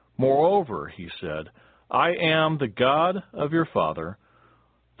 Moreover," he said, "I am the God of your father,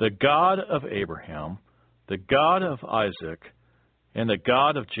 the God of Abraham, the God of Isaac, and the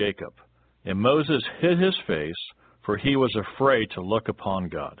God of Jacob." And Moses hid his face, for he was afraid to look upon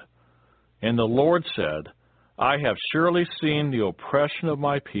God. And the Lord said, "I have surely seen the oppression of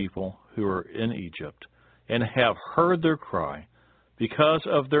my people who are in Egypt, and have heard their cry because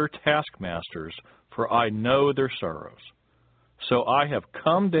of their taskmasters, for I know their sorrows. So I have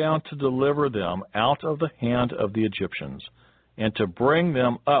come down to deliver them out of the hand of the Egyptians, and to bring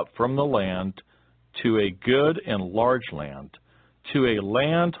them up from the land to a good and large land, to a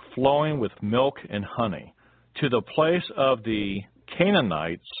land flowing with milk and honey, to the place of the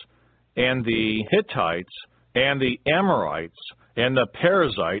Canaanites, and the Hittites, and the Amorites, and the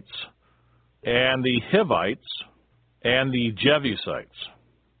Perizzites, and the Hivites, and the Jebusites.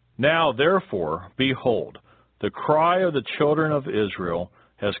 Now therefore, behold, the cry of the children of Israel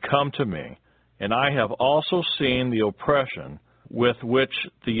has come to me, and I have also seen the oppression with which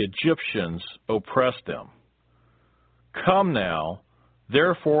the Egyptians oppress them. Come now,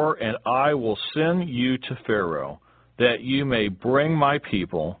 therefore, and I will send you to Pharaoh, that you may bring my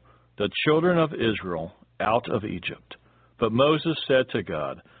people, the children of Israel, out of Egypt." But Moses said to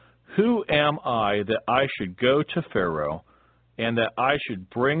God, "Who am I that I should go to Pharaoh, and that I should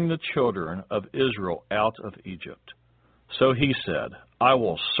bring the children of Israel out of Egypt?" So he said, "I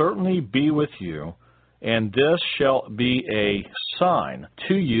will certainly be with you, and this shall be a sign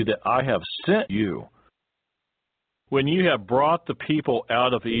to you that I have sent you. When you have brought the people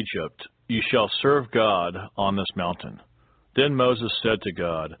out of Egypt, you shall serve God on this mountain." Then Moses said to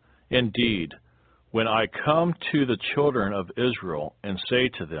God, "Indeed, when I come to the children of Israel and say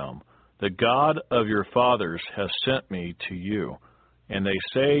to them, 'The God of your fathers has sent me to you,' and they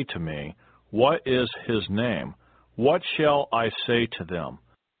say to me, 'What is his name?' what shall I say to them?"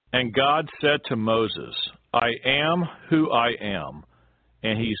 And God said to Moses, "I am who I am."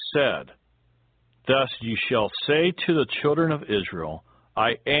 And he said, "Thus you shall say to the children of Israel,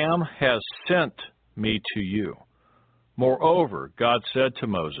 'I am has sent me to you.'" Moreover, God said to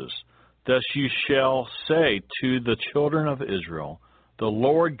Moses, Thus you shall say to the children of Israel, the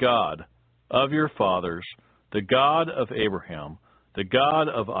Lord God of your fathers, the God of Abraham, the God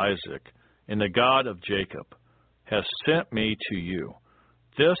of Isaac, and the God of Jacob, has sent me to you.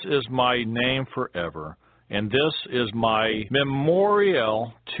 This is my name forever, and this is my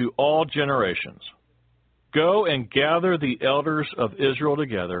memorial to all generations. Go and gather the elders of Israel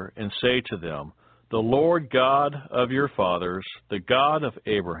together, and say to them, the Lord God of your fathers, the God of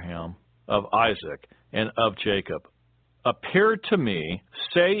Abraham, of Isaac, and of Jacob, appeared to me,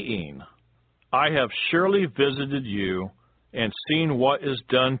 saying, I have surely visited you and seen what is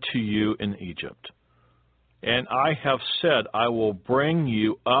done to you in Egypt. And I have said, I will bring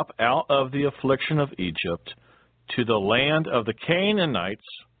you up out of the affliction of Egypt to the land of the Canaanites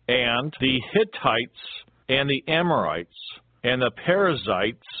and the Hittites and the Amorites and the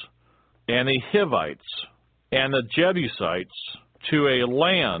Perizzites and the Hivites and the Jebusites, to a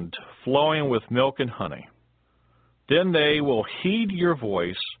land flowing with milk and honey. Then they will heed your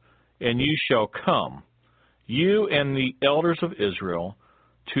voice, and you shall come, you and the elders of Israel,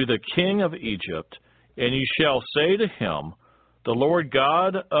 to the king of Egypt, and you shall say to him, the Lord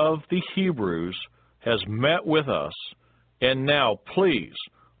God of the Hebrews has met with us, and now please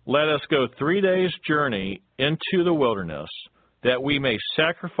let us go 3 days' journey into the wilderness, that we may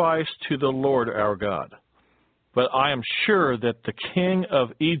sacrifice to the Lord our God. But I am sure that the king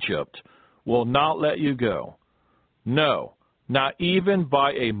of Egypt will not let you go. No, not even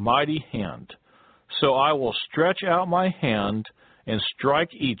by a mighty hand. So I will stretch out my hand and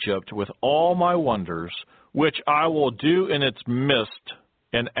strike Egypt with all my wonders, which I will do in its midst,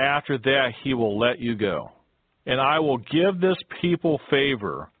 and after that he will let you go. And I will give this people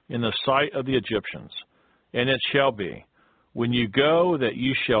favor in the sight of the Egyptians. And it shall be, when you go, that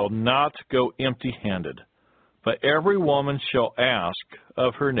you shall not go empty-handed. But every woman shall ask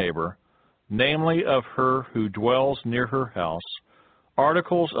of her neighbor, namely of her who dwells near her house,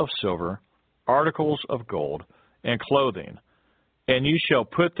 articles of silver, articles of gold, and clothing, and you shall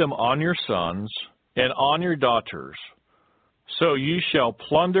put them on your sons and on your daughters. So you shall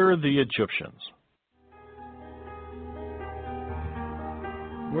plunder the Egyptians.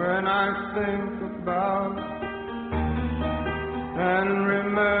 When I think about and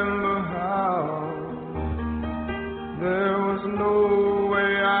remember how there was no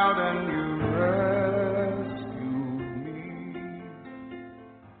way out and you rescued me.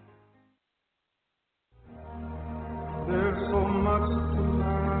 There's so much to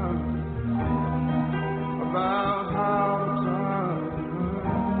learn about how to turn.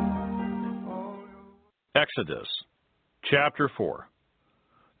 Exodus chapter 4.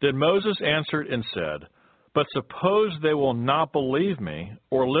 Then Moses answered and said, But suppose they will not believe me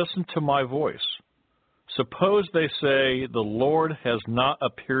or listen to my voice. Suppose they say, the Lord has not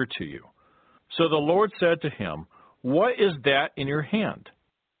appeared to you. So the Lord said to him, What is that in your hand?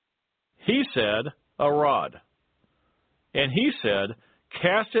 He said, A rod. And he said,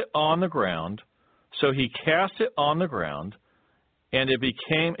 Cast it on the ground. So he cast it on the ground, and it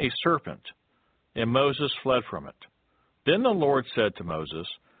became a serpent, and Moses fled from it. Then the Lord said to Moses,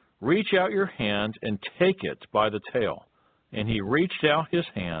 Reach out your hand and take it by the tail. And he reached out his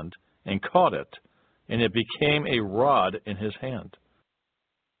hand and caught it, and it became a rod in his hand.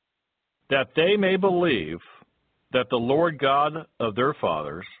 That they may believe that the Lord God of their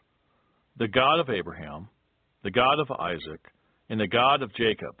fathers, the God of Abraham, the God of Isaac, and the God of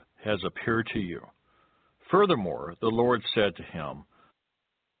Jacob, has appeared to you. Furthermore, the Lord said to him,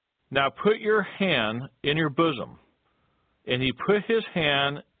 Now put your hand in your bosom. And he put his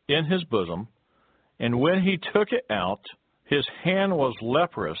hand in his bosom, and when he took it out, his hand was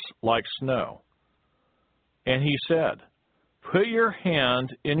leprous like snow. And he said, Put your hand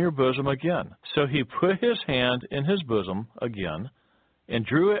in your bosom again. So he put his hand in his bosom again, and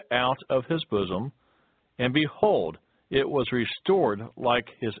drew it out of his bosom, and behold, it was restored like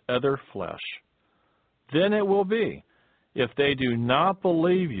his other flesh. Then it will be, if they do not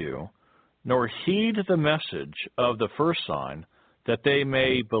believe you, nor heed the message of the first sign, that they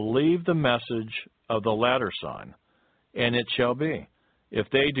may believe the message of the latter sign. And it shall be, if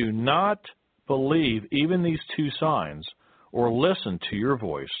they do not believe even these two signs, or listen to your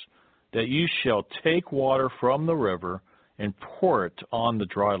voice, that you shall take water from the river and pour it on the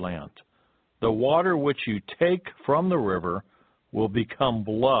dry land. The water which you take from the river will become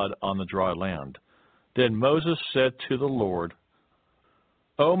blood on the dry land. Then Moses said to the Lord,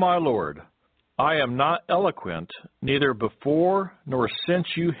 O my Lord, I am not eloquent, neither before nor since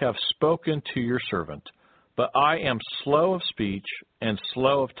you have spoken to your servant, but I am slow of speech and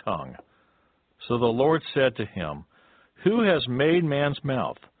slow of tongue. So the Lord said to him, Who has made man's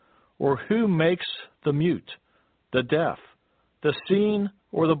mouth? Or who makes the mute, the deaf, the seeing,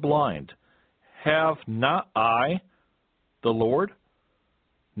 or the blind? Have not I, the Lord?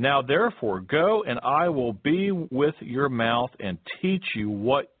 Now therefore go, and I will be with your mouth and teach you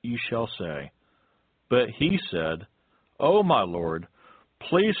what you shall say. But he said, O my Lord,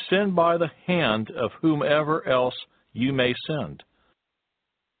 please send by the hand of whomever else you may send.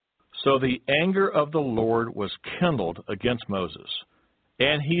 So the anger of the Lord was kindled against Moses.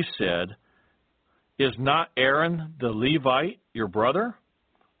 And he said, Is not Aaron the Levite your brother?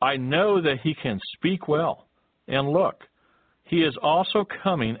 I know that he can speak well. And look, he is also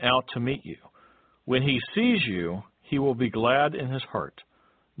coming out to meet you. When he sees you, he will be glad in his heart.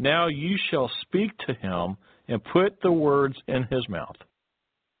 Now you shall speak to him and put the words in his mouth.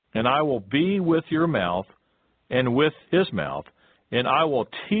 And I will be with your mouth and with his mouth, and I will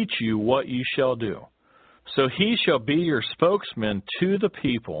teach you what you shall do. So he shall be your spokesman to the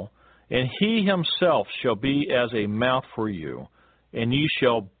people, and he himself shall be as a mouth for you, and you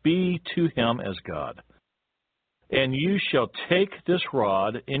shall be to him as God. And you shall take this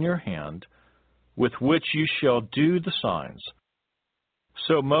rod in your hand, with which you shall do the signs.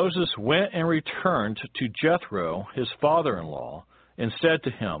 So Moses went and returned to Jethro, his father-in-law, and said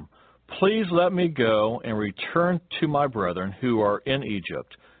to him, Please let me go and return to my brethren who are in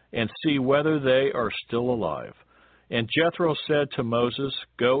Egypt, and see whether they are still alive. And Jethro said to Moses,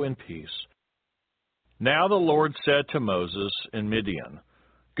 Go in peace. Now the Lord said to Moses in Midian,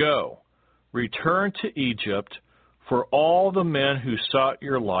 Go, return to Egypt, for all the men who sought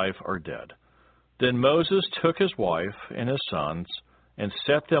your life are dead. Then Moses took his wife and his sons, and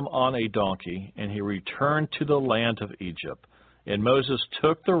set them on a donkey, and he returned to the land of Egypt. And Moses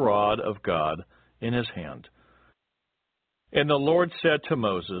took the rod of God in his hand. And the Lord said to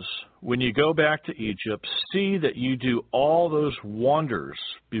Moses, When you go back to Egypt, see that you do all those wonders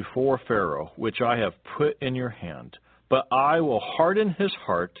before Pharaoh, which I have put in your hand. But I will harden his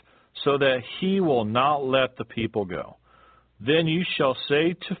heart, so that he will not let the people go. Then you shall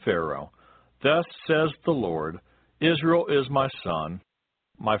say to Pharaoh, Thus says the Lord, Israel is my son,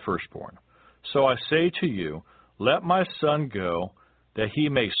 my firstborn. So I say to you, Let my son go, that he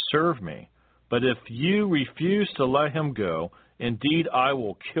may serve me. But if you refuse to let him go, indeed I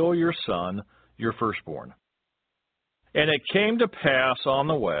will kill your son, your firstborn. And it came to pass on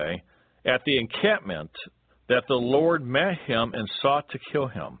the way, at the encampment, that the Lord met him and sought to kill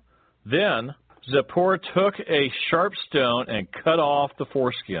him. Then Zipporah took a sharp stone and cut off the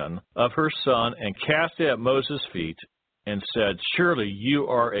foreskin of her son and cast it at Moses' feet, and said, Surely you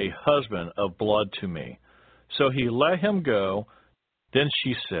are a husband of blood to me. So he let him go. Then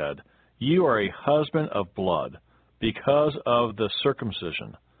she said, You are a husband of blood, because of the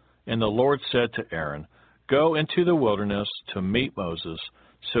circumcision. And the Lord said to Aaron, Go into the wilderness to meet Moses.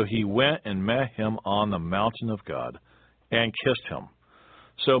 So he went and met him on the mountain of God, and kissed him.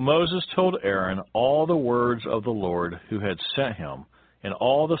 So Moses told Aaron all the words of the Lord who had sent him, and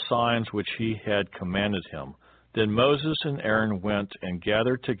all the signs which he had commanded him. Then Moses and Aaron went and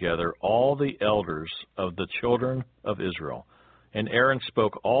gathered together all the elders of the children of Israel. And Aaron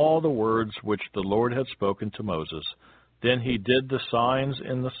spoke all the words which the Lord had spoken to Moses. Then he did the signs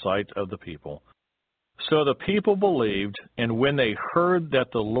in the sight of the people. So the people believed, and when they heard that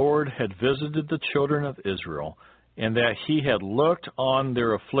the Lord had visited the children of Israel, and that he had looked on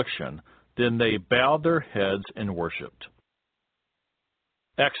their affliction, then they bowed their heads and worshipped.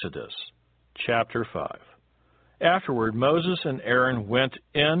 Exodus chapter 5. Afterward, Moses and Aaron went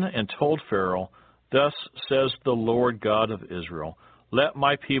in and told Pharaoh, Thus says the Lord God of Israel, Let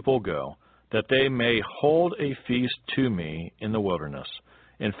my people go, that they may hold a feast to me in the wilderness.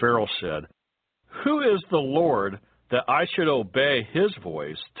 And Pharaoh said, Who is the Lord that I should obey his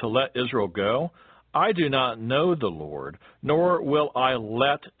voice to let Israel go? I do not know the Lord, nor will I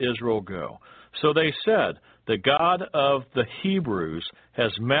let Israel go. So they said, The God of the Hebrews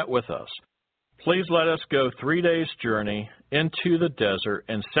has met with us. Please let us go 3 days' journey into the desert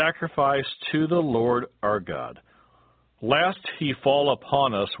and sacrifice to the Lord our God, lest he fall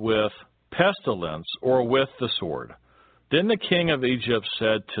upon us with pestilence or with the sword. Then the king of Egypt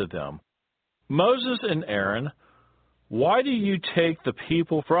said to them, Moses and Aaron, why do you take the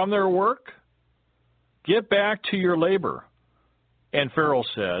people from their work? Get back to your labor. And Pharaoh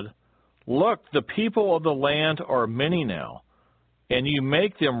said, Look, the people of the land are many now, and you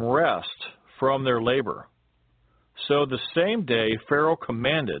make them rest from their labor. So the same day Pharaoh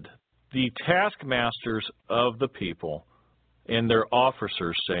commanded the taskmasters of the people and their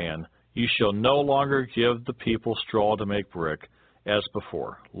officers, saying, You shall no longer give the people straw to make brick as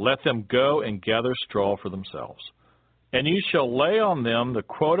before. Let them go and gather straw for themselves. And you shall lay on them the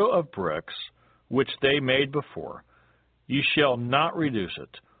quota of bricks which they made before. You shall not reduce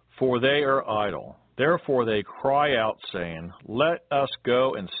it, for they are idle. Therefore they cry out, saying, Let us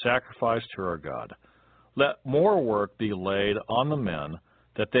go and sacrifice to our God. Let more work be laid on the men,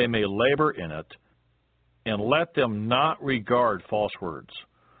 that they may labor in it, and let them not regard false words.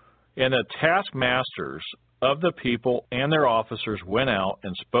 And the taskmasters of the people and their officers went out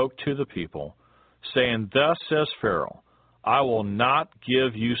and spoke to the people, saying, Thus says Pharaoh, I will not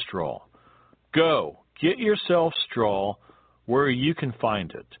give you straw. Go, get yourself straw where you can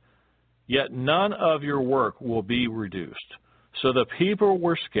find it. Yet none of your work will be reduced. So the people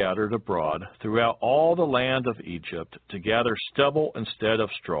were scattered abroad throughout all the land of Egypt to gather stubble instead of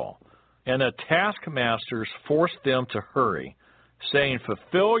straw. And the taskmasters forced them to hurry, saying,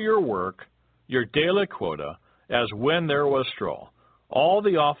 Fulfill your work, your daily quota, as when there was straw. All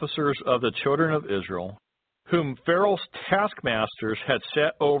the officers of the children of Israel, whom Pharaoh's taskmasters had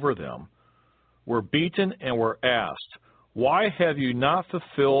set over them, were beaten and were asked, Why have you not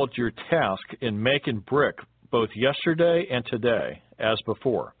fulfilled your task in making brick both yesterday and today, as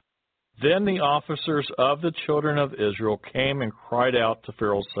before? Then the officers of the children of Israel came and cried out to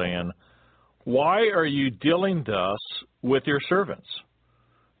Pharaoh, saying, Why are you dealing thus with your servants?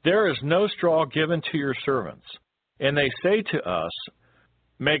 There is no straw given to your servants. And they say to us,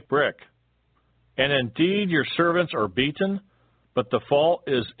 Make brick. And indeed your servants are beaten, but the fault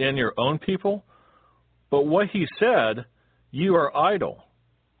is in your own people. But what he said, You are idle.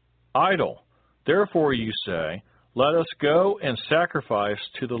 Idle. Therefore you say, Let us go and sacrifice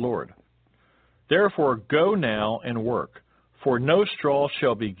to the Lord. Therefore go now and work, for no straw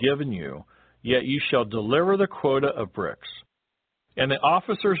shall be given you, yet you shall deliver the quota of bricks. And the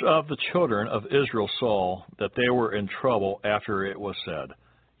officers of the children of Israel saw that they were in trouble after it was said,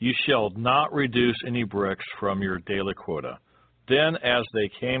 You shall not reduce any bricks from your daily quota. Then as they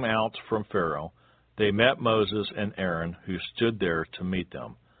came out from Pharaoh, they met Moses and Aaron, who stood there to meet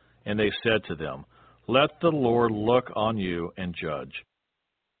them. And they said to them, Let the Lord look on you and judge.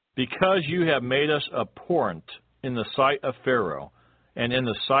 Because you have made us abhorrent in the sight of Pharaoh and in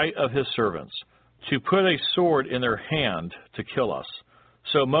the sight of his servants, to put a sword in their hand to kill us.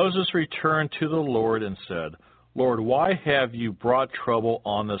 So Moses returned to the Lord and said, Lord, why have you brought trouble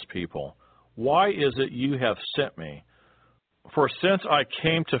on this people? Why is it you have sent me? For since I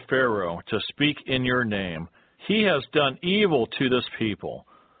came to Pharaoh to speak in your name, he has done evil to this people.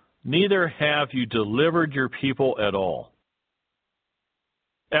 Neither have you delivered your people at all.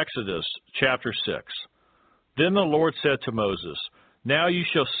 Exodus chapter 6. Then the Lord said to Moses, Now you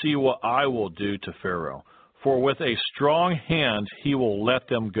shall see what I will do to Pharaoh. For with a strong hand he will let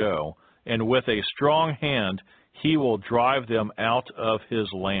them go, and with a strong hand he will drive them out of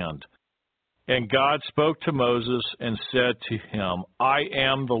his land. And God spoke to Moses and said to him, I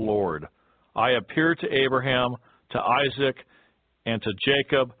am the Lord. I appeared to Abraham, to Isaac, and to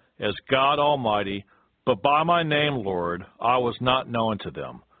Jacob as God Almighty, but by my name, Lord, I was not known to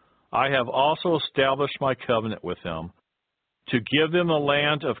them. I have also established my covenant with them, to give them the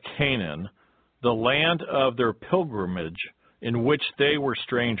land of Canaan, the land of their pilgrimage, in which they were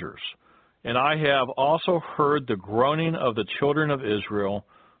strangers. And I have also heard the groaning of the children of Israel,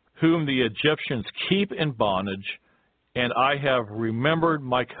 whom the Egyptians keep in bondage, and I have remembered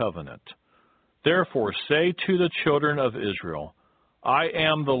my covenant. Therefore say to the children of Israel, I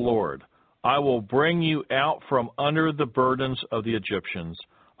am the Lord. I will bring you out from under the burdens of the Egyptians.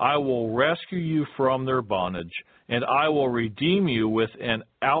 I will rescue you from their bondage, and I will redeem you with an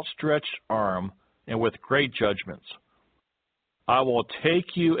outstretched arm and with great judgments. I will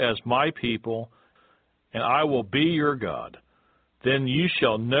take you as my people, and I will be your God. Then you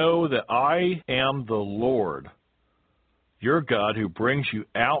shall know that I am the Lord, your God, who brings you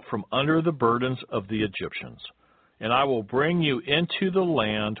out from under the burdens of the Egyptians. And I will bring you into the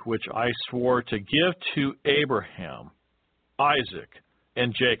land which I swore to give to Abraham, Isaac,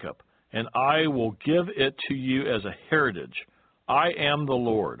 and Jacob, and I will give it to you as a heritage. I am the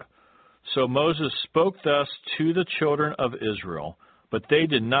Lord. So Moses spoke thus to the children of Israel, but they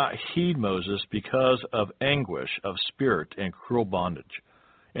did not heed Moses because of anguish of spirit and cruel bondage.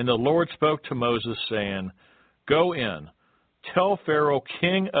 And the Lord spoke to Moses, saying, Go in, tell Pharaoh,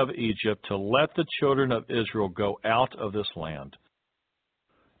 king of Egypt, to let the children of Israel go out of this land.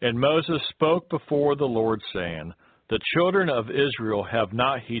 And Moses spoke before the Lord, saying, The children of Israel have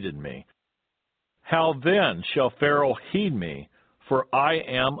not heeded me. How then shall Pharaoh heed me, for I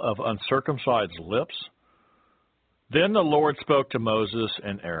am of uncircumcised lips? Then the Lord spoke to Moses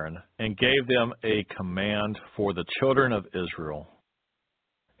and Aaron, and gave them a command for the children of Israel,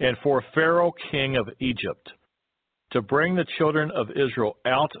 and for Pharaoh king of Egypt, to bring the children of Israel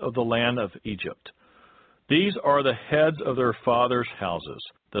out of the land of Egypt. These are the heads of their fathers' houses,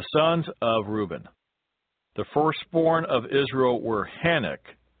 the sons of Reuben. The firstborn of Israel were Hanok,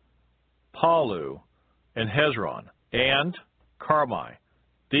 Palu, and Hezron, and Carmi.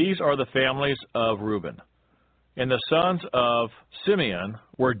 These are the families of Reuben. And the sons of Simeon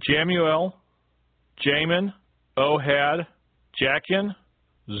were Jemuel, Jamin, Ohad, Jachin,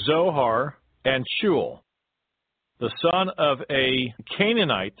 Zohar, and Shuel, the son of a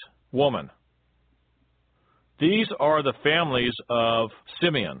Canaanite woman. These are the families of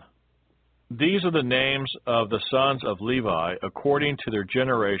Simeon. These are the names of the sons of Levi according to their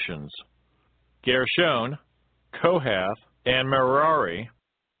generations: Gershon, Kohath, and Merari.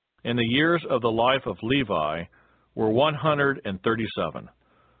 In the years of the life of Levi were 137.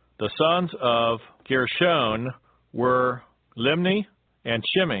 The sons of Gershon were Limni and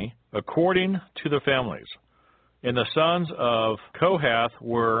Shimei according to their families. And the sons of Kohath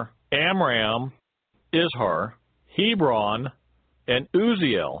were Amram, Izhar, Hebron, and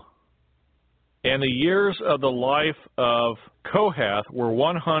Uziel. And the years of the life of Kohath were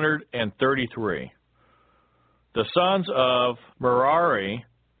 133. The sons of Merari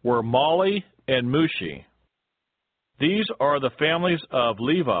were Mali and Mushi. These are the families of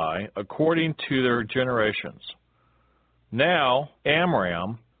Levi according to their generations. Now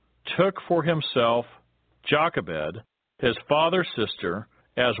Amram took for himself Jochebed, his father's sister,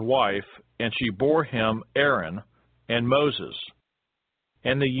 as wife, and she bore him Aaron and Moses.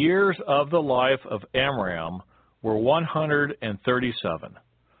 And the years of the life of Amram were 137.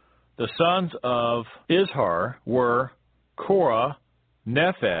 The sons of Izhar were Korah,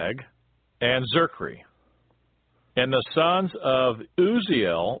 Nepheg, and Zerchri. And the sons of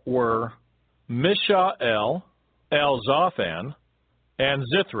Uziel were Mishael, Elzaphan, and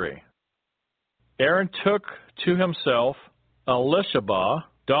Zithri. Aaron took to himself Elisheba,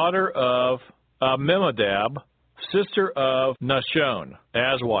 daughter of Amminadab, sister of Nashon,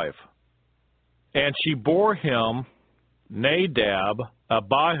 as wife. And she bore him Nadab,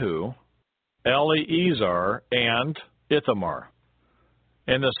 Abihu, Eleazar, and Ithamar.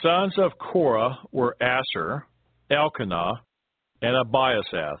 And the sons of Korah were Asher, Elkanah, and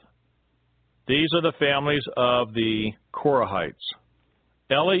Abiasaph. These are the families of the Korahites.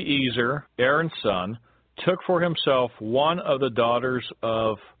 Eleazar, Aaron's son, took for himself one of the daughters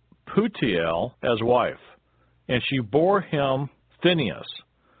of Putiel as wife, and she bore him Phinehas.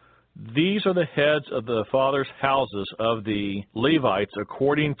 These are the heads of the fathers' houses of the Levites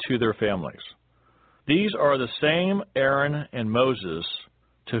according to their families. These are the same Aaron and Moses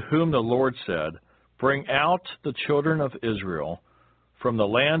to whom the Lord said, "Bring out the children of Israel from the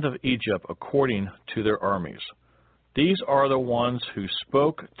land of Egypt according to their armies." These are the ones who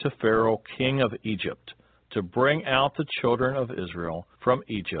spoke to Pharaoh, king of Egypt, to bring out the children of Israel from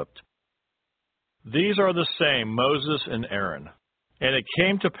Egypt. These are the same Moses and Aaron. And it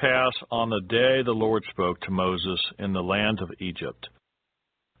came to pass on the day the Lord spoke to Moses in the land of Egypt,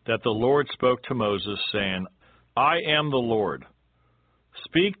 that the Lord spoke to Moses, saying, "I am the Lord.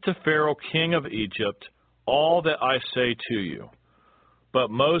 Speak to Pharaoh, king of Egypt, all that I say to you."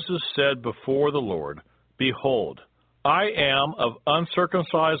 But Moses said before the Lord, "Behold, I am of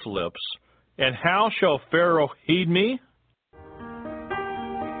uncircumcised lips, and how shall Pharaoh heed me?"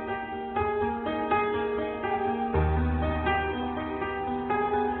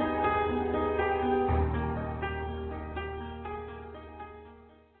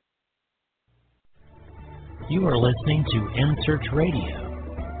 You are listening to InSearch Radio,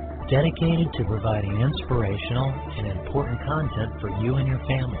 dedicated to providing inspirational and important content for you and your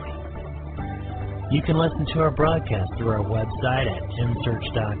family. You can listen to our broadcast through our website at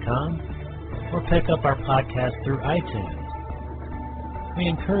insearch.com or pick up our podcast through iTunes. We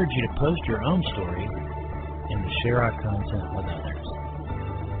encourage you to post your own stories and to share our content with others.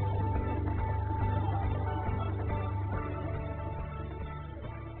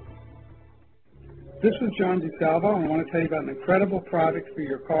 This is John DeSalvo, and I want to tell you about an incredible product for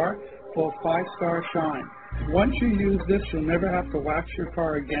your car called 5-Star Shine. Once you use this, you'll never have to wax your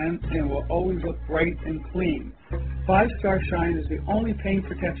car again, and it will always look bright and clean. 5-Star Shine is the only paint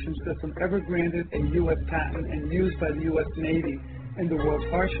protection system ever granted a U.S. patent and used by the U.S. Navy in the world's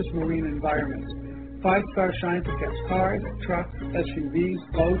harshest marine environments. 5-Star Shine protects cars, trucks, SUVs,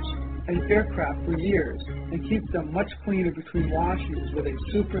 boats, and aircraft for years and keeps them much cleaner between washes with a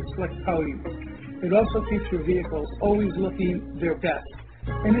super slick coating. It also keeps your vehicles always looking their best.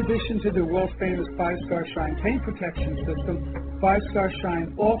 In addition to the world-famous 5-Star Shine paint protection system, 5-Star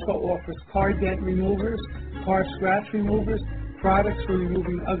Shine also offers car dent removers, car scratch removers, products for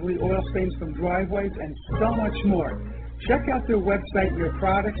removing ugly oil stains from driveways, and so much more. Check out their website and their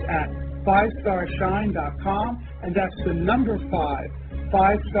products at 5starshine.com, and that's the number 5,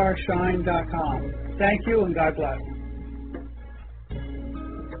 5starshine.com. Thank you, and God bless.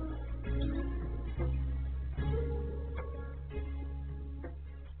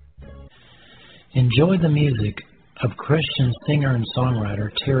 Enjoy the music of Christian singer and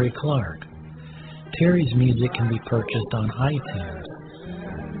songwriter Terry Clark. Terry's music can be purchased on iTunes.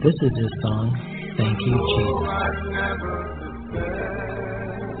 This is his song, Thank You, Jesus.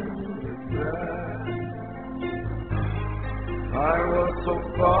 I was so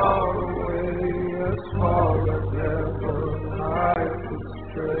far away, as far as ever I could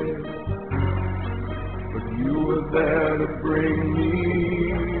stray, but you were there to bring me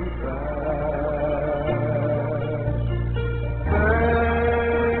back.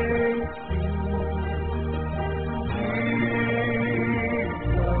 Thank you,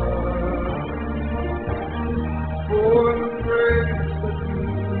 Jesus, for the grace that you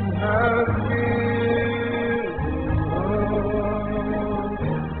have given.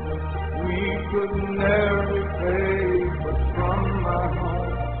 Could never repay, but from my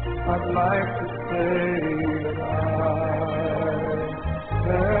heart I'd like to say that I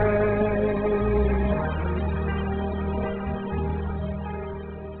thank you.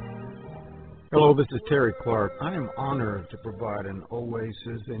 Hello, this is Terry Clark. I am honored to provide an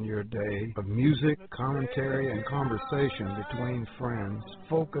oasis in your day of music, commentary, and conversation between friends,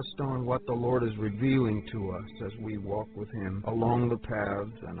 focused on what the Lord is revealing to us as we walk with Him along the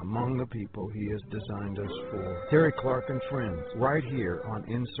paths and among the people He has designed us for. Terry Clark and Friends, right here on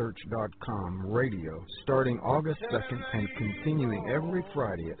InSearch.com radio, starting August 2nd and continuing every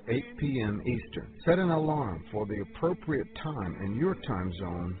Friday at 8 p.m. Eastern. Set an alarm for the appropriate time in your time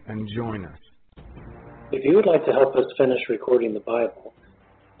zone and join us. If you would like to help us finish recording the Bible,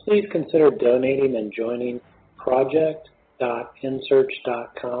 please consider donating and joining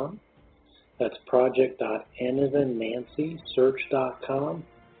project.insearch.com. That's project.n-as-in-Nancy-search.com,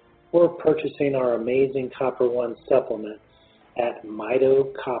 or purchasing our amazing Copper One supplement at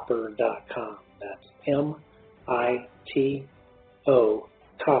mitocopper.com. That's M-I-T-O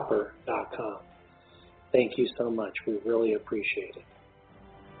copper.com. Thank you so much. We really appreciate it.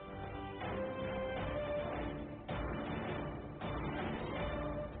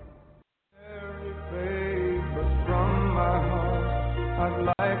 I'd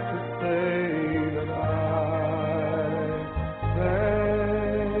like to say that I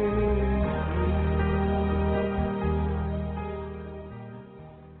thank you.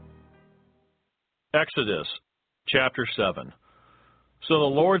 Exodus chapter 7. So the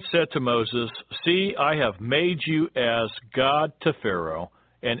Lord said to Moses, See, I have made you as God to Pharaoh,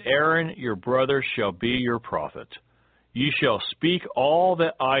 and Aaron your brother shall be your prophet. You shall speak all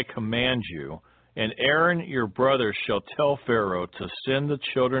that I command you, and Aaron your brother shall tell Pharaoh to send the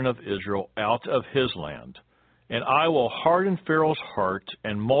children of Israel out of his land. And I will harden Pharaoh's heart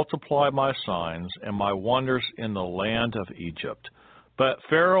and multiply my signs and my wonders in the land of Egypt. But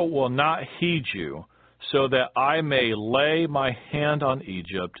Pharaoh will not heed you, so that I may lay my hand on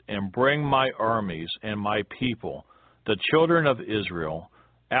Egypt and bring my armies and my people, the children of Israel,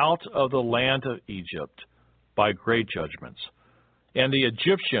 out of the land of Egypt by great judgments. And the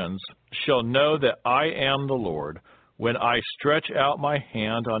Egyptians shall know that I am the Lord, when I stretch out my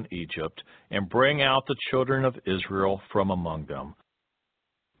hand on Egypt and bring out the children of Israel from among them.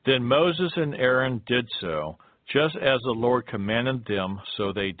 Then Moses and Aaron did so, just as the Lord commanded them,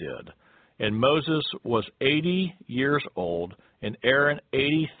 so they did. And Moses was 80 years old, and Aaron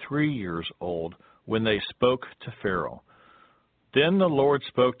 83 years old, when they spoke to Pharaoh. Then the Lord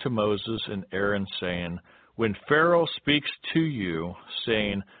spoke to Moses and Aaron, saying, When Pharaoh speaks to you,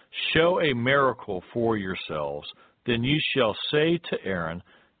 saying, Show a miracle for yourselves, then you shall say to Aaron,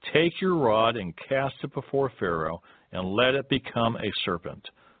 Take your rod and cast it before Pharaoh, and let it become a serpent.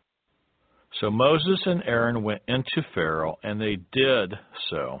 So Moses and Aaron went into Pharaoh, and they did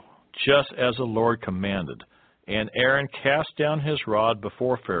so, just as the Lord commanded. And Aaron cast down his rod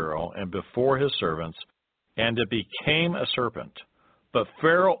before Pharaoh and before his servants, and it became a serpent. But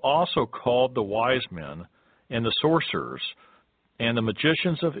Pharaoh also called the wise men, and the sorcerers, and the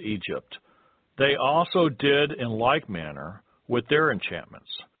magicians of Egypt. They also did in like manner with their enchantments.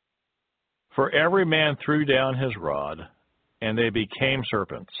 For every man threw down his rod, and they became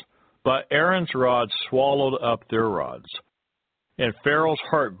serpents. But Aaron's rod swallowed up their rods. And Pharaoh's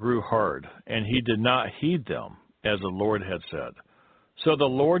heart grew hard, and he did not heed them, as the Lord had said. So the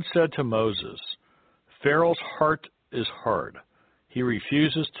Lord said to Moses, Pharaoh's heart is hard. He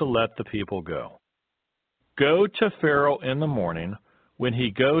refuses to let the people go. Go to Pharaoh in the morning when he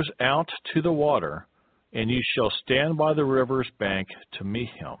goes out to the water, and you shall stand by the river's bank to meet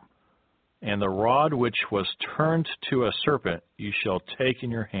him. And the rod which was turned to a serpent you shall take in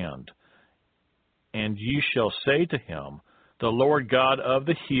your hand. And you shall say to him, The Lord God of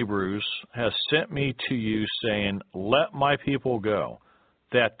the Hebrews has sent me to you, saying, Let my people go,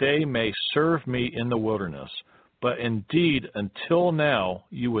 that they may serve me in the wilderness. But indeed, until now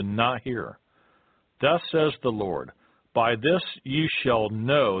you would not hear. Thus says the Lord, By this you shall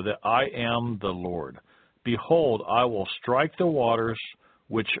know that I am the Lord. Behold, I will strike the waters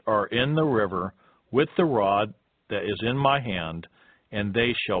which are in the river with the rod that is in my hand, and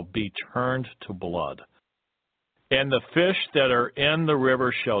they shall be turned to blood. And the fish that are in the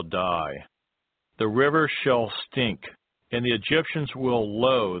river shall die. The river shall stink, and the Egyptians will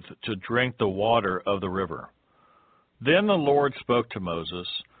loathe to drink the water of the river. Then the Lord spoke to Moses,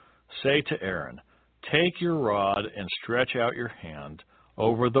 Say to Aaron, Take your rod and stretch out your hand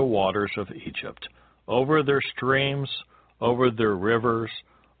over the waters of Egypt, over their streams, over their rivers,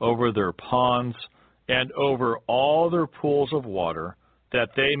 over their ponds, and over all their pools of water, that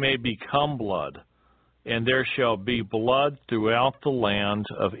they may become blood. And there shall be blood throughout the land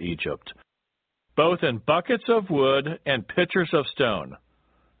of Egypt, both in buckets of wood and pitchers of stone.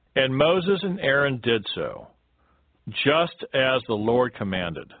 And Moses and Aaron did so, just as the Lord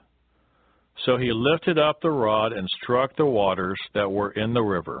commanded. So he lifted up the rod and struck the waters that were in the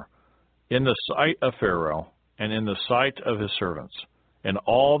river, in the sight of Pharaoh and in the sight of his servants. And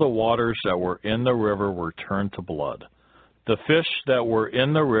all the waters that were in the river were turned to blood. The fish that were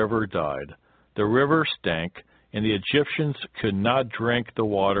in the river died. The river stank, and the Egyptians could not drink the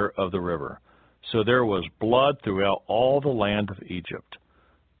water of the river. So there was blood throughout all the land of Egypt.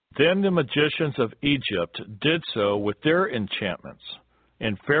 Then the magicians of Egypt did so with their enchantments.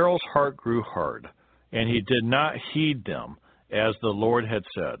 And Pharaoh's heart grew hard, and he did not heed them, as the Lord had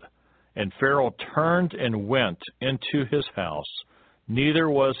said. And Pharaoh turned and went into his house, neither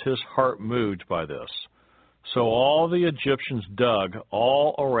was his heart moved by this. So all the Egyptians dug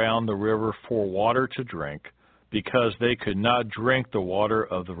all around the river for water to drink, because they could not drink the water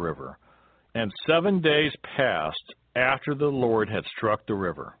of the river. And 7 days passed after the Lord had struck the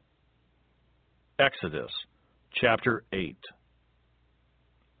river. Exodus chapter 8.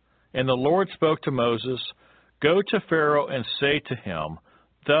 And the Lord spoke to Moses, Go to Pharaoh and say to him,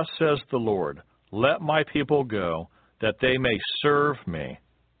 Thus says the Lord, Let my people go, that they may serve me.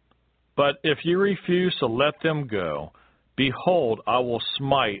 But if you refuse to let them go, behold, I will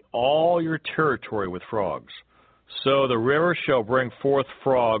smite all your territory with frogs. So the river shall bring forth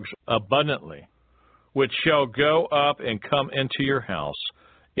frogs abundantly, which shall go up and come into your house,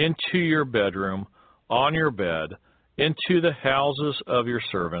 into your bedroom, on your bed, into the houses of your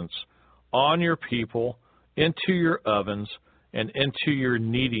servants, on your people, into your ovens, and into your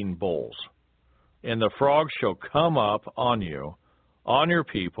kneading bowls. And the frogs shall come up on you, on your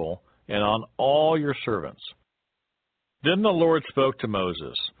people, and on all your servants. Then the Lord spoke to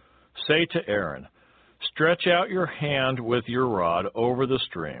Moses, Say to Aaron, Stretch out your hand with your rod over the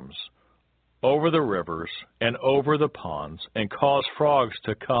streams, over the rivers, and over the ponds, and cause frogs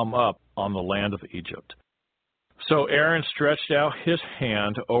to come up on the land of Egypt. So Aaron stretched out his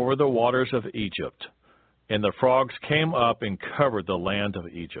hand over the waters of Egypt, and the frogs came up and covered the land of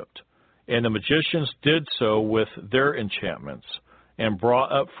Egypt. And the magicians did so with their enchantments, and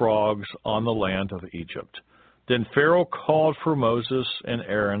brought up frogs on the land of Egypt. Then Pharaoh called for Moses and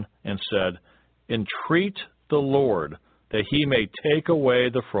Aaron and said, Entreat the Lord that he may take away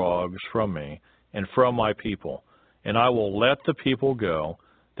the frogs from me and from my people, and I will let the people go,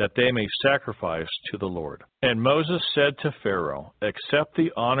 that they may sacrifice to the Lord. And Moses said to Pharaoh, Accept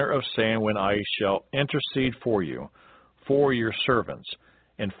the honor of saying when I shall intercede for you, for your servants,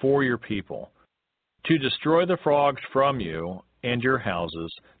 and for your people, to destroy the frogs from you and your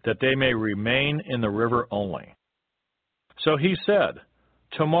houses, that they may remain in the river only. So he said,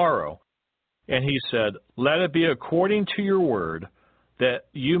 Tomorrow. And he said, Let it be according to your word, that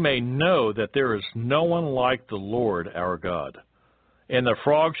you may know that there is no one like the Lord our God. And the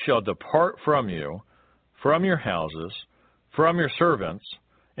frogs shall depart from you, from your houses, from your servants,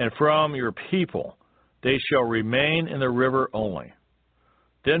 and from your people. They shall remain in the river only.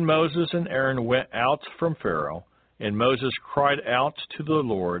 Then Moses and Aaron went out from Pharaoh, and Moses cried out to the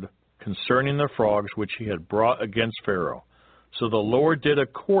Lord concerning the frogs which he had brought against Pharaoh. So the Lord did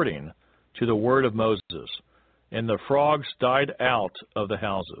according to the word of Moses, and the frogs died out of the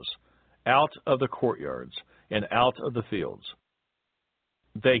houses, out of the courtyards, and out of the fields.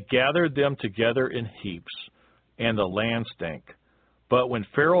 They gathered them together in heaps, and the land stank. But when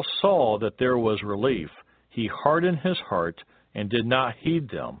Pharaoh saw that there was relief, he hardened his heart and did not heed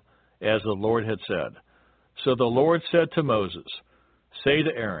them, as the Lord had said. So the Lord said to Moses, "Say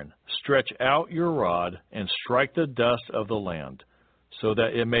to Aaron, stretch out your rod and strike the dust of the land, so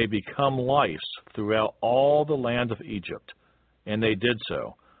that it may become lice throughout all the land of Egypt." And they did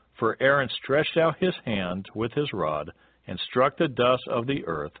so. For Aaron stretched out his hand with his rod and struck the dust of the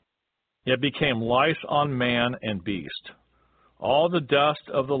earth. It became lice on man and beast. All the dust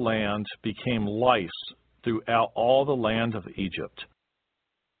of the land became lice throughout all the land of Egypt.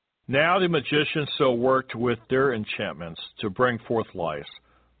 Now the magicians so worked with their enchantments to bring forth lice,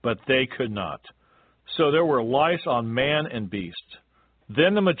 but they could not. So there were lice on man and beast.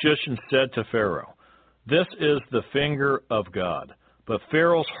 Then the magician said to Pharaoh, "This is the finger of God." But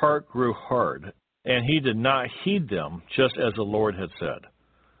Pharaoh's heart grew hard, and he did not heed them, just as the Lord had said.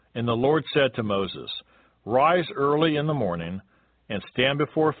 And the Lord said to Moses, "Rise early in the morning, and stand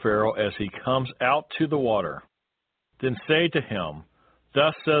before Pharaoh as he comes out to the water. Then say to him,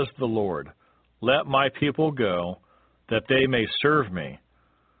 'Thus says the Lord, let my people go, that they may serve me.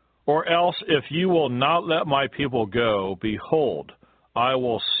 Or else, if you will not let my people go, behold, I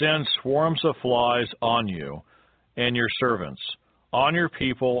will send swarms of flies on you and your servants, on your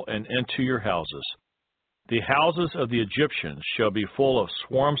people and into your houses. The houses of the Egyptians shall be full of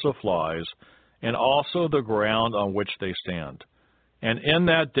swarms of flies, and also the ground on which they stand. And in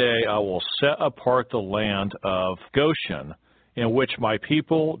that day I will set apart the land of Goshen, in which my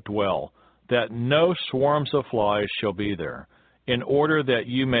people dwell, that no swarms of flies shall be there, in order that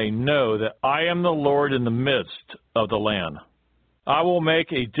you may know that I am the Lord in the midst of the land. I will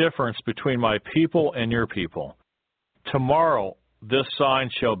make a difference between my people and your people. Tomorrow this sign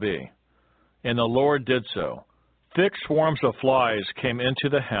shall be." And the Lord did so. Thick swarms of flies came into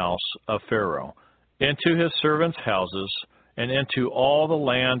the house of Pharaoh, into his servants' houses, and into all the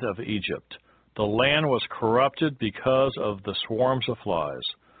land of Egypt. The land was corrupted because of the swarms of flies.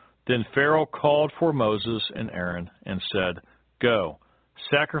 Then Pharaoh called for Moses and Aaron and said, "Go,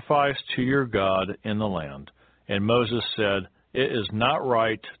 sacrifice to your God in the land." And Moses said, "It is not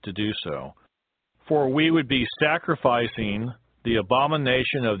right to do so, for we would be sacrificing the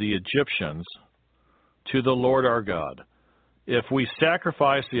abomination of the Egyptians to the Lord our God. If we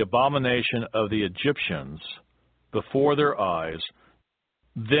sacrifice the abomination of the Egyptians before their eyes,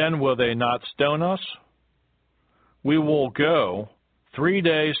 then will they not stone us? We will go 3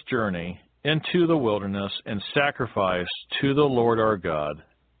 days' journey into the wilderness and sacrifice to the Lord our God,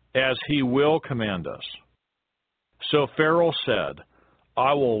 as he will command us." So Pharaoh said,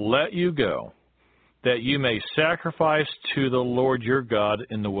 "I will let you go, that you may sacrifice to the Lord your God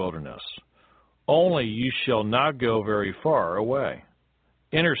in the wilderness. Only you shall not go very far away.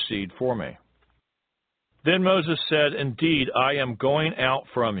 Intercede for me." Then Moses said, "Indeed, I am going out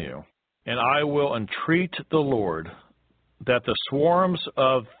from you, and I will entreat the Lord that the swarms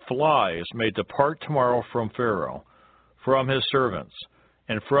of flies may depart tomorrow from Pharaoh, from his servants,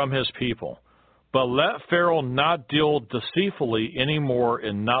 and from his people. But let Pharaoh not deal deceitfully any more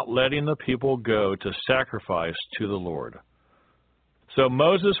in not letting the people go to sacrifice to the Lord." So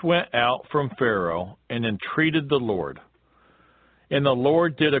Moses went out from Pharaoh and entreated the Lord. And the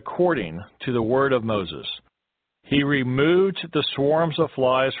Lord did according to the word of Moses. He removed the swarms of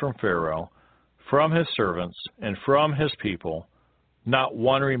flies from Pharaoh, from his servants, and from his people. Not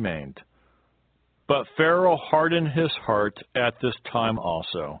one remained. But Pharaoh hardened his heart at this time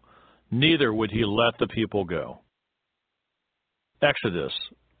also. Neither would he let the people go. Exodus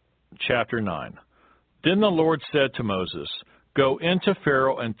chapter 9. Then the Lord said to Moses, "Go into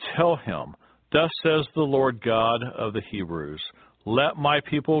Pharaoh and tell him, 'Thus says the Lord God of the Hebrews, let my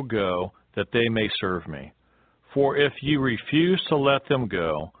people go, that they may serve me. For if you refuse to let them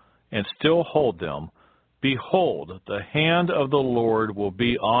go, and still hold them, behold, the hand of the Lord will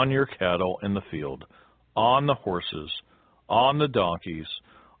be on your cattle in the field, on the horses, on the donkeys,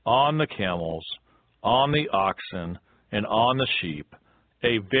 on the camels, on the oxen, and on the sheep,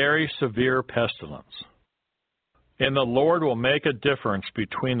 a very severe pestilence. And the Lord will make a difference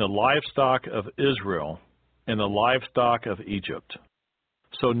between the livestock of Israel and the livestock of Egypt.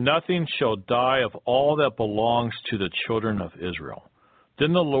 So nothing shall die of all that belongs to the children of Israel."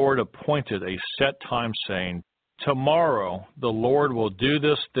 Then the Lord appointed a set time, saying, "Tomorrow the Lord will do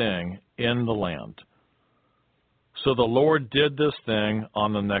this thing in the land." So the Lord did this thing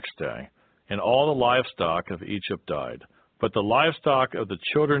on the next day, and all the livestock of Egypt died. But the livestock of the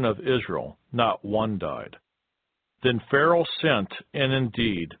children of Israel, not one died. Then Pharaoh sent, and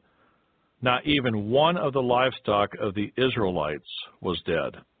indeed, not even one of the livestock of the Israelites was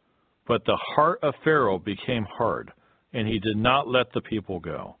dead. But the heart of Pharaoh became hard, and he did not let the people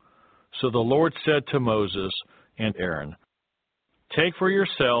go. So the Lord said to Moses and Aaron, "Take for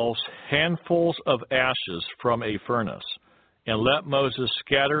yourselves handfuls of ashes from a furnace, and let Moses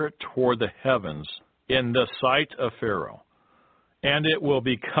scatter it toward the heavens in the sight of Pharaoh. And it will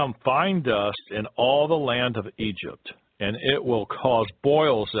become fine dust in all the land of Egypt, and it will cause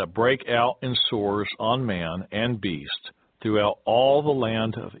boils that break out in sores on man and beast throughout all the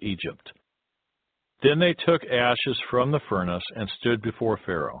land of Egypt." Then they took ashes from the furnace and stood before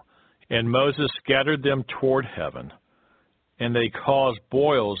Pharaoh, and Moses scattered them toward heaven, and they caused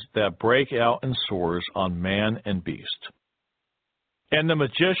boils that break out in sores on man and beast. And the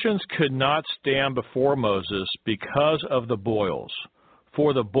magicians could not stand before Moses because of the boils,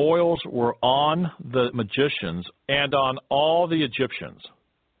 for the boils were on the magicians and on all the Egyptians.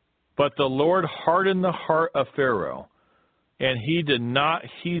 But the Lord hardened the heart of Pharaoh, and he did not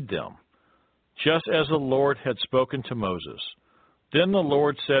heed them, just as the Lord had spoken to Moses. Then the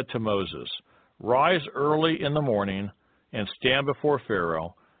Lord said to Moses, "Rise early in the morning and stand before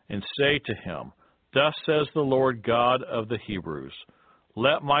Pharaoh, and say to him, 'Thus says the Lord God of the Hebrews,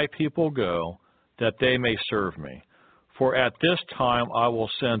 let my people go, that they may serve me. For at this time I will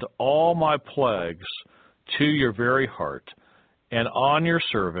send all my plagues to your very heart, and on your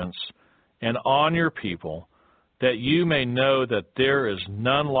servants, and on your people, that you may know that there is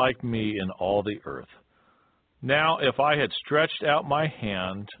none like me in all the earth.' Now if I had stretched out my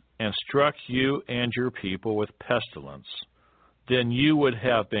hand and struck you and your people with pestilence, then you would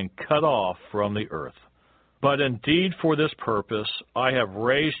have been cut off from the earth. But indeed for this purpose I have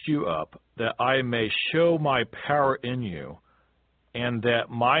raised you up, that I may show my power in you, and that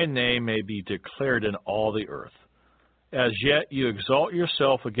my name may be declared in all the earth. As yet you exalt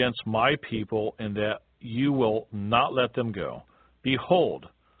yourself against my people, in that you will not let them go. Behold,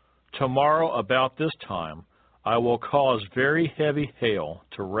 tomorrow about this time I will cause very heavy hail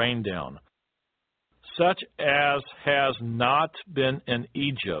to rain down, such as has not been in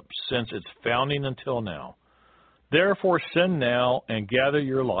Egypt since its founding until now. Therefore send now and gather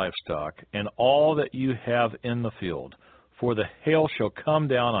your livestock and all that you have in the field, for the hail shall come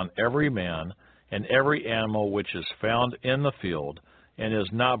down on every man and every animal which is found in the field and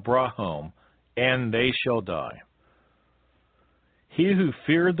is not brought home, and they shall die. He who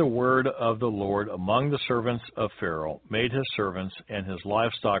feared the word of the Lord among the servants of Pharaoh made his servants and his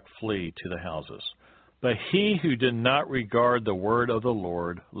livestock flee to the houses. But he who did not regard the word of the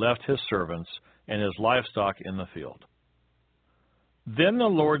Lord left his servants and his livestock in the field. Then the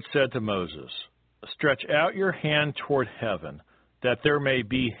Lord said to Moses, "Stretch out your hand toward heaven, that there may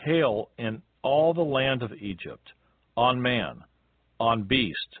be hail in all the land of Egypt, on man, on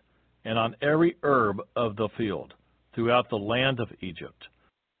beast, and on every herb of the field, throughout the land of Egypt."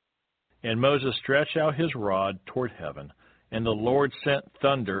 And Moses stretched out his rod toward heaven, and the Lord sent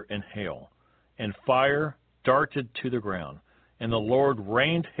thunder and hail, and fire darted to the ground, and the Lord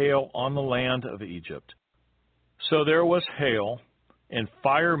rained hail on the land of Egypt. So there was hail, and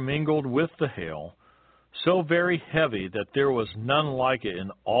fire mingled with the hail, so very heavy that there was none like it in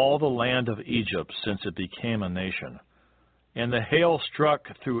all the land of Egypt since it became a nation. And the hail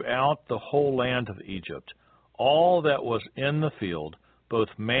struck throughout the whole land of Egypt, all that was in the field,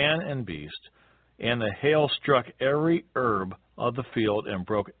 both man and beast, and the hail struck every herb of the field and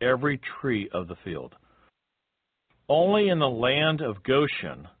broke every tree of the field. Only in the land of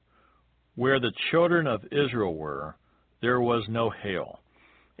Goshen, where the children of Israel were, there was no hail.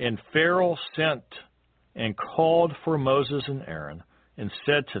 And Pharaoh sent and called for Moses and Aaron, and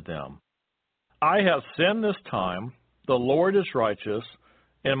said to them, "I have sinned this time, the Lord is righteous,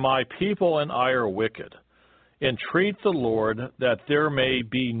 and my people and I are wicked. Entreat the Lord that there may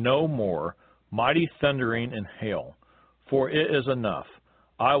be no more mighty thundering and hail, for it is enough.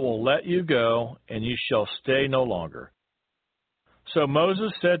 I will let you go, and you shall stay no longer." So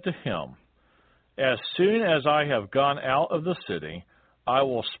Moses said to him, "As soon as I have gone out of the city, I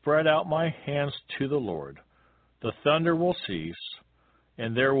will spread out my hands to the Lord. The thunder will cease,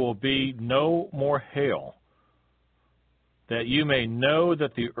 and there will be no more hail, that you may know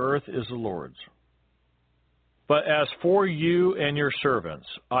that the earth is the Lord's. But as for you and your servants,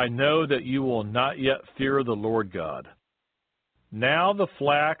 I know that you will not yet fear the Lord God." Now the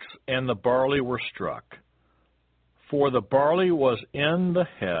flax and the barley were struck, for the barley was in the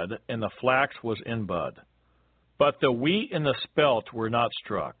head, and the flax was in bud. But the wheat and the spelt were not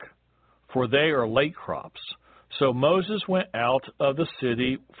struck, for they are late crops. So Moses went out of the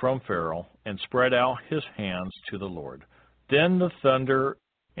city from Pharaoh, and spread out his hands to the Lord. Then the thunder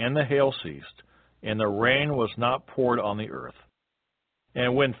and the hail ceased, and the rain was not poured on the earth.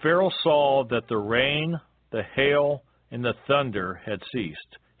 And when Pharaoh saw that the rain, the hail, and the thunder had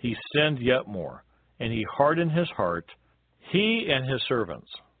ceased, he sinned yet more, and he hardened his heart, he and his servants.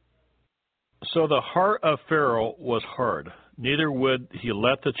 So the heart of Pharaoh was hard, neither would he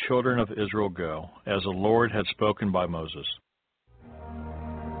let the children of Israel go, as the Lord had spoken by Moses.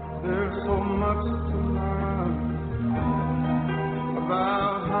 There's so much to learn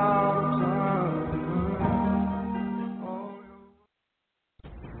about how to turn.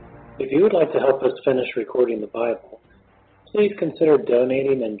 If you would like to help us finish recording the Bible, please consider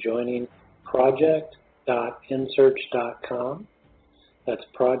donating and joining project.nsearch.com. That's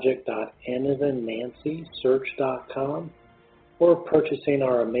project.nancy.search.com, or purchasing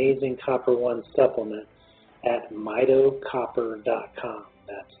our amazing Copper One supplement at mitocopper.com.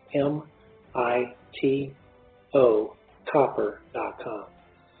 That's MITO copper.com.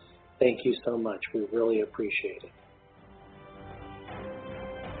 Thank you so much. We really appreciate it.